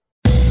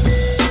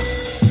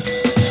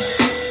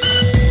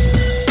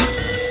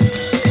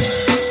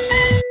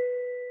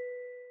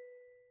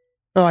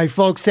 All right,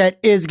 folks, that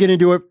is going to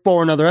do it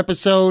for another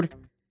episode.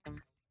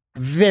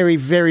 Very,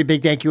 very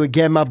big thank you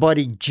again, my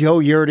buddy Joe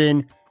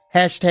Yerdon.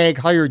 Hashtag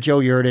hire Joe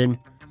Yerdon.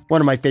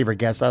 One of my favorite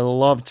guests. I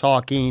love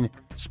talking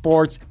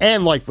sports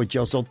and life with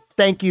Joe. So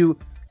thank you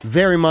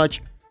very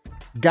much.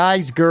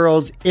 Guys,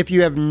 girls, if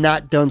you have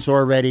not done so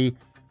already,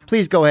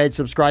 please go ahead,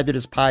 subscribe to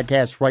this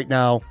podcast right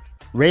now.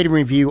 Rate and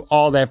review,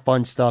 all that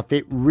fun stuff.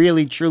 It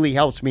really, truly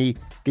helps me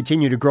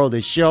continue to grow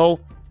this show.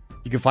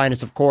 You can find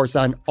us, of course,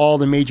 on all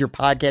the major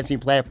podcasting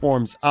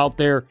platforms out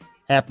there.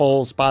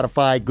 Apple,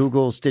 Spotify,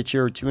 Google,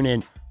 Stitcher,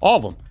 TuneIn, all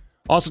of them.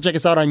 Also, check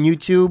us out on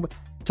YouTube.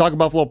 Talk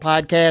Buffalo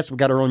Podcast. We've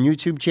got our own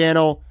YouTube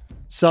channel.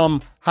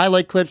 Some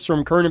highlight clips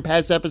from current and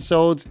past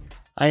episodes.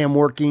 I am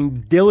working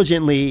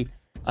diligently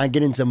on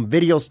getting some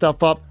video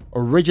stuff up,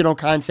 original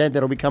content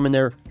that'll be coming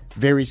there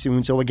very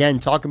soon. So again,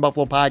 Talking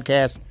Buffalo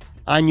Podcast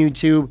on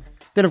YouTube.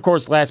 Then, of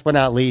course, last but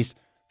not least,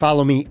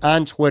 follow me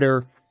on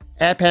Twitter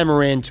at Pat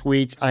Moran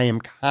Tweets. I am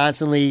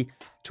constantly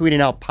tweeting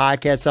out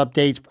podcast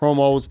updates,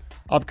 promos,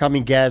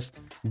 upcoming guests,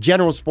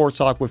 general sports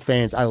talk with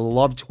fans. I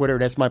love Twitter.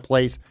 That's my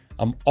place.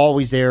 I'm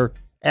always there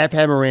at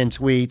Pat Moran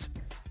Tweets.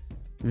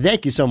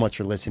 Thank you so much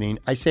for listening.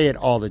 I say it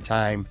all the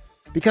time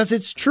because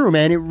it's true,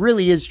 man. It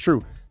really is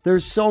true.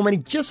 There's so many,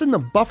 just in the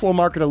Buffalo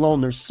market alone,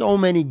 there's so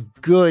many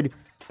good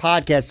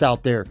podcasts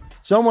out there.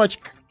 So much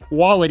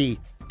quality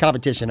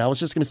competition. I was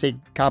just going to say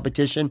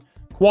competition,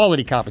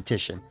 quality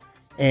competition.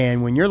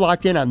 And when you're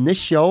locked in on this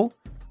show,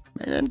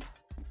 man,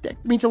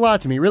 that means a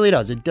lot to me. It really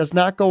does. It does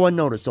not go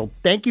unnoticed. So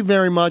thank you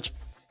very much.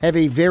 Have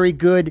a very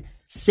good,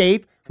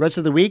 safe rest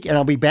of the week. And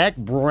I'll be back.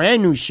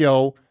 Brand new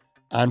show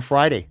on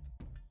Friday.